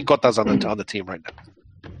 So I think Cota's on the team right now.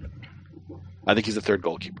 I think he's the third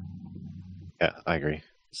goalkeeper. Yeah, I agree.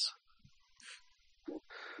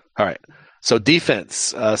 All right. So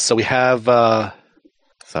defense. So we have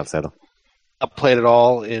Salcedo. Not played at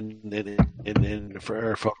all for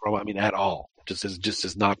Roma. I mean, at all. Just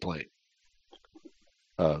is not playing.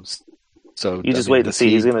 So you just wait to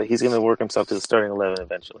see. He's gonna work himself to the starting 11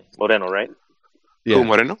 eventually. Moreno, right? Yeah. Who,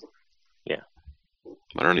 Moreno? Yeah.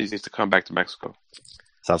 Moreno needs to come back to Mexico.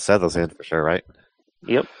 Salcedo's in for sure, right?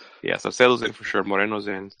 Yep. Yeah, Salcedo's in for sure. Moreno's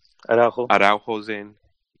in. Araujo's in.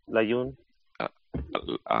 Layun.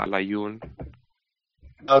 Layun.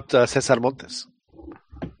 About Cesar Montes.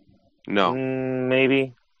 No.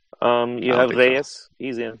 Maybe. You have Reyes. So.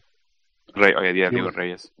 He's in. Diego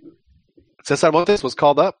Reyes. Cesar Montes was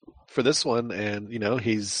called up for this one, and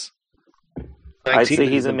he's. I'd say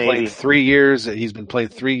he's a maybe. 3 years. He's been playing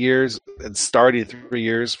 3 years and starting 3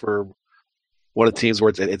 years for one of the teams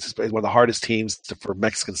where it's one of the hardest teams for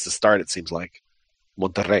Mexicans to start. It seems like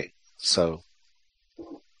Monterrey. So.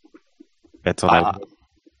 I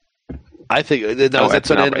think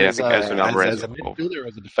Edson Alvarez as a midfielder or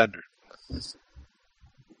as a defender.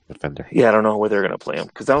 Yeah, I don't know where they're going to play him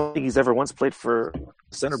because I don't think he's ever once played for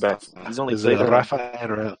center back. He's only played. Rafa in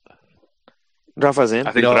or out? Rafa's in.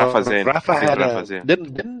 I think Rafa's in. Rafa's in.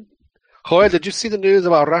 Didn't Joel? Did you see the news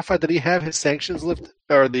about Rafa? Did he have his sanctions lifted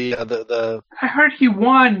or the? I heard he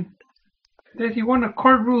won. That he won a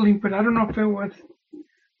court ruling, but I don't know if it was.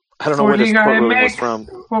 I don't know where this court ruling was from.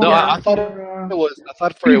 No, I thought it was. I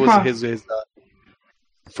thought it was his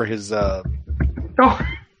for his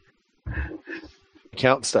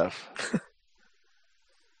account stuff.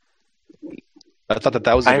 I thought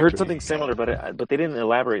that was. I heard something similar, but they didn't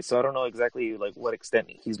elaborate, so I don't know exactly what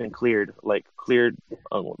extent he's been cleared. To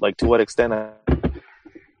what extent? All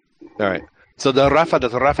right. So does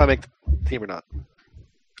Rafa make the team or not?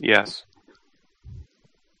 Yes.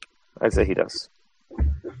 I'd say he does.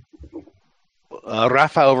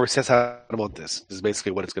 Rafa over Cesar Montes is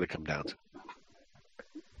basically what it's going to come down to.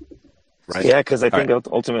 Right? Yeah, because I think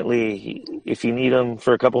ultimately, if you need him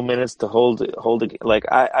for a couple minutes to hold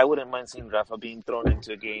I wouldn't mind seeing Rafa being thrown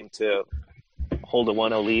into a game to hold a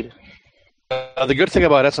 1-0 lead. The good thing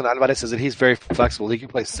about Edson Alvarez is that he's very flexible. He can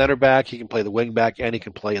play center back, he can play the wing back, and he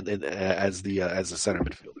can play as the center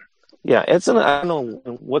midfielder. Yeah, Edson. I don't know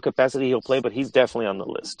in what capacity he'll play, but he's definitely on the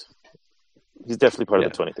list. He's definitely part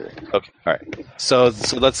of the 23. Okay, all right. So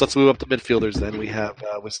let's move up to midfielders. Then we have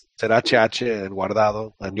with Serache and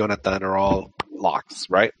Guardado and Jonathan are all locks,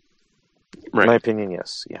 right? In my opinion,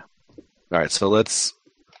 yes. Yeah. All right. So let's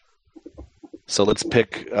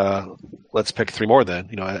pick 3 more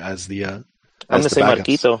then. As the. I'm going to say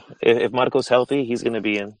Marquito. If Marco's healthy, he's going to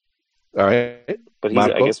be in. All right. But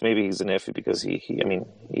I guess maybe he's an iffy because he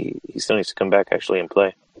still needs to come back actually and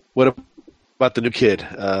play. What about the new kid,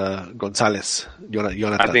 Gonzalez,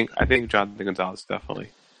 Jonathan? I think Jonathan Gonzalez definitely.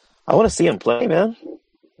 I want to see him play, man.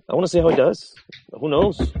 I want to see how he does. Who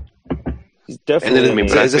knows? He's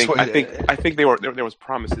definitely. I think there was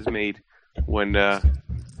promises made when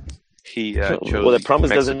he chose. Well, the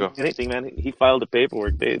promise Mexico. doesn't mean anything, man. He filed the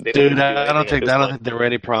paperwork. I don't think there were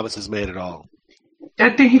any promises made at all.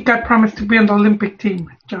 I think he got promised to be on the Olympic team,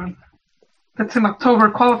 John. That's in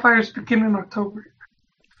October. Qualifiers begin in October.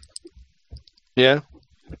 Yeah,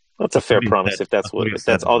 that's a fair promise if that's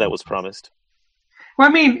all that was promised. Well,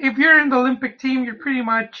 I mean, if you're in the Olympic team, you're pretty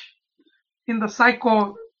much in the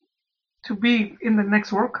cycle to be in the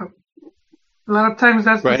next World Cup. A lot of times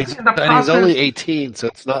that's right. In the process. And he's only 18, so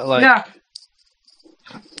it's not like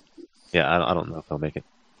Yeah, I don't know if he'll make it.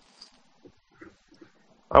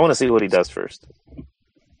 I want to see what he does first.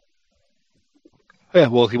 Yeah,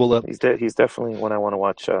 well, he will. He's definitely one I want to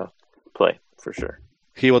watch play for sure.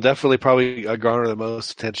 He will definitely probably garner the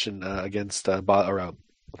most attention against for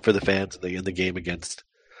the fans in the game against.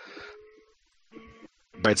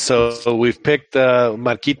 Right, so we've picked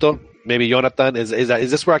Marquito, maybe Jonathan. Is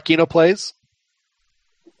this where Aquino plays?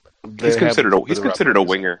 He's considered a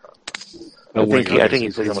winger. I think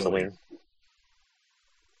he plays him on the wing.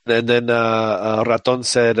 And then Raton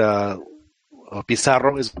said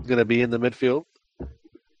Pizarro is going to be in the midfield.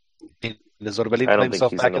 I don't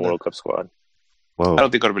think he's in the World Cup squad. Whoa. I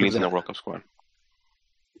don't think Orbelín's in the World Cup squad.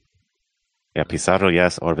 Yeah, Pizarro,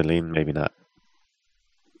 yes. Orbelín, maybe not.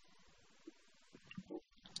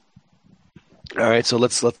 All right, so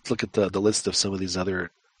let's look at the list of some of these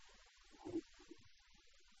other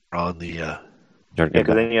on the.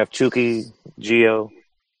 Because then you have Chucky, Gio.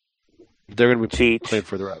 They're going to be Cheech. playing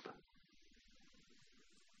further up.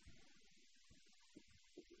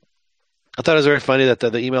 I thought it was very funny that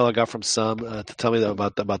the email I got from some to tell me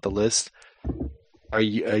about the list are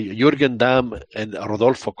Jürgen Damm and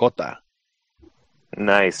Rodolfo Cota.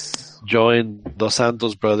 Nice. Joined Dos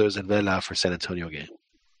Santos brothers and Vela for San Antonio game.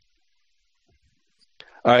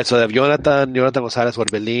 All right, so they have Jonathan Gonzalez,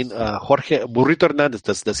 Orbelín, Jorge Burrito Hernandez.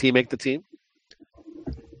 Does he make the team?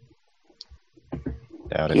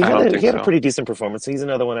 He had a pretty decent performance. He's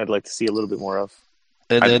another one I'd like to see a little bit more of.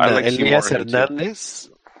 And then I'd like Elias Hernandez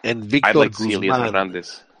and Victor I'd like to Guzman. see Elias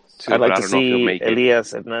Hernandez. too. I'd like but to I don't know if he'll see make it.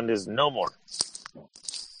 Elias Hernandez no more.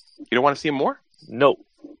 You don't want to see him more? No,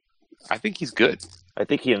 I think he's good. I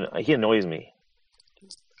think he annoys me.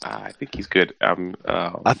 I think he's good.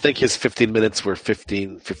 I think his 15 minutes were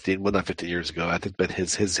 15, well, not 15 years ago. I think that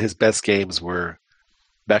his best games were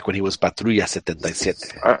back when he was Patrulla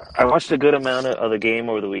 77. I watched a good amount of the game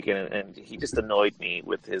over the weekend, and he just annoyed me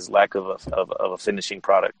with his lack of a finishing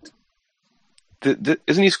product. Isn't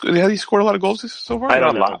he? Has he scored a lot of goals so far? I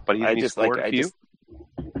don't Not a know, lot, but he scored a few.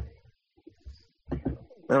 I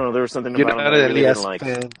don't know. There was something You're about him not that I an really Elias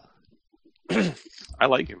didn't like. fan. I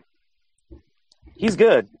like him. He's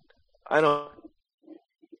good. I don't.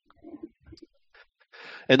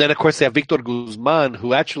 And then, of course, they have Victor Guzman,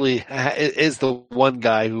 who actually is the one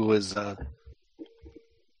guy who was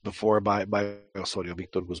before by Osorio,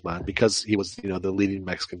 Victor Guzman, because he was, the leading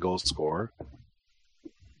Mexican goal scorer.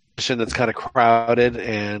 That's kind of crowded,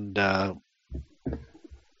 and I'm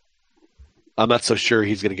not so sure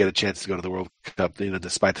he's going to get a chance to go to the World Cup,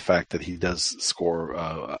 despite the fact that he does score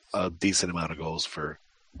a decent amount of goals for.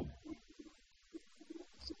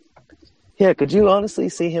 Yeah, could you honestly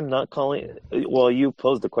see him not calling? Well, you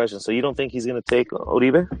posed the question, so you don't think he's going to take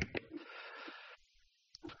Uribe?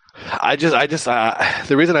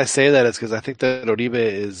 The reason I say that is because I think that Uribe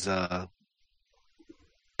is, and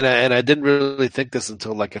I didn't really think this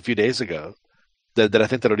until like a few days ago, that I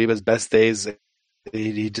think that Uribe's best days,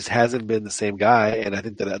 he just hasn't been the same guy, and I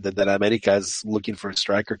think that America is looking for a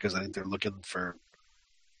striker because I think they're looking for,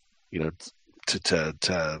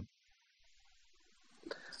 to.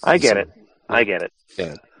 I get it.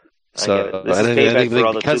 Yeah. So, I get it. This is payback for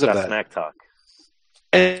all the Tuca smack talk.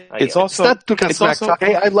 And it's not Tuca smack talk.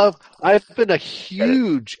 Hey, I've been a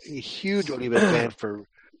huge Uribe fan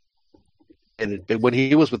and when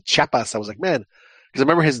he was with Chiapas, I was like, man, because I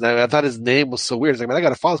remember I thought his name was so weird. I was like, man, I got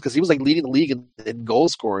to follow because he was like leading the league in goal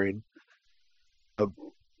scoring. I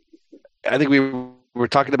think we were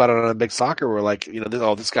talking about it on Big Soccer. We're like,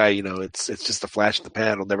 this guy, it's just a flash in the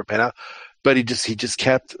pan. It'll never pan out. But he just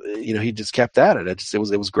kept at it.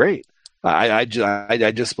 It was great. I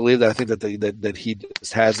just believe that I think that he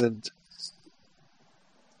just hasn't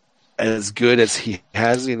as good as he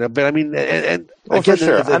has, But I mean, and well, for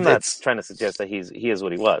sure, I'm not trying to suggest that he is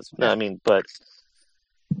what he was. No, I mean, but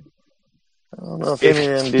I don't know if any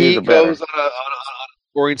of them dudes are better. Goes on a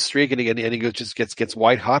scoring streak and he just gets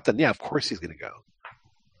white hot, then yeah, of course he's going to go.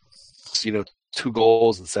 2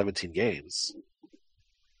 goals in 17 games.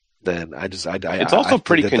 Then it's also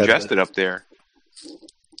pretty congested up there.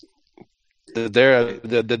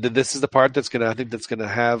 This is the part that's gonna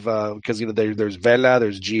have because there's Vela,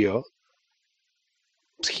 there's Gio,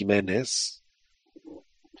 Jimenez,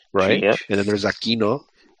 right, yep. And then there's Aquino,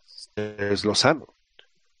 there's Lozano,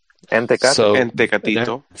 and Tecate. And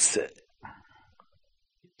Tecatito.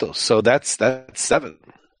 So that's 7.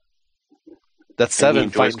 That's 7. And he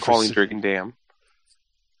enjoys calling Jürgen Damm.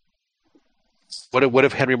 What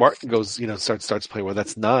if Henry Martin goes, starts playing? Well,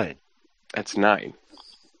 that's 9. That's 9.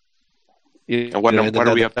 And what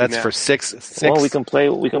are we up to That's now? for 6. Well, we can play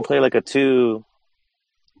like a 2.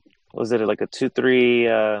 What was it, like a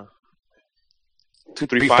 2-3? 2-3-5.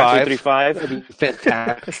 2-3-5. That'd be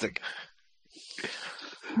fantastic.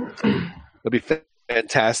 That'd be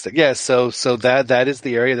fantastic. Yeah. So that is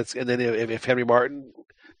the area that's, and then if Henry Martin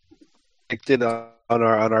picked it on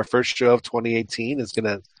our first show of 2018 is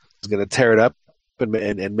gonna tear it up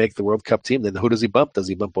and make the World Cup team, then who does he bump? Does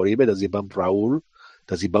he bump Uribe? Does he bump Raul?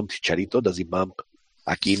 Does he bump Chicharito? Does he bump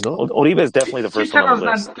Aquino? Uribe is definitely the first one on the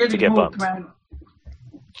list to get bumped. Man.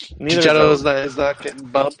 Chicharito is not getting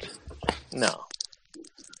bumped. No,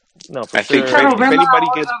 for I think sure. if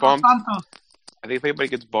anybody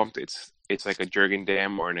gets bumped, it's like a Jürgen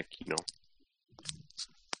Damm or an Aquino.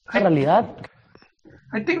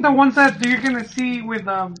 I think the ones that you're gonna see with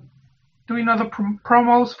doing other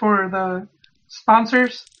promos for the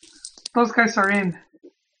sponsors, those guys are in.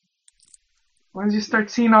 Once you start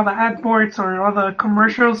seeing all the ad boards or all the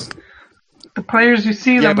commercials, the players you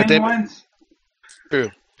see, the main ones. True.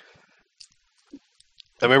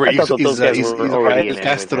 I remember Israel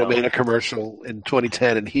Castro made a commercial in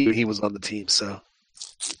 2010, and he was on the team. So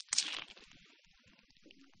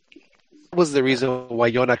that was the reason why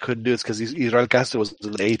Yona couldn't do it, because Israel Castro was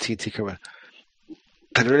in the AT&T commercial.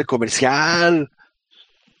 Ir a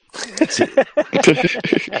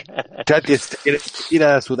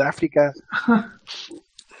Sudáfrica.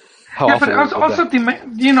 Yeah, but also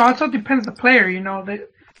depends the player.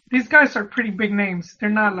 These guys are pretty big names. They're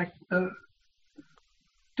not like the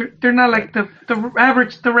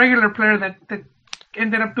regular player that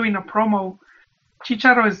ended up doing a promo.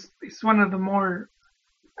 Chicharo is one of the more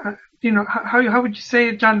how would you say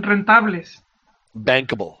it, John? Rentables.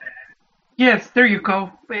 Bankable. Yes, there you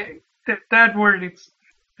go. That word, it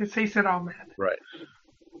says it all, man. Right.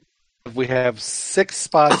 We have 6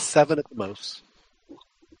 spots, 7 at the most.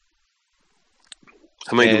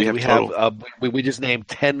 How many do we have total? We just named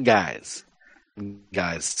 10 guys.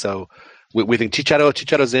 So we think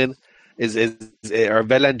Chicharo's in. Is are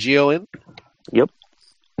Belangio in? Yep.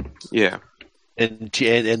 Yeah. And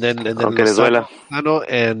then Venezuela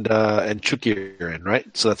and Chucky are in,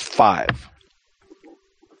 right? So that's 5.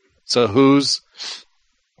 So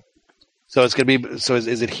So it's gonna be. So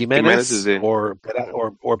is it Jimenez is in. or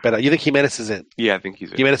Pera? You think Jimenez is in? Yeah, I think he's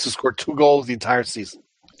in. Jimenez has scored 2 goals the entire season.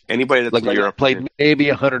 Anybody that's in Europe played maybe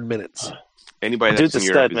 100 minutes. Anybody Dude's that's a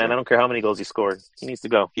in stud, Europe man. I don't care how many goals he scored. He needs to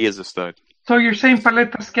go. He is a stud. So you're saying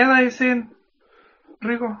Paletas Queda is in,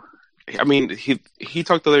 Rigo? I mean, he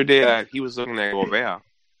talked the other day that he was looking at Gobea,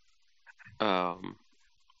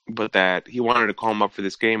 but that he wanted to call him up for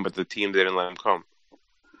this game, but the team didn't let him come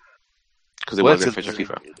because it wasn't Fecha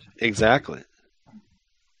FIFA. Exactly.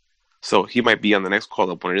 So he might be on the next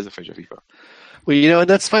call up when it is a Fecha FIFA. Well, and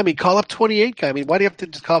that's fine. I mean, call up 28 guys. I mean, why do you have to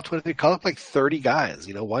just call up 23? Call up like 30 guys.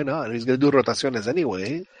 Why not? And he's going to do rotaciones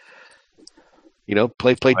anyway.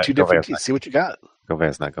 Play 2 different teams. See what you got.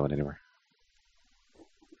 Govea's not going anywhere.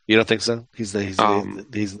 You don't think so? He's not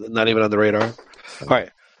even on the radar. All right.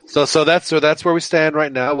 So that's where we stand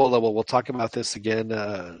right now. We'll talk about this again,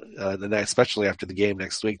 especially after the game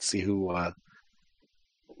next week to see who onto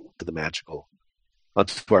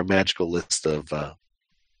our magical list of.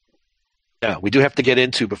 We do have to get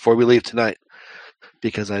into before we leave tonight,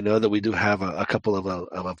 because I know that we do have a couple of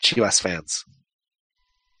Chivas fans.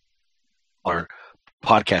 Our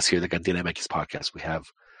podcast here, the CantinaMX podcast, we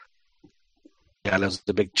have Carlos,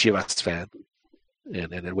 the big Chivas fan,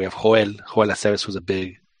 and then we have Joel Aceves, who's a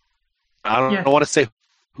big. I don't want to say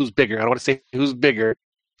who's bigger. I don't want to say who's bigger,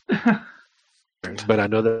 but I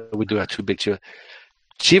know that we do have 2 big Chivas.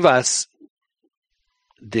 Chivas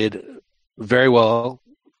did very well.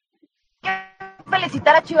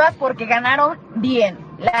 Felicitar a Chivas porque ganaron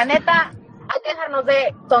bien. La neta, hay que dejarnos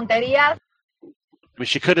de tonterías. I mean,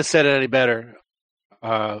 she couldn't have said it any better. They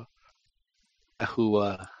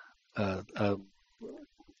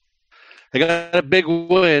got a big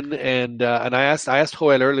win, and I asked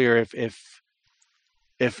Joel earlier if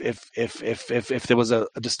there was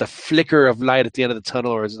just a flicker of light at the end of the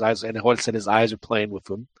tunnel, or his eyes, and Joel said his eyes are playing with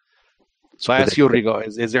him. So I asked you, Rigo,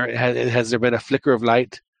 has there been a flicker of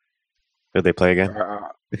light? Did they play again?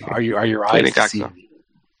 Are your eyes deceiving?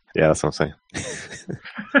 Yeah, that's what I'm saying.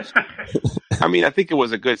 I mean, I think it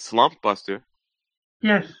was a good slump buster.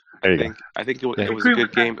 Yes. I think it was a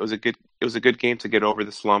good game. It was a good game to get over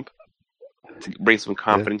the slump, to bring some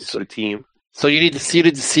confidence to the team. So you need to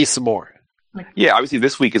see some more. Yeah, obviously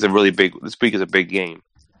this week is a big game.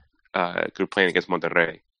 We're playing against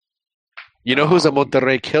Monterrey. You know who's a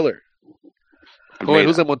Monterrey killer?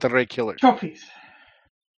 Who's a Monterrey killer? Chofis.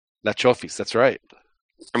 La Chofis, that's right.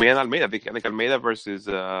 I mean, Almeida. I think Almeida versus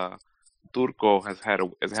Turco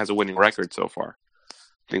has a winning record so far.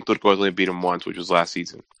 I think Turco has only beat him once, which was last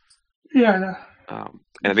season. Yeah. And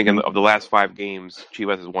I think of the last 5 games,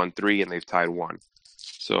 Chivas has won 3 and they've tied 1.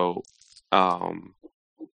 So, I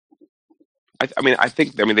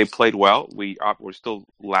think they played well. We're still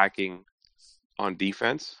lacking on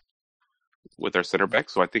defense with our center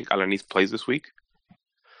back. So I think Alanis plays this week.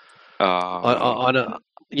 I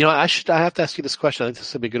have to ask you this question. I think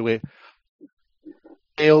this would be a good way.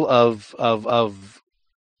 Scale of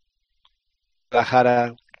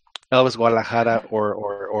Guadalajara, Elvis Guadalajara,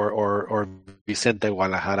 or Vicente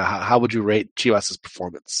Guadalajara. How would you rate Chivas'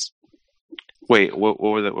 performance? Wait, what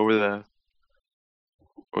were the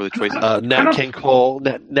choices? Nat King Cole,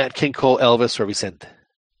 Elvis, or Vicente.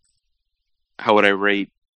 How would I rate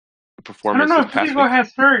the performance? I don't know if Rigo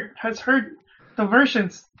has heard the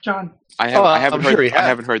versions, John. I haven't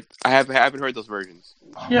heard those versions.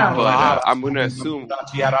 Yeah, but I'm going to assume.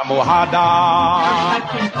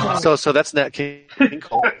 So that's Nat King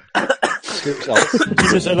Cole.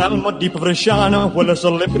 There's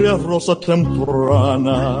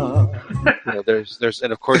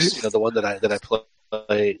and of course the one that I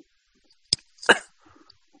play.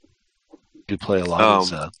 Do play a lot.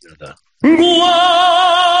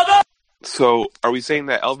 So are we saying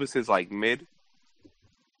that Elvis is like mid?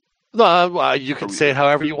 No, you can say it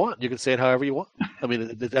however you want. I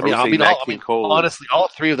mean, honestly, all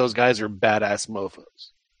 3 of those guys are badass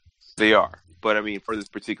mofos. They are, but I mean, for this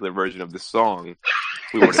particular version of the song,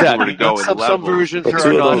 we were to go in some level. versions But are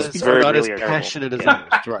two of not those as very really are passionate as terrible.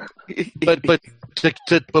 others, right?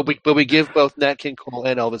 But we give both Nat King Cole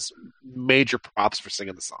and Elvis major props for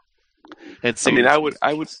singing the song. And I mean, singing I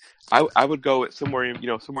would go somewhere in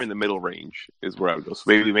the middle range is where I would go. So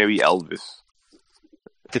maybe Elvis.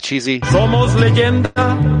 the cheesy. Somos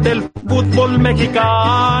leyenda del fútbol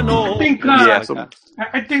mexicano.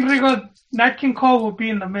 I think Rigo, Nat King Cole will be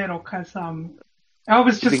in the middle because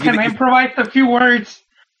Elvis just kind of improvised a few words.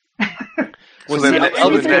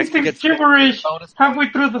 Elvis gets gibberish halfway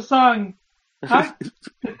through the song. Huh?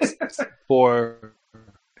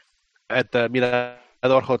 At the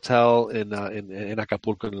Mirador Hotel in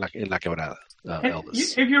Acapulco in La Quebrada.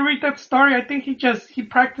 Elvis. If you read that story, I think he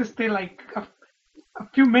practiced it like a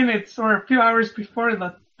few minutes or a few hours before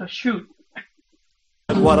the shoot.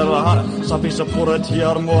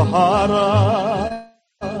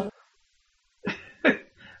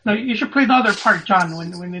 No, you should play the other part, John.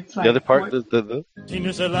 When it's like the other part, makes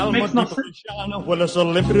no sense.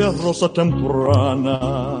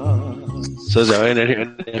 So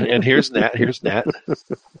and here's Nat. Here's Nat. And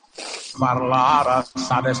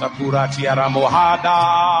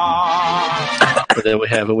then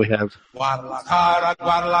we have.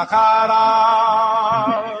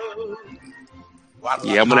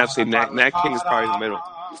 Yeah, I'm gonna have to say Nat King is probably in the middle.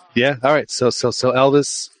 Yeah. All right. So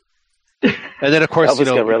Elvis. And then of course Elvis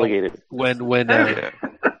got relegated. When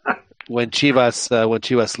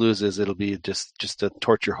Chivas loses, it'll be just a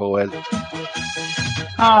torture Joel.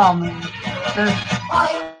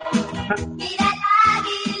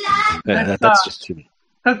 That's just too me.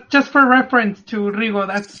 That's just for reference to Rigo.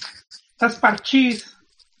 That's Parchis.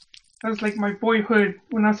 That's like my boyhood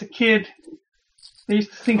when I was a kid. They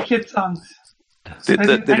used to sing kid songs. Did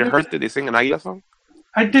it hurt that they sing an Aguila song?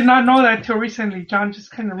 I did not know that till recently. John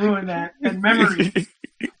just kind of ruined that memory.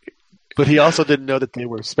 But he also didn't know that they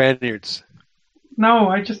were Spaniards. No,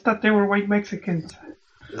 I just thought they were white Mexicans.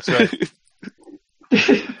 That's right.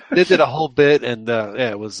 They did a whole bit, and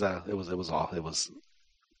it was awful. It was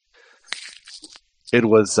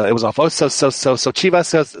awful. So Chivas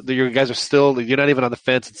says you guys are still, you're not even on the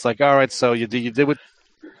fence. It's like, all right, so you did what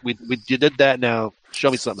you did that. Now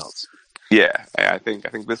show me something else. Yeah, I think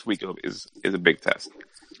this week is a big test.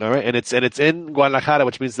 All right, and it's in Guadalajara,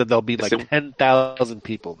 which means that there'll be like 10,000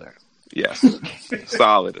 people there. Yes,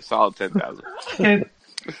 solid 10,000.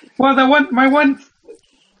 Well, my one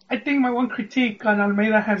critique on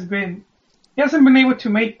Almeida has been he hasn't been able to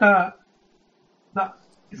make the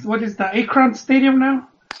what is the Akron Stadium now?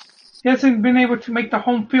 He hasn't been able to make the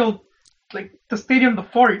home field, like the stadium, the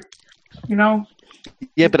fort. You know.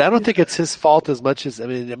 Yeah, but I don't think it's his fault as much as I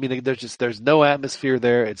mean, there's no atmosphere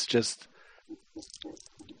there. It's just.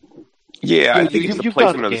 Yeah, I think it's the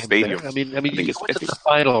placement of the stadium. There. I mean, you went to the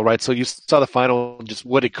final, right? So you saw the final, and just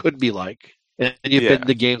what it could be like, and you've been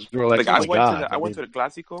to games where like, oh my God. I went to the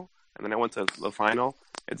Clásico, and then I went to the final,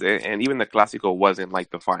 and even the Clásico wasn't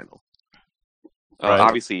like the final. Right.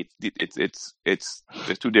 Obviously, it's there's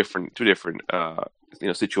two different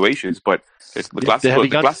situations, but the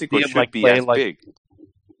Clásico should be as big.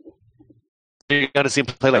 You got to see him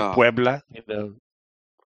play like Puebla,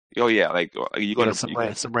 Oh yeah, like you go to some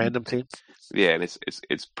random team. Yeah, and it's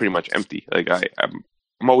pretty much empty. Like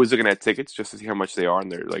I'm always looking at tickets just to see how much they are,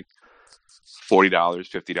 and they're like $40,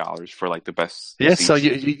 $50 for like the best. Yeah, seats. So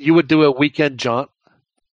you would do a weekend jaunt.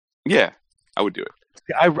 Yeah, I would do it.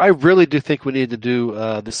 I really do think we need to do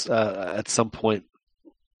this at some point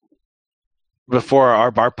before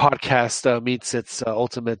our podcast meets its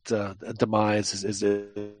ultimate demise. Is a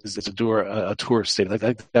tour stadium? I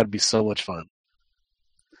think that'd be so much fun.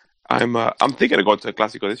 I'm thinking of going to a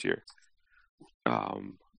Clásico this year.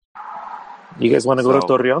 You guys want to go to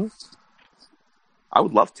Torreón? I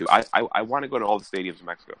would love to. I want to go to all the stadiums in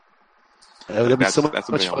Mexico. It'd be so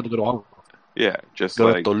much fun to go to all. Yeah, just go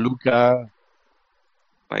like to Toluca.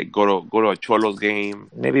 Like go to a Cholos game.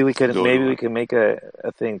 Maybe we could make a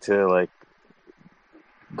thing to like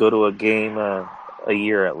go to a game a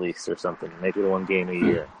year at least or something. Make it one game a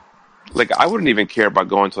year. Like I wouldn't even care about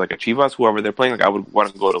going to like a Chivas, whoever they're playing. Like I would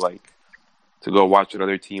want to go to go watch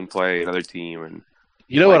another team play another team, and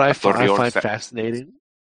you know what I find fascinating?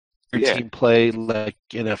 Your team play like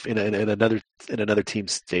in another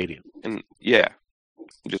team's stadium, and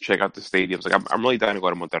just check out the stadiums. Like I'm really dying to go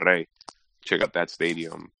to Monterrey, check out that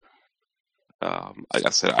stadium. Like I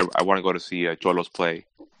said, I want to go to see Cholos play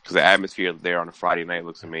because the atmosphere there on a Friday night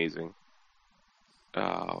looks amazing.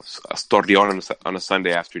 Torreón on a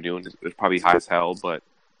Sunday afternoon is probably hot as hell, but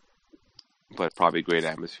probably great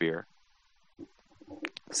atmosphere.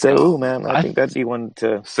 Seoul, man, I think that'd be one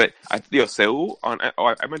to say. Seoul on.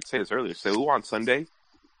 I meant to say this earlier. Seoul on Sunday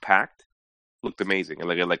packed looked amazing.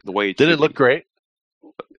 Like the way Did it look great?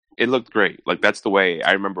 It looked great. Like that's the way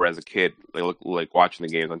I remember as a kid, like watching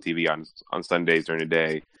the games on TV on Sundays during the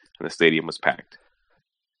day, and the stadium was packed.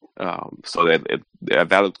 So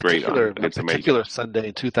that looked great. A particular Sunday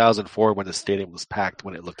in 2004 when the stadium was packed,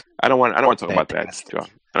 when it looked. I don't want to talk about that, John.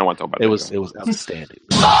 I don't want to talk about that. It was outstanding.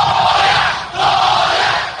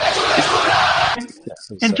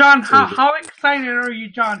 And John, how excited are you,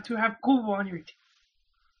 John, to have Cubo on your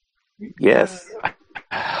team? Yes.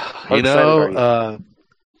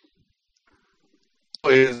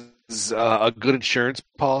 Is a good insurance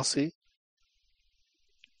policy.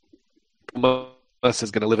 Us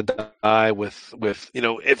is going to live and die with if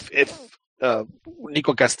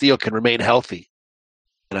Nico Castillo can remain healthy,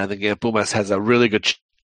 and I think Pumas has a really good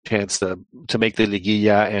chance to make the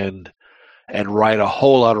liguilla and right a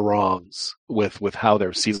whole lot of wrongs with how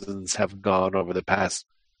their seasons have gone over the past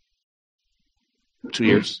 2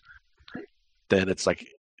 years. Then it's like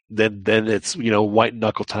then it's white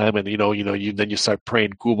knuckle time, and then you start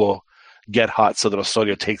praying Cubo get hot so that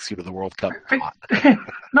Osorio takes you to the World Cup.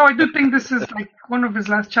 No, I do think this is like one of his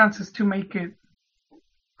last chances to make it,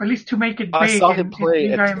 or at least to make it big. I saw him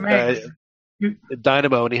play at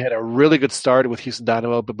Dynamo, and he had a really good start with Houston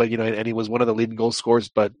Dynamo, but and he was one of the leading goal scorers,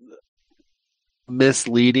 but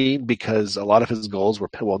misleading because a lot of his goals were,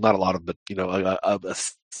 well, not a lot of, but a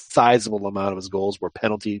sizable amount of his goals were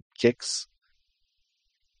penalty kicks,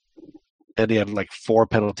 and he had like 4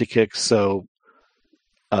 penalty kicks. So,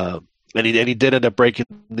 and he did end up breaking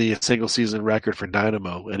the single season record for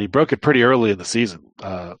Dynamo, and he broke it pretty early in the season,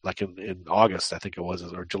 like in August, I think it was,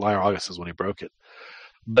 or July or August is when he broke it.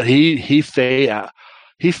 But he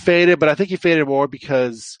faded, but I think he faded more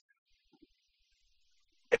because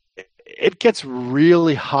it gets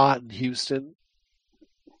really hot in Houston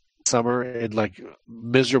summer, and like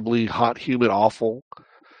miserably hot, humid, awful.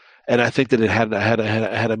 And I think that it had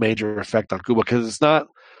a major effect on Cuba because it's not.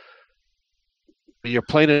 You're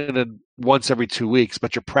playing it once every 2 weeks,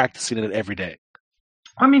 but you're practicing it every day.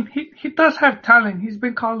 I mean, he does have talent. He's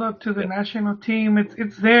been called up to the national team.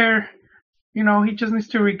 It's there. He just needs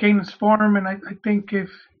to regain his form. And I think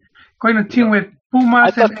if going to team with Pumas,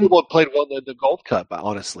 I thought Futbol played well in the Gold Cup.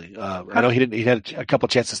 Honestly, I know he didn't. He had a couple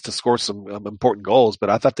chances to score some important goals,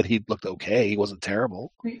 but I thought that he looked okay. He wasn't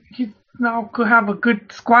terrible. He now could have a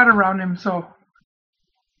good squad around him. So.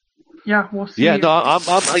 Yeah, we'll see. Yeah, no, I've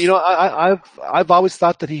always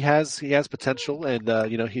thought that he has potential, and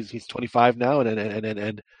he's 25 now,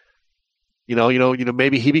 and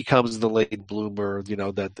maybe he becomes the late bloomer.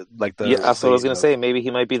 Yeah, so I was gonna say maybe he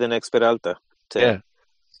might be the next Peralta. Yeah.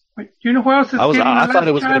 Wait, you know who else is getting I the thought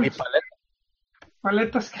it was last going to be Paleta. I thought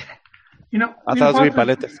it was going to be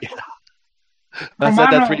Paleta. I said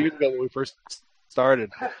that 3 years ago when we first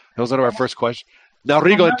started. That was one of our first questions. Now,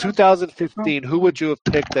 Rigo, in 2015, who would you have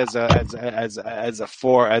picked as a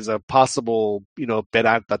possible,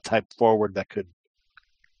 Peralta type forward that could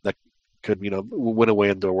win away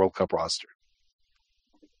into a World Cup roster?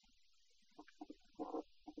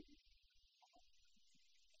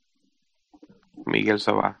 Miguel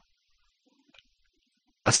Sabah.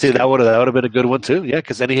 I see that would have been a good one too. Yeah,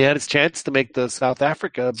 because then he had his chance to make the South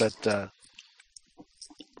Africa, but.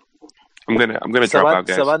 I'm gonna drop out,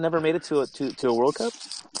 guys. Sabah never made it to a World Cup?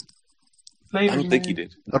 I don't think he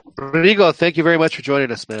did. Rodrigo, thank you very much for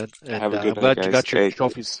joining us, man. And Have a good I'm glad night, you guys. got your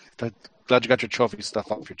trophies. Glad you got your trophy stuff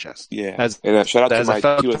off your chest. Yeah. And shout out to my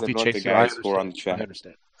trophy USMNT chaser, guys who are on the chat. I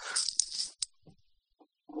understand.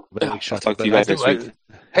 I'll talk to you guys next week.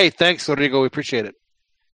 Hey, thanks, Rodrigo. We appreciate it.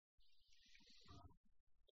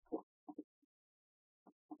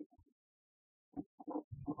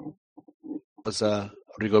 It was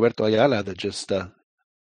Rigoberto Ayala that just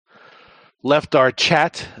left our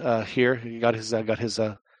chat here. He got his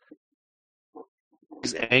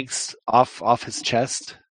angst off his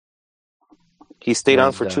chest. He stayed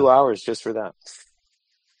on for 2 hours just for that.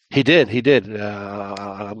 He did.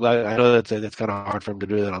 I'm glad. I know that it's kind of hard for him to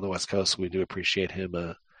do that on the West Coast. We do appreciate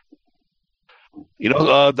him.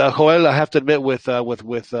 Joel, I have to admit, with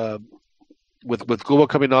Cubo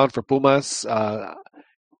coming on for Pumas,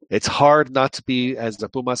 it's hard not to be, as a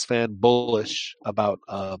Pumas fan, bullish about.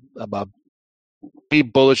 Be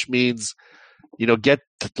bullish means, get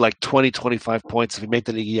to like 20, 25 points. If you make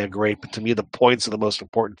the Liguilla, great. But to me, the points are the most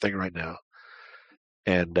important thing right now.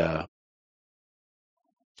 And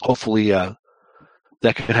hopefully that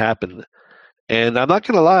could happen. And I'm not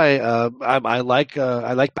going to lie, I like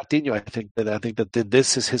Patiño. I think that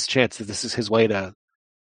this is his chance. That this is his way to,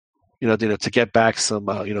 to get back some,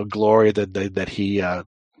 glory that he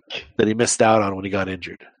missed out on when he got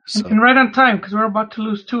injured. So. And right on time, because we're about to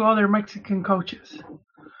lose 2 other Mexican coaches.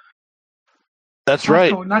 That's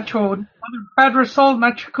right. Nacho, another bad result.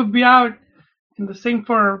 Nacho could be out. And the same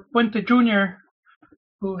for Puente Jr.,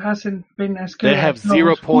 who hasn't been as good. They have as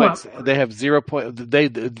 0 points. Callup. They have 0 points.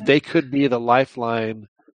 They could be the lifeline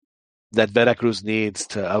that Veracruz needs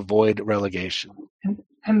to avoid relegation.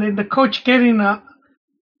 And then the coach getting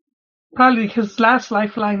probably his last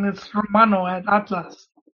lifeline is Romano at Atlas.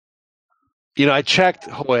 I checked,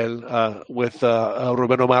 Joel, with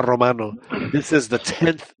Ruben Omar Romano. This is the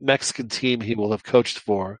 10th Mexican team he will have coached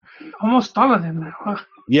for. Almost all of them now. Huh?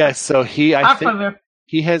 Yes, so I think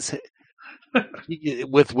he has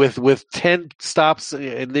with 10 stops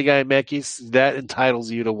in Liga MX, that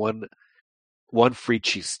entitles you to one free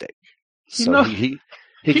cheesesteak. So he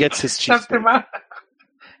gets his cheesesteak.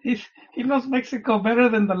 He knows Mexico better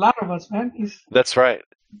than the lot of us, man. That's right.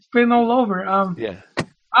 He's been all over. Yeah.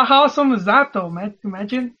 How awesome is that, though, man?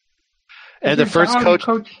 Imagine. And the first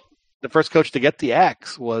coach to get the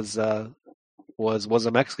axe was a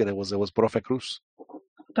Mexican. It was Profe Cruz.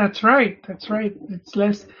 That's right. It's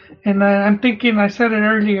less. And I'm thinking, I said it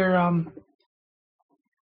earlier,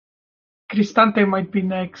 Cristante might be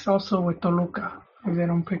next also with Toluca if they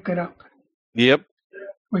don't pick it up. Yep.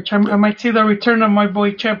 Which I might see the return of my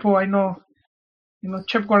boy Chepo. I know,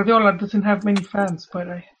 Chep Guardiola doesn't have many fans, but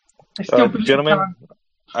I still believe. Gentlemen,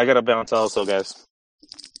 I got to bounce also, guys.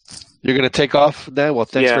 You're going to take off, Dan? Well,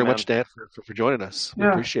 thanks very much, Dan, for joining us. We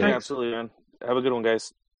appreciate it. Absolutely, man. Have a good one,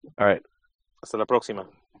 guys. All right. Hasta la próxima.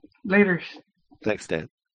 Later. Thanks, Dan.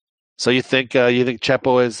 So you think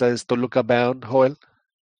Chepo is Toluca bound, Joel?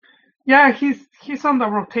 Yeah, he's on the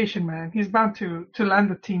rotation, man. He's bound to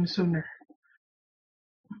land the team sooner.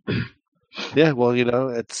 Yeah, well,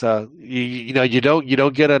 it's you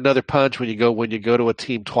don't get another punch when you go to a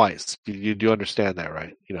team twice. You do understand that,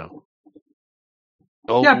 right? Yeah,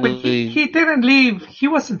 but he didn't leave. He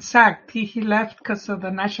wasn't sacked. He left because of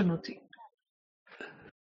the national team.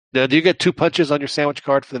 Now, do you get 2 punches on your sandwich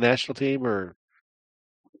card for the national team, or?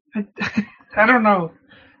 I don't know,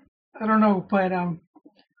 but I'd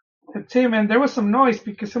say, man, there was some noise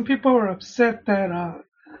because some people were upset that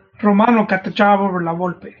Romano got the job over La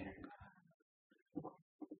Volpe.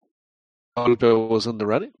 Callup was in the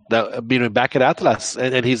running. Back at Atlas,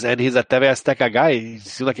 and he's a TV Azteca guy. He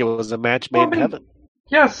seemed like it was a match made in heaven.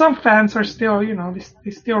 Yeah, some fans are still,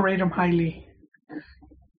 they still rate him highly.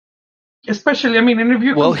 Especially, and if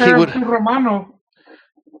you compare him to Romano,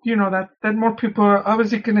 that more people are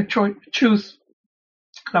obviously going to choose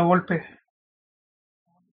La Volpe.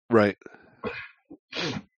 Right.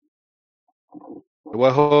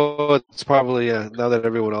 Well, it's probably now that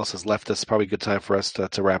everyone else has left us, probably a good time for us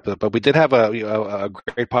to wrap it up. But we did have a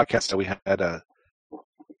great podcast that we had.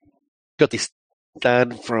 Sergio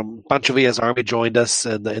Tristan from Pancho Villa's Army joined us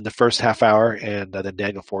in the first half hour, and then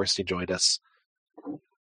Daniel Feuerstein joined us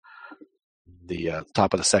the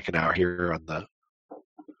top of the second hour here on the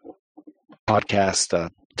podcast,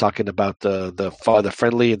 talking about the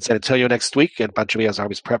friendly in San Antonio next week, and Pancho Villa's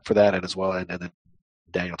Army's prep for that, and as well, and then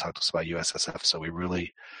Daniel talked to us about USSF. So we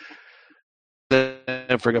really,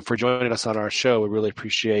 for joining us on our show, we really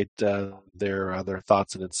appreciate their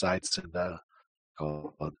thoughts and insights, and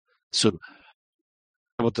soon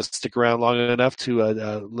able to stick around long enough to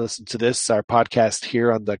listen to our podcast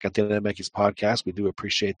here on the CantinaMX podcast. We do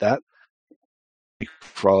appreciate that.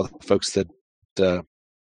 For all the folks that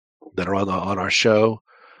are on our show,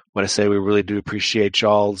 I want to say we really do appreciate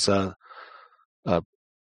y'all's likes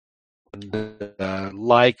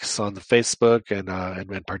on the Facebook and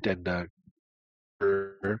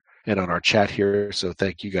on our chat here. So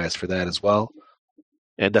thank you guys for that as well,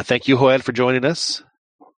 and thank you, Joel, for joining us.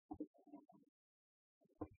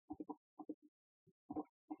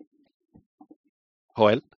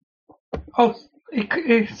 Joel? Oh,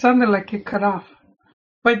 it sounded like it cut off.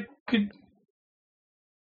 But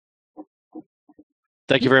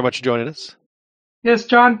thank you very much for joining us. Yes,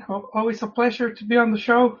 John. Always a pleasure to be on the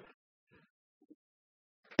show.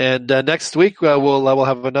 And next week we'll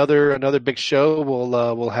have another big show.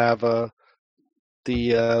 We'll have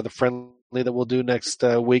the friendly that we'll do next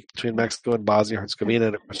week between Mexico and Bosnia and Herzegovina,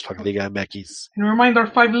 and of course talking Liga MX. And remind our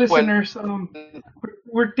 5 listeners,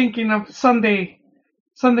 we're thinking of Sunday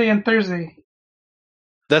and Thursday.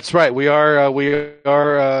 That's right. We are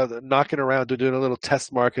knocking around doing a little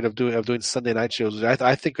test market of doing Sunday night shows.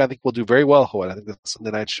 I think we'll do very well, Joel. I think the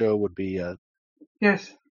Sunday night show would be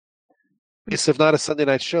yes. If not a Sunday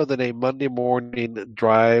night show, then a Monday morning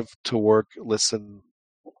drive to work listen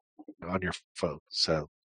on your phone. So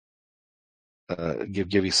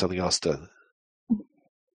give you something else to.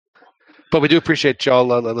 But we do appreciate y'all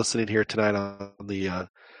listening here tonight on the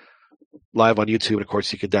live on YouTube. And of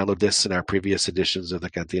course, you can download this and our previous editions of the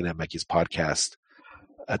CantinaMX podcast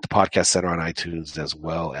at the Podcast Center on iTunes as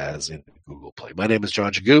well as in Google Play. My name is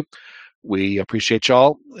John Jagu. We appreciate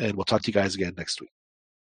y'all, and we'll talk to you guys again next week.